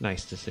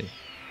nice to see.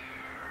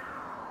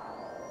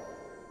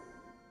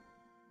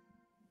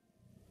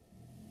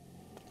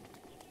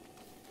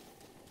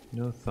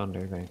 No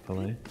thunder,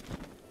 thankfully.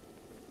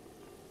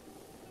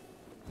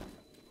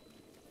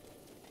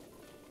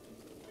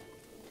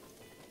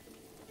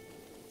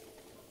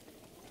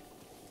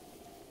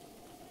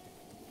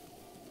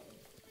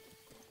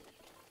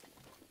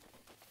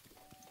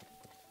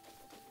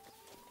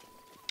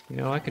 You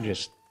know, I could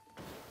just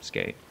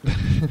skate.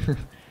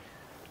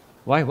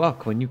 Why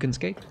walk when you can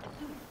skate?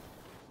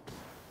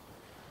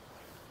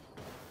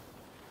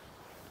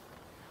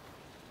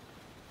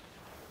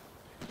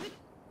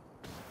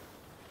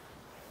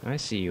 I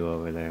see you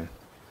over there.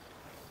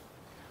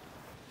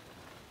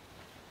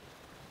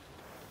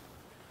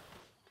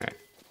 Alright.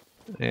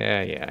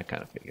 Yeah, I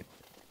kind of figured.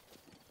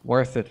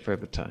 Worth it for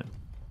the time.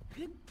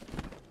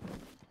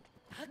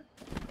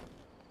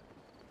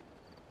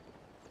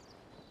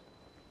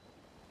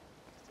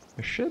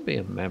 There should be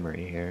a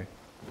memory here.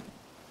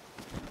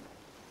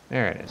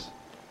 There it is.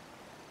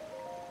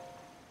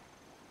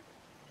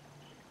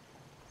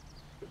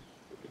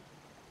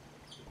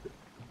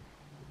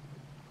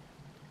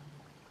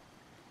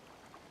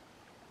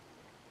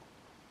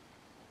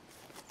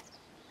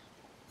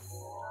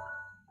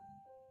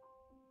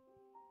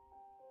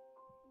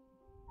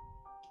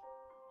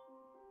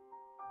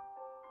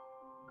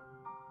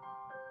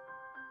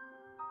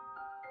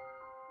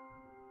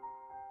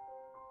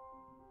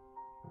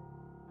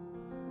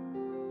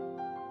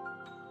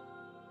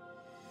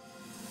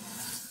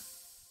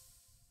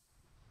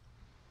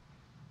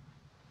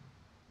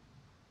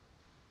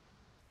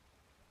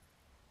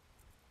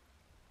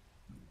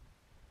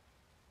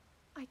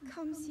 I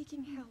come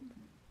seeking help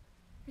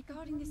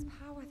regarding this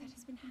power that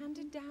has been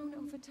handed down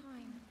over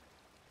time.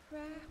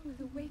 Prayer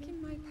will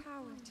awaken my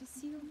power to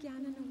seal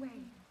Ganon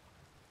away.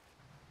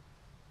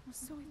 Or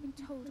so I've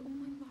been told all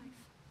my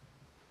life.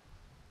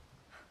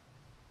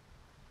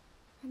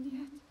 And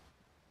yet,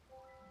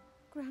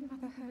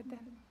 Grandmother heard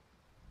them.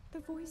 The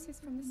voices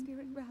from the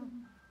spirit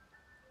realm.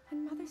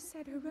 And Mother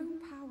said her own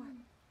power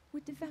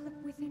would develop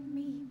within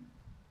me.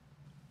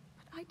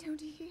 But I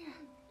don't hear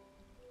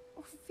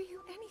or feel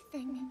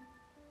anything.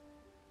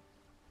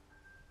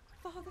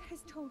 Father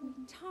has told me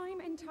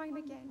time and time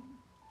again.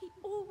 He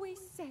always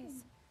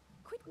says,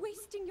 quit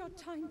wasting your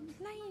time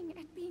playing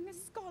at being a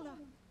scholar.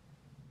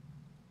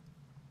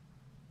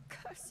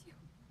 Curse you.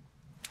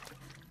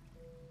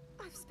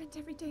 I've spent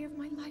every day of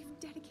my life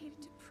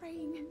dedicated to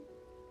praying.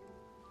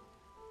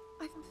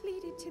 I've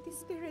pleaded to the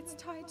spirits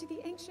tied to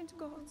the ancient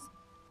gods.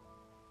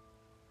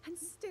 And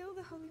still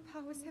the holy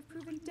powers have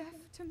proven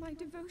deaf to my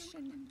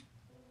devotion.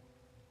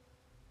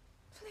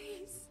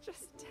 Please,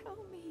 just tell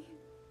me.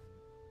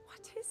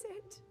 What is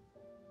it?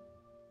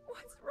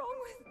 What's wrong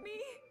with me?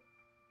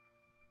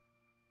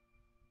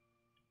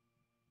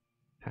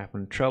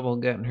 Having trouble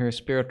getting her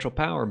spiritual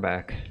power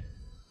back.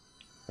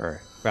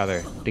 Or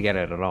rather, to get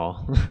it at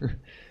all.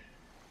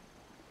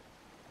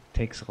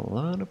 Takes a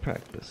lot of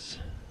practice.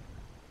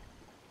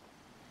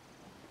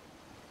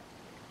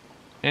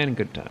 And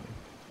good timing.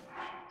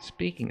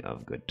 Speaking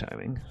of good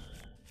timing,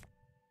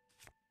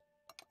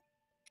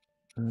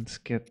 let's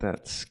get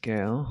that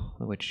scale,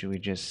 which we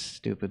just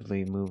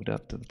stupidly moved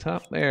up to the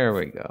top. There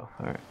we go.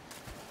 Alright.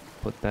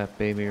 Put that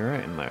baby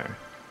right in there.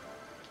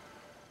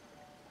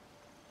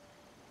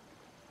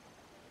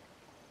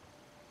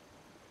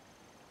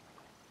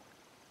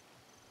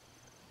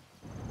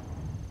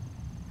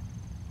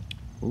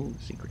 Ooh,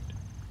 secret.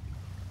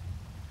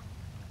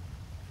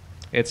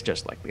 It's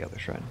just like the other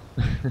shrine.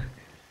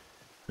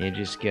 You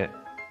just get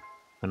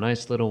a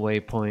nice little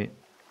waypoint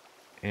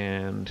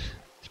and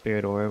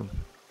spirit orb.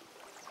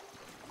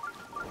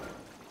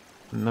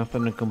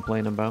 Nothing to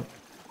complain about.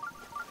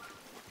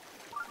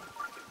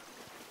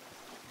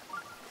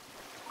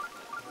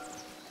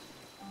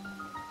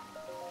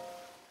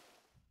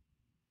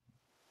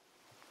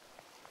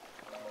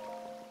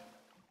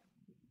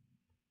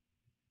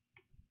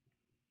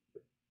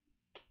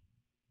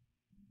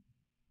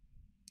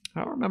 I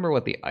don't remember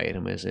what the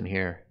item is in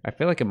here. I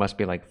feel like it must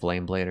be like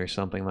Flame Blade or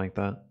something like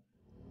that.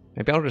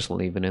 Maybe I'll just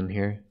leave it in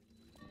here.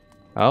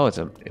 Oh, it's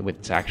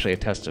actually a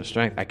test of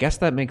strength. I guess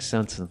that makes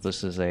sense since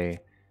this is a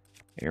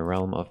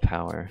realm of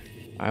power.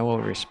 I will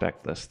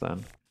respect this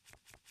then.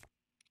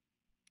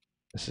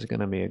 This is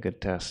gonna be a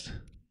good test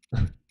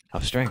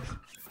of strength.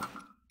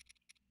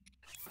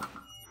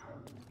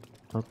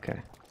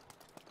 Okay.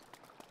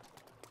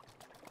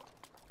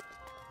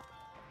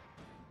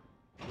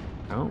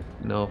 I don't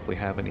know if we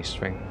have any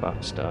strength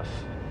buff stuff,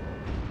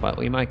 but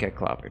we might get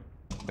clobbered.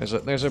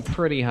 There's a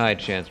pretty high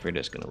chance we're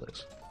just gonna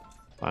lose.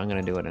 But I'm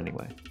gonna do it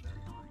anyway.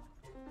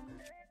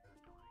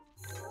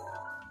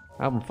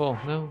 Album full,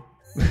 no.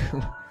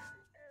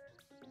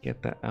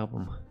 Get that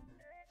album.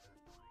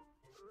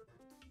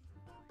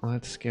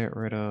 Let's get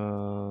rid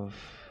of,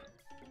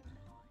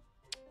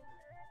 I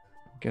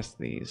guess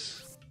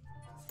these.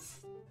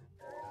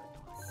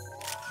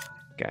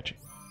 Gotcha.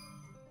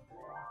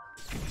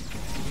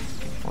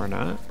 Or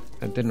not?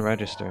 It didn't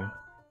register.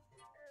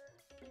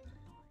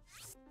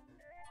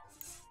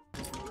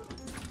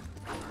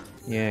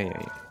 Yeah.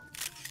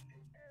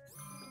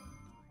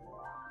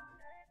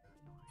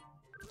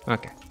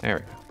 Okay, there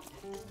we go.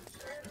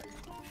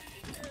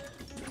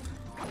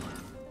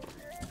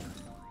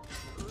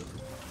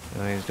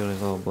 Now he's doing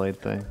his little blade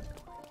thing.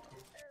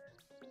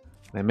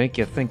 They make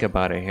you think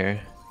about it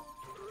here.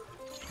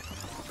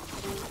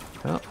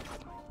 Well,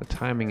 the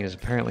timing is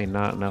apparently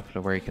not enough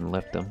to where you can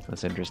lift them.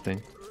 That's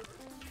interesting.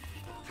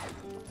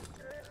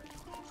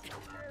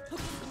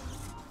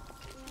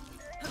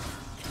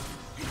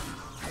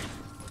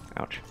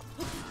 Ouch.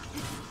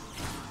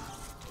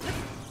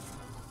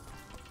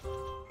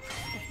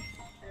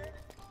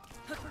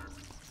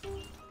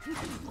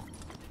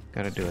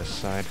 Gotta do a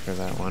side for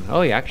that one.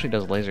 Oh, he actually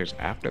does lasers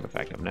after the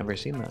fact. I've never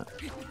seen that.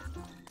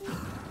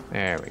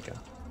 There we go.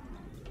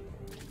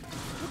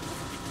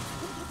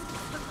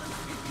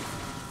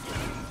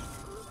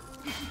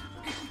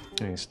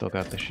 And he's still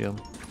got the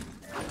shield.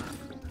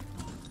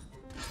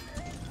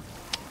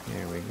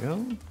 There we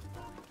go.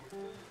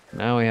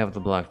 Now we have the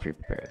block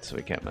pre-prepared, so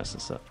we can't mess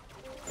this up.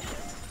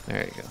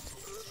 There you go.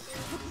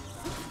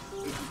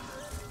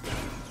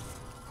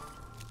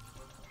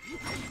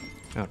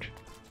 Ouch.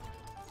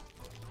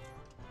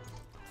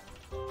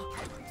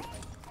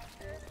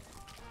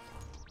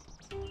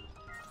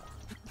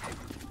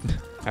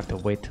 I have to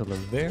wait till the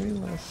very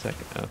last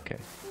second. Okay.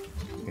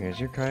 Here's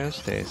your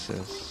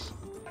cryostasis.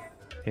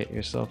 Hit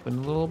yourself in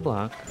a little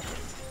block.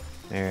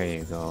 There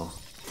you go.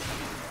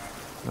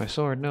 My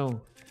sword,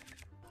 no.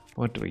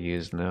 What do we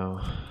use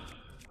now?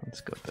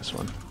 Let's go with this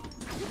one.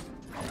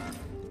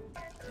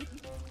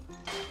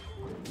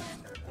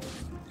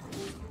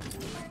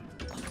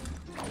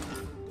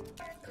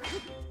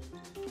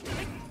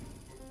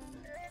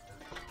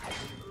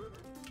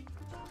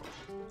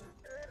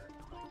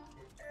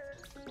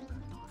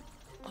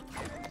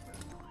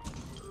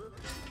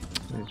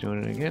 He's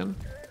doing it again.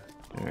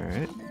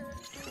 Alright.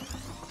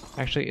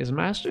 Actually, is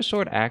Master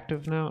Sword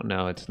active now?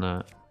 No, it's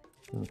not.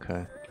 Okay.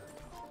 I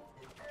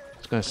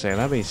was gonna say,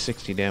 that'd be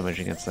 60 damage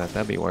against that.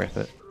 That'd be worth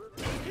it.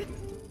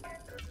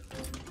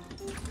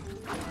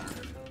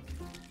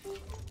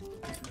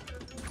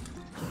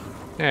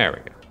 There we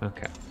go.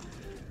 Okay.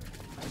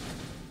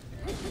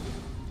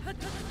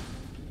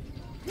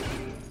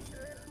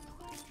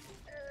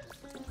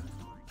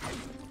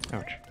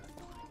 Ouch.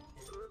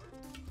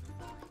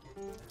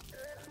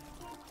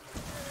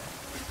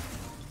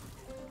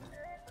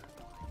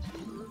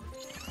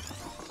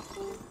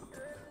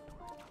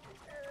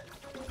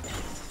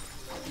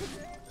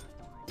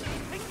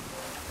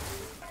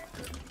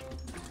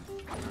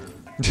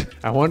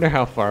 I wonder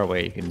how far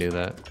away you can do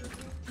that.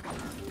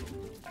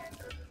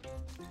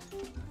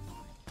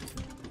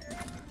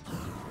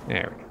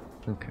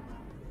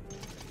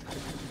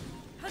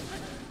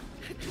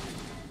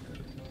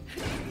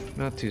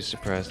 too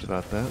surprised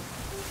about that.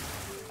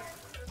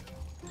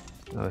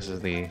 Oh, this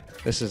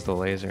is the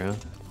laser, huh?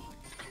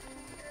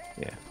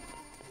 Yeah.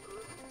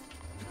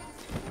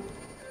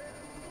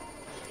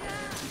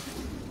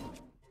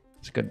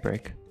 It's a good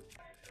break.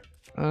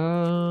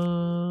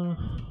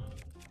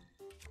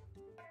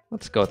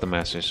 Let's go with the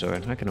Master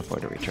Sword. I can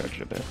afford to recharge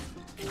it a bit.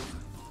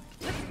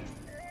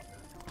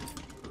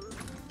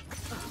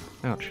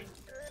 Ouch.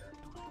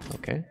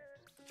 Okay.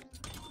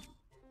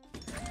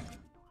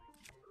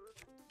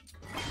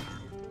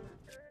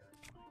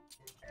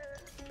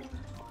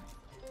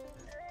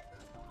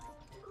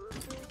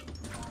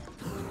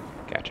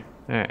 Gotcha.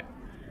 Alright.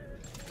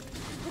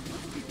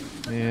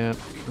 Yeah,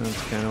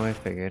 that's kind of what I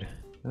figured.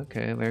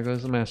 Okay, there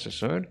goes the Master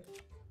Sword.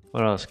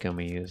 What else can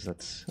we use?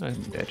 That's...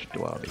 Edge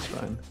Duality's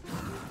fine.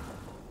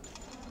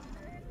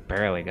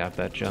 Barely got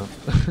that jump.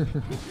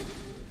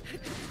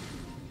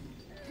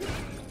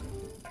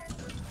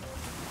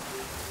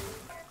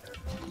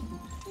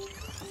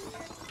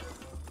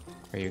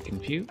 Are you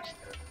confused?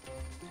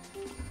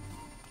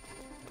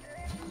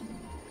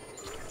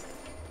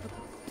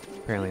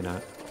 Apparently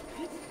not.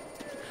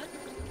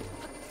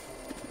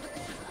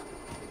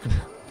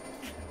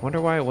 Wonder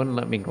why it wouldn't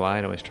let me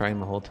glide. I was trying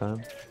the whole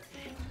time.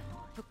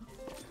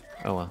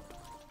 Oh well.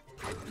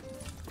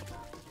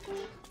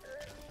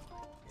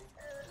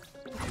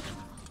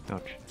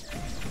 Ouch.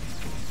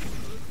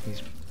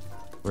 These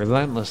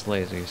relentless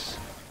lasers.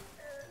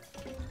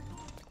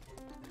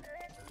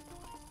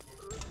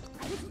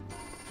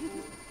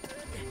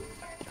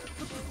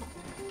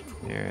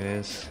 There it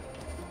is.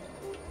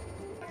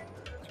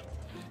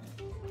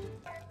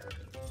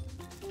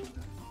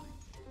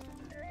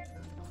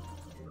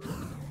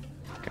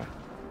 Okay.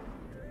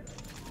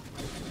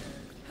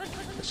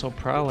 This will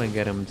probably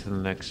get him to the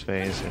next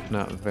phase, if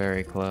not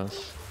very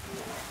close.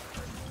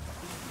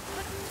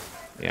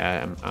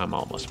 Yeah, I'm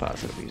almost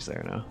positive he's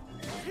there now.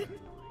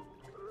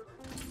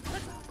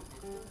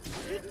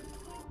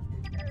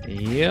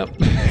 Yep.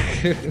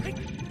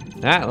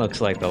 That looks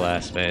like the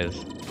last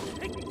phase.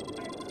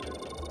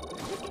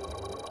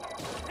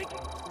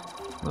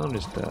 I'll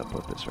just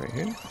put this right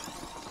here.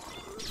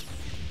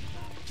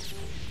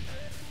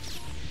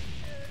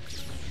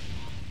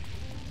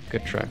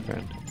 Good track,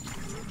 friend.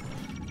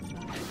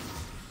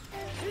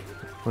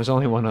 There's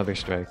only one other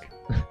strike.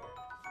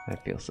 I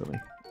feel silly.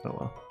 Oh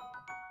well.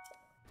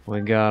 We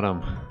got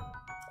him.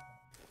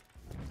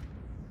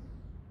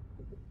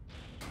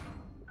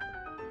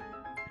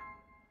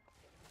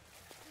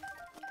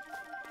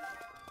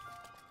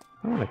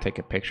 I want to take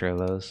a picture of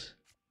those.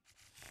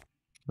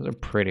 Those are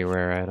pretty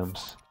rare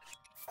items.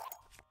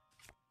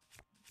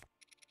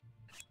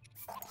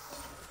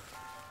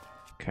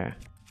 Okay.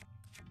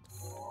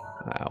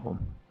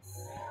 Album.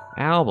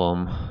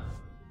 Album.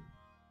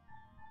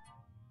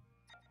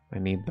 I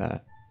need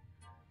that.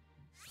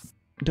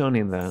 Don't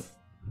need that.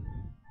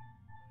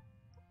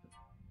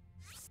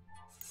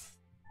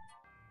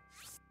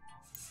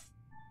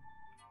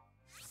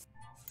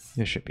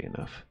 This should be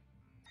enough.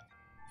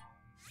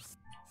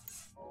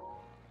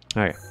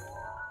 Alright.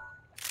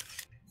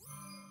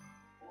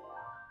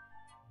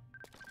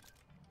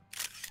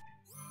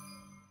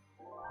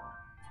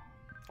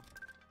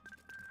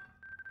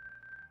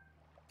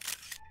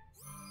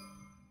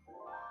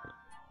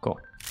 Cool.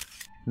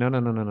 No,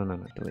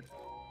 delete.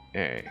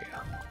 There you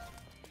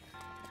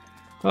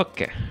go.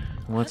 Okay,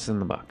 what's in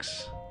the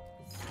box?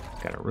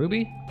 Got a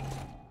ruby?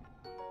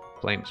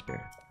 Flame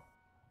spear.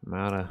 I'm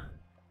out of...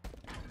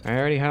 I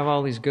already have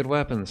all these good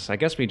weapons. I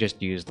guess we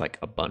just used like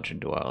a bunch of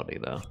duality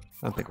though.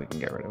 I don't think we can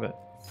get rid of it.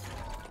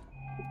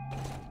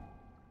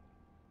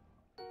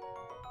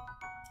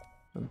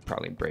 It'll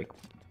probably break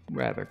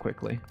rather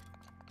quickly.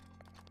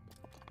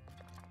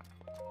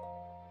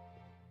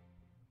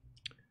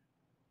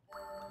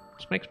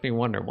 This makes me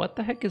wonder, what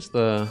the heck is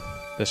the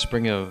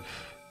spring of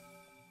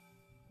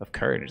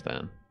courage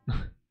then?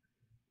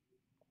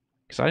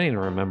 Because I didn't even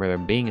remember there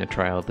being a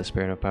trial of the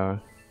spirit of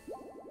power.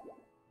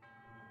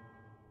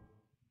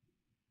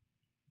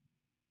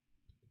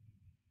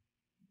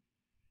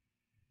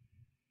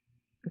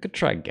 I could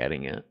try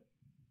getting it.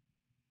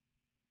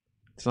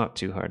 It's not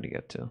too hard to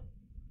get to.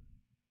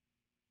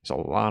 There's a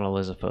lot of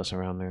Lizithos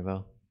around there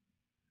though.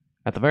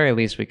 At the very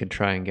least we could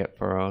try and get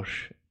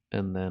Farosh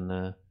and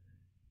then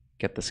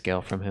get the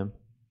scale from him.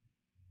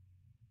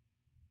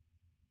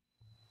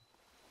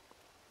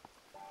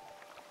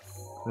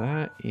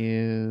 That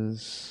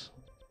is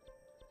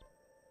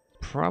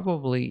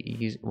probably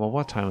easy. Well,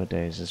 what time of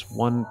day is this?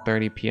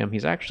 1:30 p.m.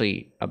 He's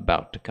actually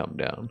about to come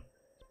down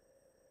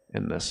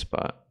in this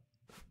spot.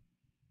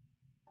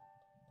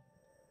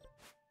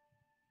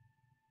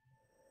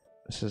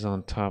 This is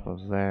on top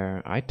of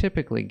there. I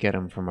typically get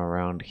him from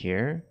around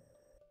here,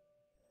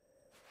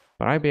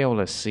 but I'd be able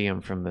to see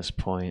him from this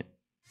point.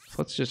 So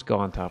let's just go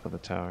on top of the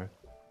tower.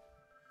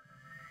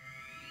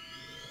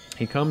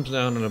 He comes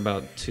down at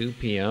about 2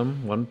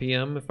 p.m., 1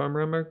 p.m. if I'm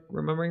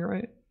remembering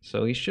right.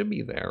 So he should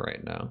be there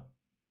right now.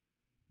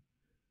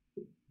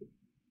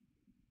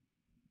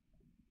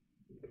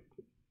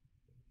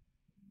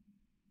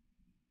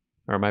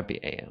 Or it might be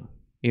a.m.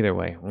 Either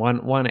way,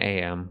 1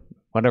 a.m.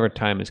 Whatever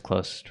time is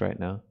closest right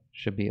now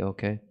should be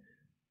okay.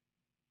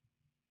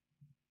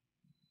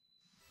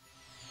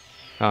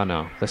 Oh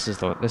no, this is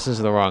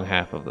the wrong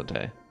half of the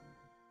day.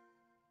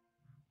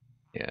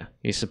 Yeah,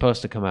 he's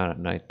supposed to come out at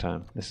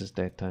nighttime. This is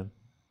daytime.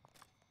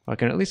 I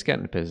can at least get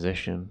in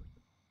position.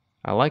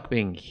 I like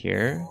being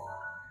here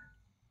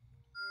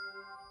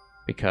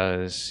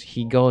because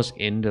he goes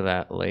into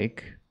that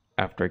lake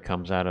after he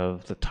comes out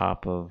of the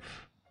top of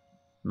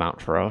Mount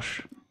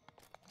Feroche,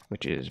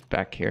 which is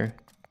back here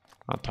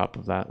on top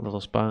of that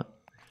little spot.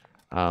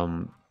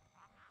 The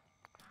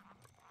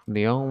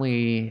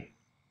only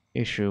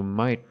issue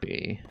might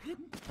be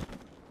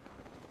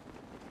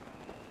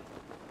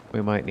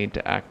we might need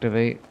to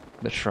activate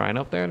the shrine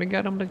up there to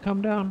get him to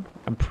come down.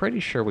 I'm pretty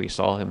sure we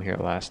saw him here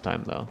last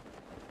time, though.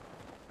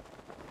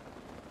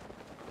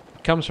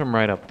 It comes from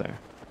right up there.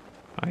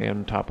 I am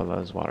on top of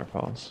those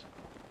waterfalls.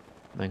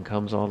 Then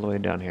comes all the way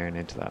down here and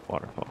into that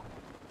waterfall.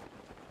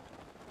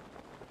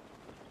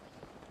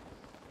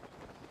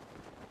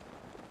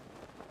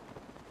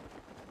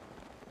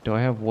 Do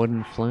I have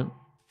wooden flint?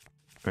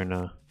 Or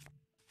no?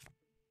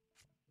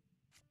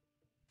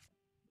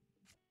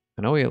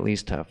 I know we at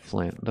least have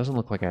flint. It doesn't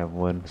look like I have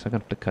wood, so I'm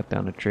gonna have to cut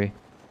down a tree.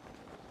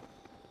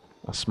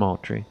 A small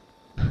tree.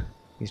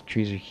 These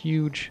trees are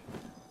huge.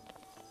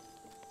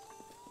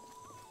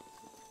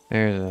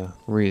 There's a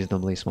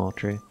reasonably small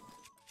tree.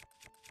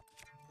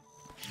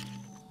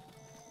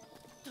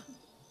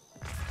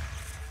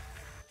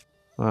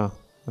 Wow,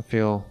 I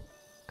feel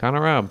kind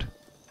of robbed.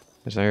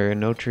 Is there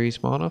no tree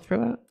small enough for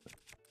that?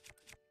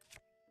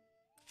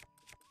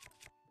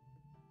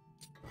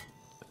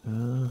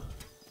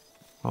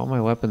 All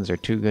my weapons are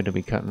too good to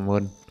be cutting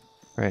wood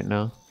right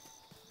now.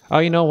 Oh,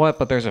 you know what?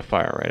 But there's a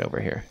fire right over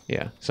here.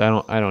 Yeah,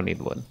 so I don't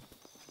need wood.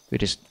 We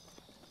just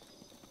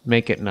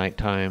make it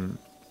nighttime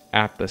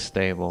at the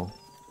stable,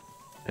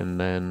 and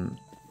then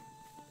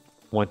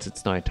once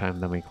it's nighttime,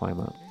 then we climb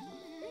up.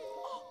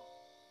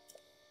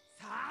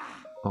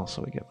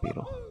 Also, we get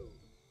beetle.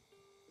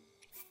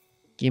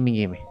 Gimme,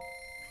 gimme.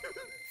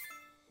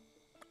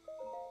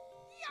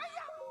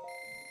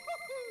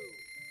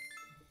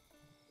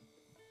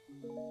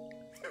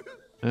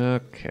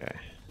 Okay.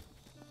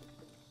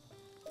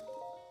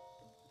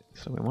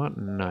 So we want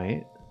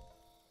night.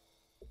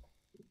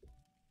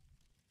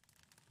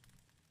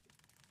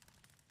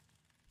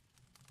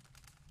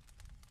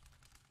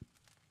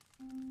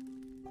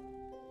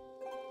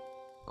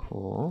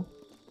 Cool.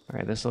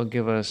 Alright, this will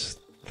give us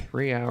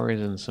 3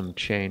 hours and some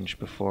change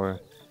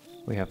before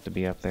we have to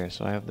be up there,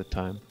 so I have the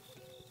time.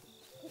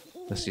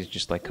 Unless he's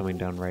just like coming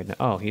down right now.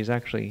 Oh, he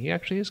actually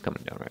is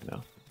coming down right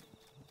now.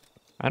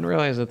 I didn't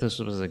realize that this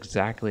was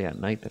exactly at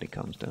night that he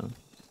comes down.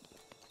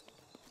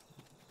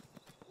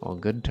 Well,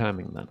 good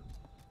timing then.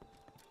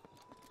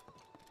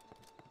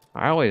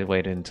 I always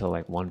waited until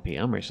like 1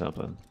 p.m. or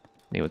something, and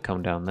he would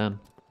come down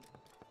then.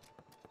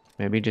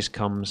 Maybe he just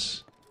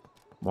comes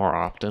more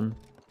often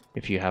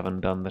if you haven't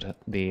done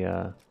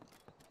the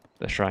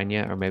shrine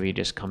yet, or maybe he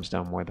just comes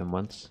down more than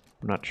once.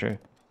 I'm not sure.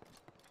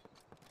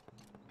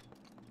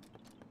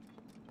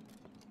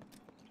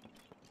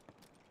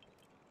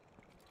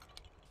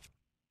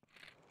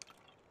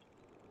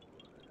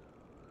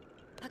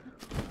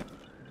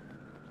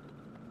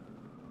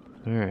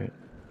 Alright.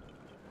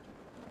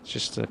 It's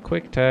just a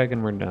quick tag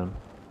and we're done.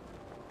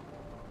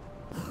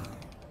 I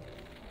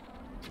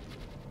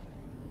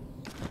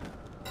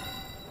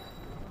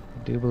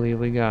do believe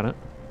we got it.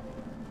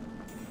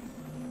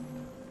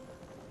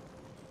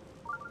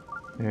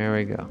 There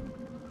we go.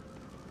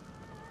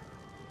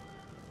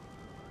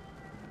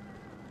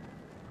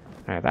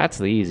 Alright, that's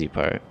the easy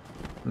part.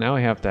 Now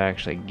we have to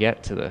actually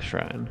get to the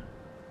shrine,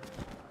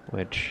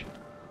 which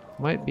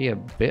might be a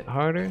bit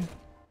harder.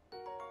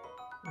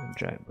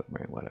 Giant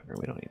boomerang, whatever,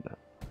 we don't need that.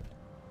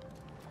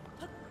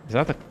 Is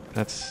that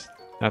that's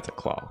a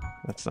claw.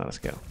 That's not a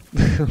skill.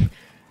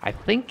 I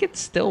think it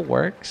still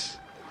works,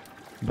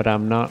 but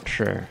I'm not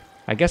sure.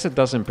 I guess it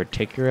doesn't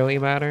particularly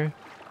matter,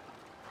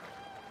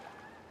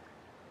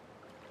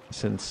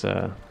 since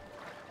we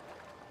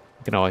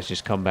can always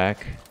just come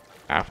back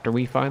after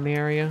we find the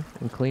area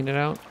and clean it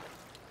out.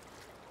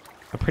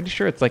 I'm pretty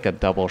sure it's like a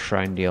double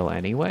shrine deal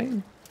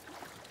anyway.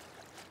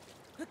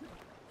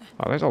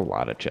 Oh, there's a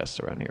lot of chests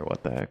around here.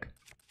 What the heck?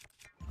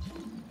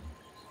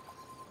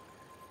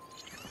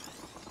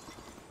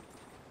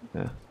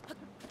 Yeah.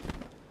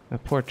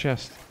 That poor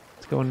chest.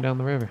 It's going down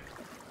the river.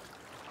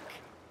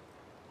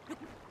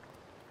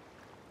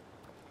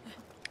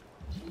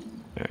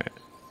 Alright.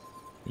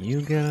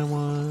 You get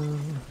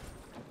one.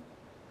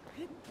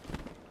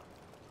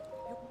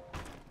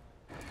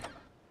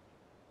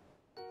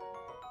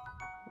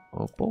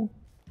 Opal.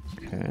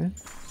 Okay.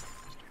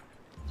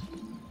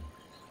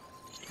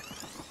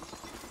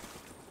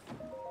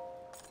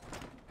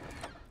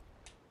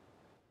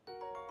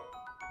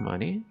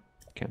 Money.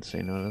 Can't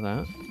say no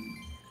to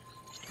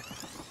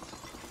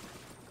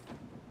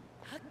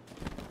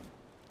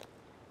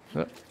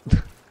that.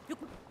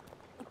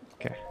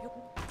 Okay.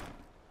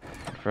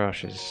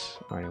 Frosh is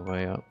already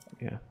way up.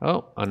 Yeah.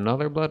 Oh,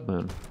 another blood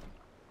moon.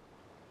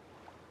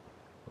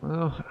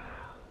 Well,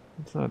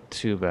 it's not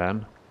too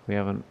bad. We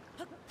haven't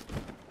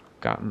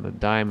gotten the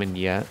diamond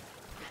yet,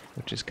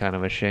 which is kind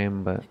of a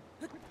shame, but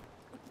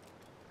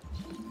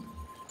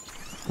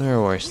there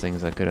are worse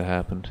things that could have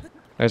happened.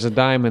 There's a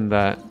diamond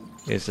that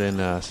is in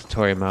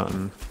Satori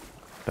Mountain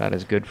that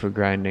is good for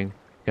grinding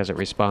because it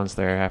respawns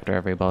there after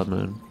every blood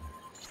moon,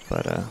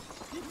 but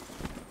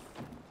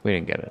we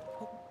didn't get it.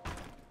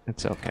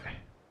 It's okay.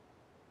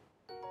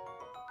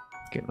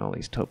 Getting all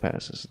these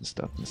topazes and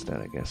stuff instead,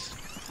 I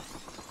guess.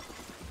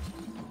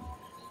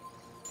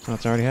 Oh,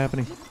 it's already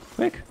happening.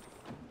 Quick!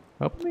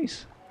 Open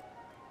these.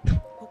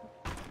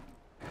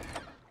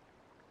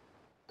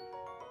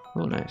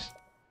 Oh, nice.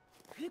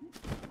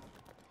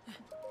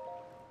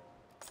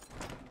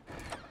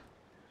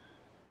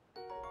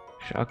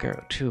 Shock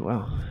arrow too.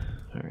 Wow.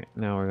 All right,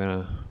 now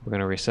we're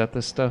gonna reset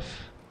this stuff.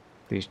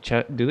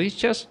 Do these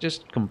chests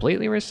just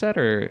completely reset,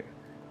 or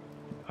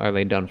are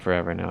they done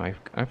forever now?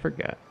 I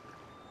forget.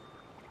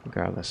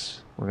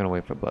 Regardless, we're gonna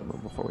wait for blood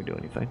moon before we do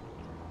anything.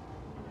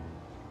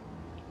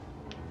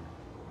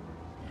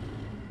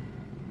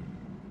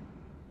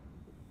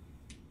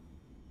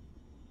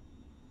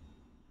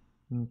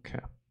 Okay.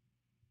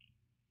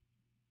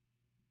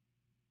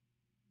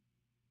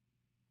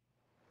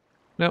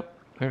 Nope,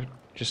 they're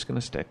just gonna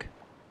stick.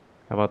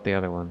 How about the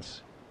other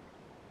ones?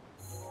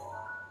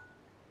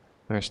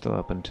 They're still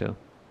open too.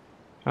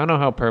 I don't know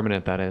how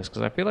permanent that is,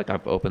 because I feel like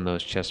I've opened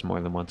those chests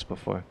more than once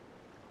before.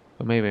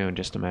 But maybe I'm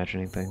just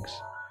imagining things.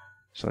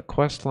 So the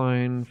quest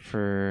line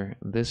for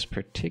this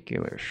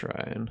particular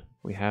shrine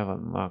we have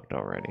unlocked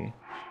already.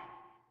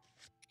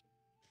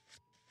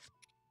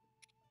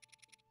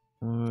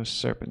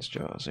 Serpent's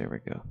Jaws, there we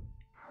go.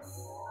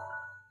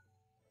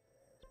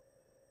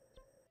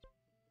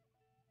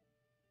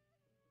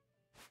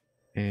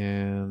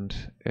 And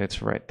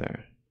it's right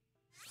there.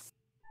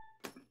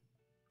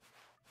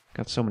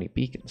 Got so many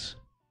beacons.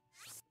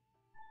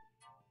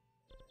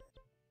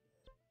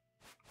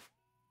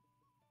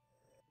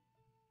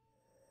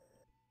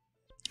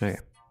 Okay.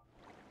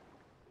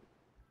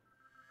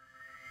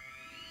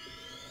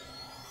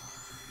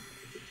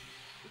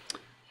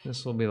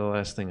 This will be the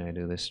last thing I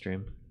do this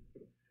stream.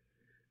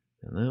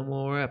 And then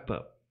we'll wrap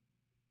up.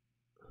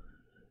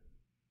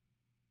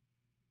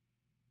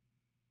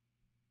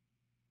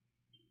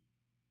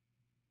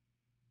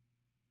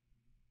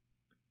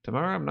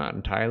 Tomorrow I'm not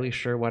entirely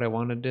sure what I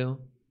want to do.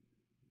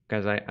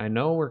 Because I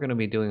know we're going to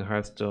be doing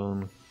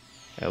Hearthstone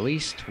at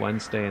least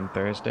Wednesday and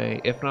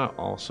Thursday, if not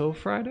also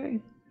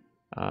Friday.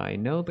 I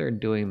know they're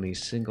doing the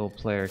single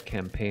player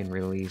campaign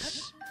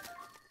release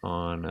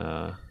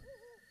on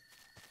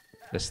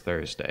this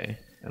Thursday.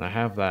 And I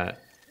have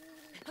that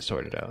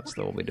sorted out,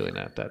 so we'll be doing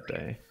that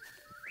day.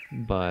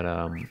 But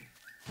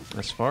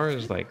as far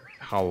as like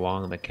how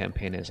long the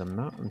campaign is, I'm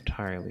not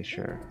entirely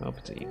sure. Oh,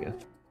 it's Iga.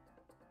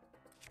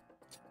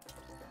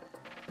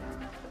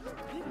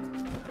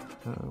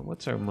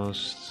 What's our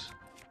most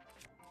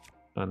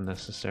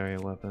unnecessary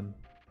weapon?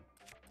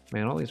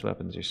 Man, all these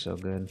weapons are so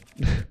good.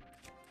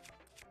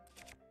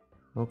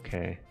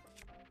 Okay.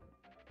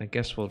 I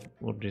guess we'll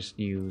just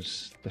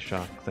use the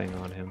shock thing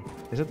on him.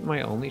 Is it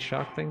my only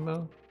shock thing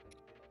though?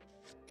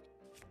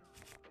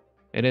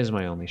 It is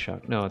my only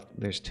shock. No,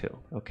 there's two.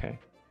 Okay.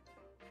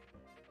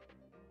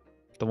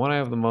 The one I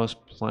have the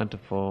most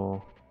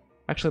plentiful.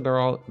 Actually, they're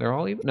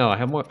all even. No, I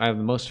have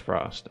the most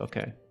frost.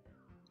 Okay.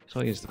 So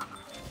I'll use the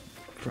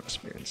frost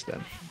spear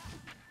instead.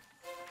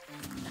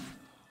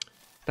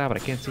 Stop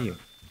it! I can't see you.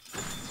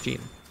 It's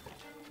cheating.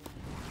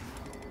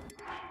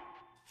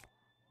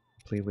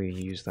 Hopefully we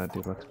use that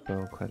deluxe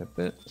bow quite a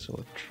bit, so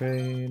we'll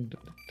trade.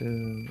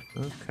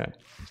 Okay.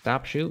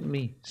 Stop shooting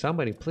me.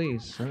 Somebody,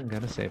 please. I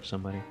gotta save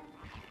somebody.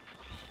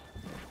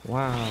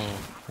 Wow,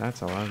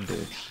 that's a lot of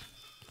dudes.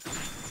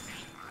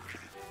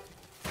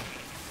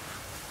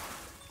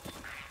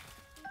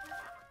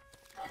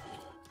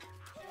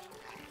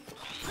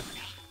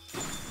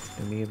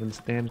 Didn't even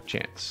stand a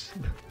chance.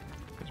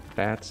 There's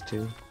bats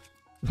too.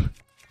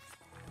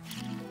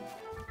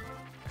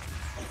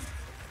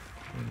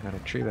 Got a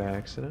tree by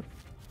accident.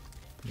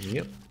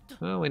 Yep.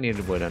 Well, we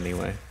needed wood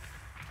anyway.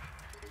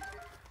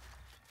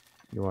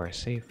 You are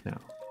safe now.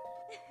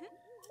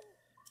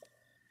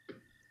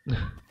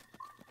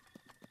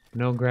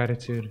 No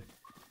gratitude.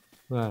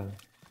 Wow.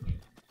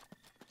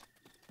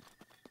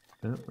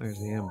 Oh, there's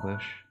the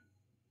ambush.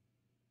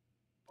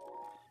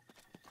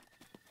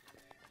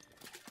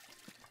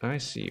 I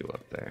see you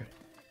up there.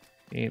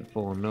 Ain't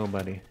fooling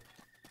nobody.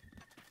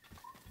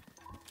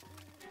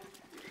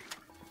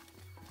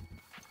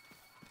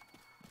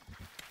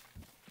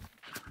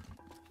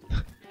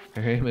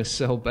 Her aim is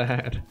so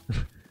bad.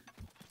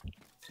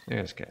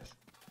 There's Cass.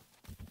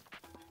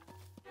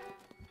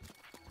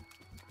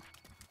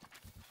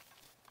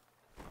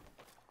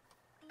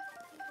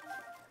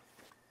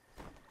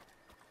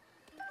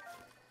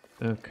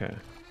 Okay,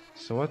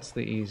 so what's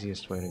the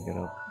easiest way to get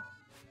up?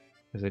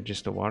 Is it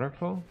just a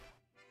waterfall?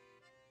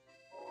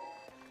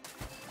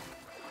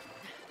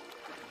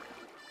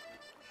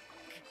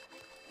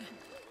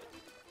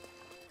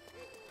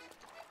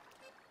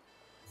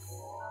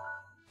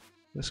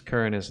 This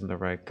current isn't the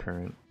right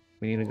current.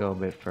 We need to go a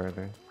bit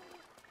further.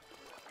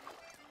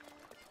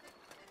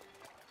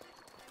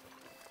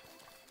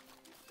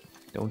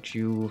 Don't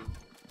you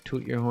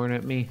toot your horn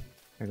at me.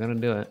 You're gonna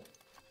do it.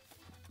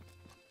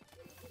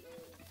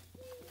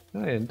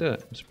 No, I didn't do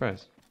it. I'm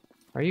surprised.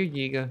 Are you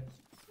Yiga?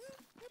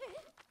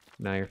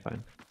 No, you're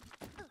fine.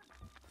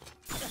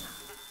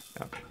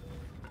 Okay.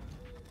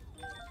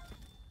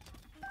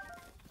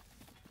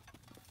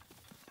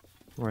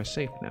 We're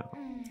safe now.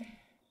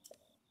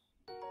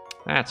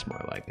 That's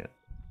more like it.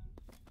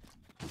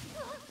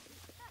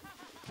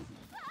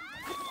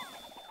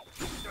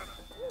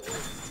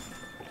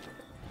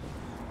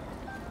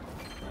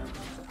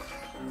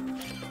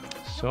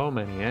 So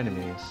many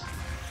enemies.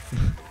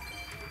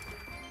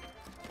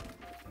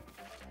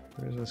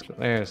 Where's this skull?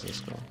 There's the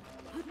skull.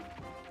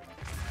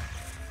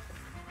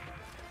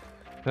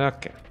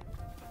 Okay.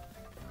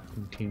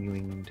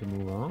 Continuing to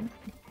move on.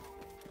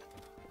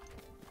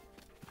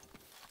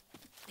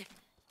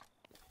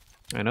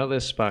 I know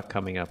this spot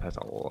coming up has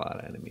a lot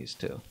of enemies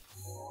too.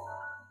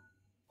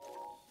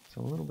 So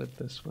a little bit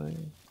this way.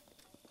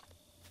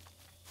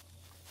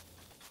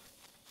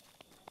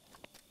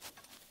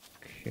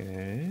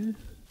 Okay.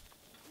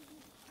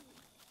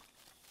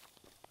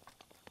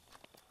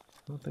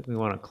 I don't think we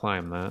want to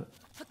climb that.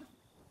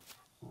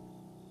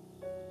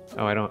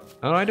 Oh, I don't.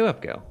 Oh, I do have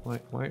Gale. Why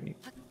aren't you?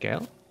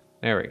 Gale?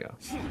 There we go.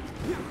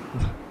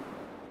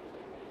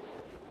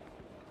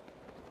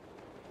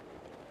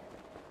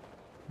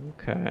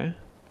 Okay.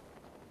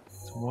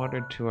 It's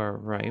watered to our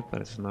right,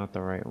 but it's not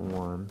the right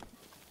one.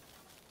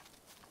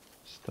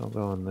 Still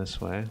going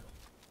this way.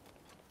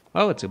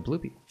 Oh, it's a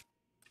bloopy.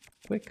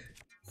 Quick.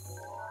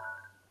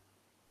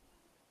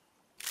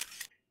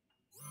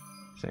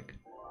 Sick.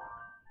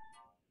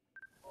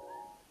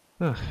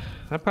 Ugh,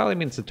 that probably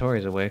means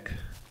Satori's awake,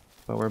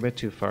 but we're a bit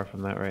too far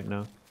from that right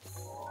now.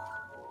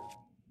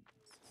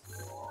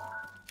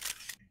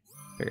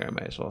 Figure I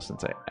might as well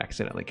since I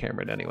accidentally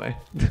cameraed anyway.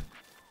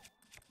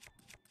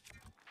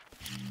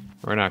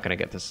 We're not gonna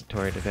get to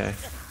Satori today.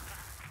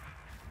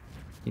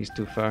 He's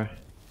too far.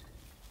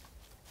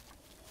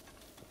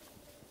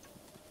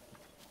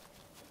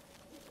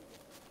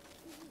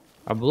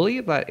 I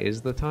believe that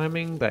is the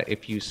timing, that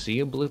if you see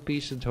a bloopy,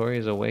 Satori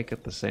is awake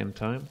at the same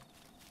time.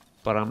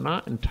 But I'm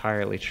not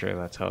entirely sure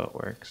that's how it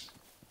works.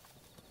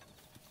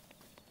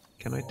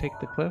 Can I take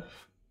the cliff?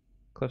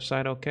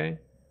 Cliffside okay?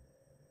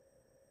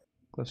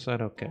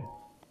 Cliffside okay.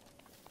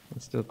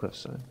 Let's do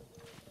cliffside.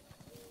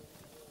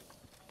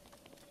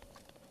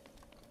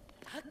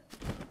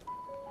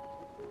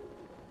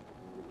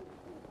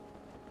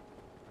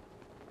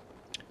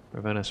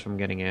 Prevent us from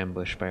getting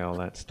ambushed by all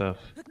that stuff.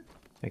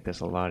 Make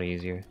this a lot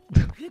easier.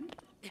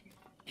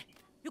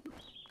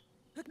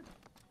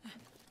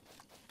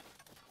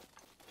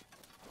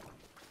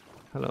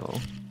 Hello.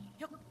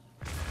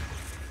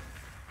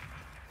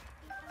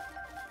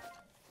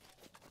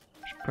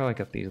 Should probably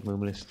get these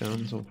luminous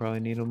stones. We'll probably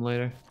need them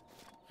later.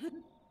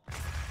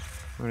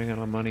 Running out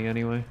of money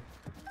anyway.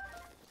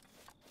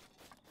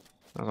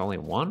 That was only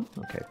one?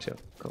 Okay, two.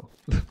 Cool.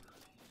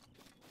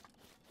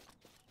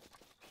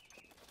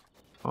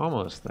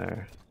 Almost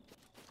there.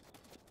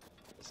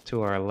 It's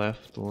to our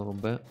left a little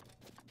bit.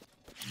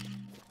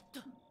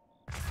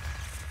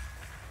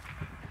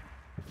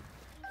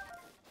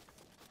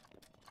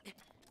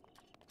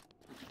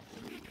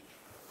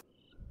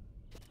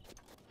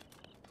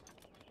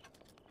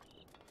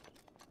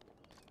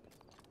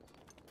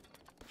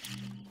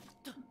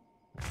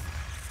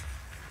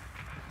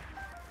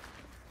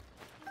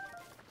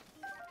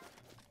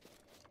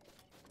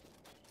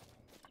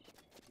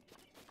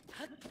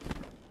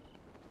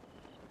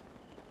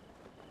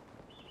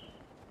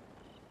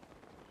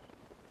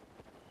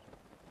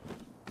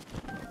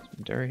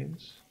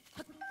 Durians.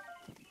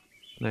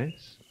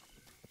 Nice.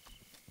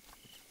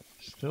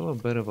 Still a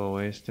bit of a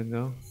ways to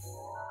go.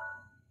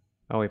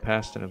 Oh, we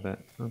passed it a bit.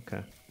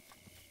 Okay.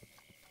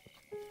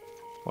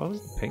 What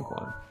was the pink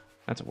one?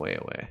 That's way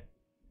away.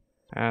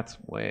 That's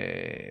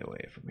way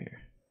away from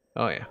here.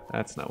 Oh yeah,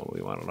 that's not what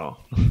we want at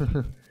all.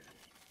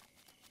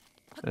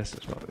 This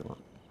is what we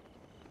want.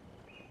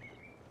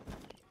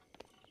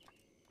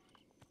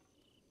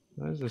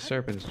 Where's the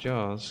serpent's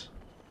jaws?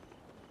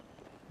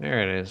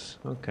 There it is.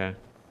 Okay.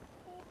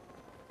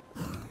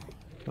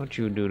 Don't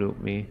you doo-doo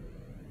me.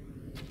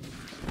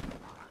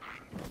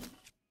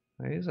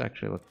 These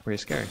actually look pretty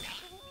scary.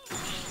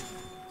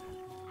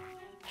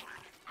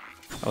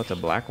 Oh, it's a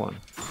black one.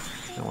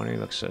 No wonder he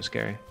looks so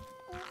scary.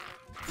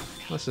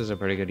 This is a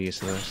pretty good use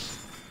of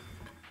this.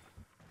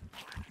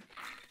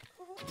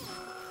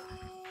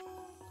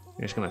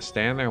 You're just gonna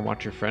stand there and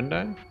watch your friend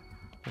die?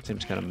 That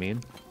seems kind of mean.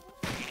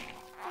 I'm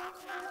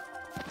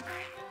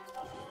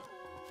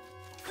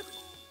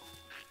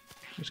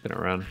just gonna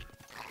run.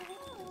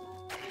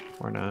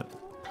 Or not.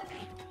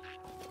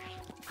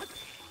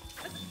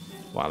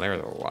 Wow,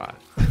 there's a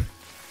lot.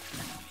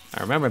 I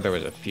remember there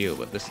was a few,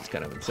 but this is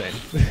kind of insane.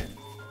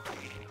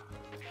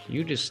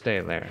 You just stay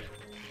there.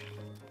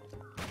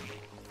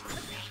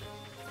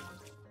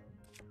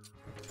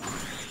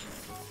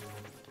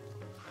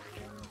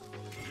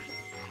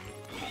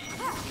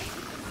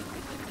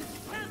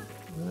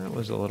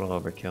 was a little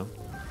overkill.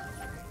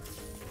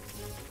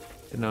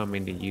 Did not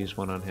mean to use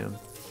one on him.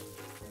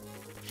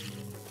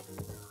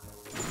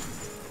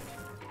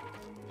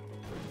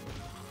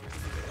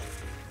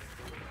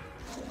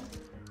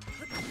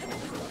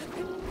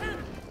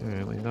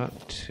 Alright, we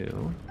got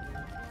 2.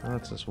 Now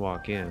let's just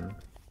walk in.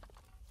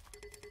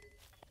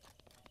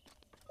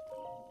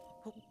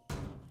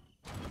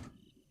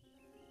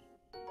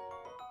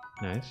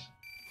 Nice.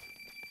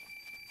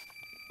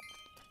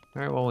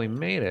 Alright, well we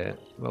made it,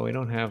 but we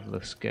don't have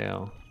the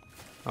scale.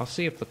 I'll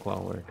see if the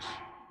claw works.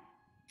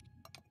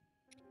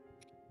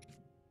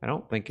 I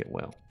don't think it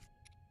will.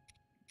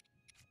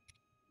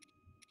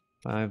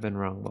 I've been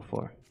wrong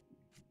before.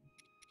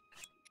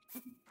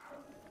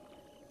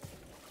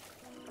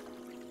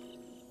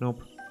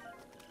 Nope.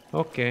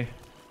 Okay.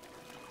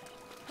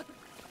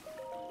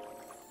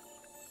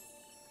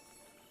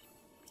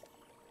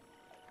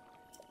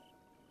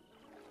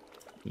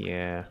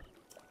 Yeah.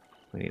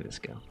 We need the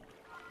scale.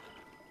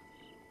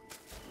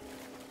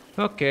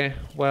 Okay,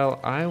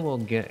 well, I will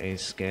get a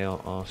scale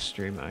off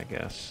stream, I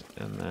guess.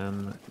 And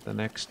then the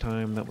next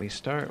time that we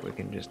start, we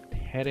can just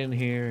head in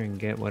here and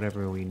get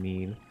whatever we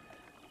need.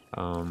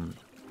 I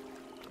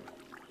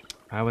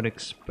would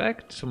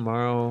expect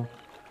tomorrow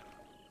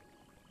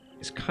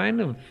is kind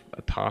of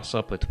a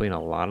toss-up between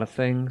a lot of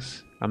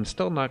things. I'm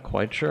still not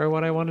quite sure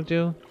what I want to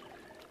do.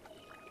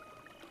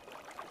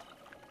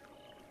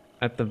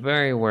 At the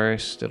very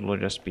worst, it'll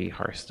just be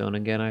Hearthstone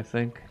again, I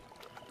think.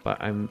 But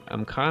I'm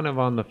kind of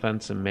on the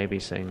fence and maybe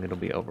saying it'll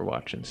be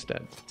Overwatch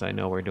instead, since I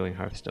know we're doing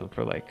Hearthstone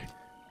for like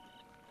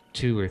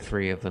 2 or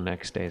 3 of the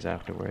next days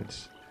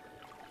afterwards.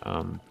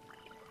 In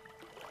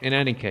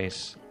any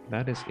case,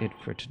 that is it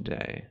for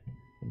today,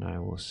 and I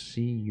will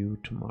see you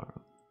tomorrow.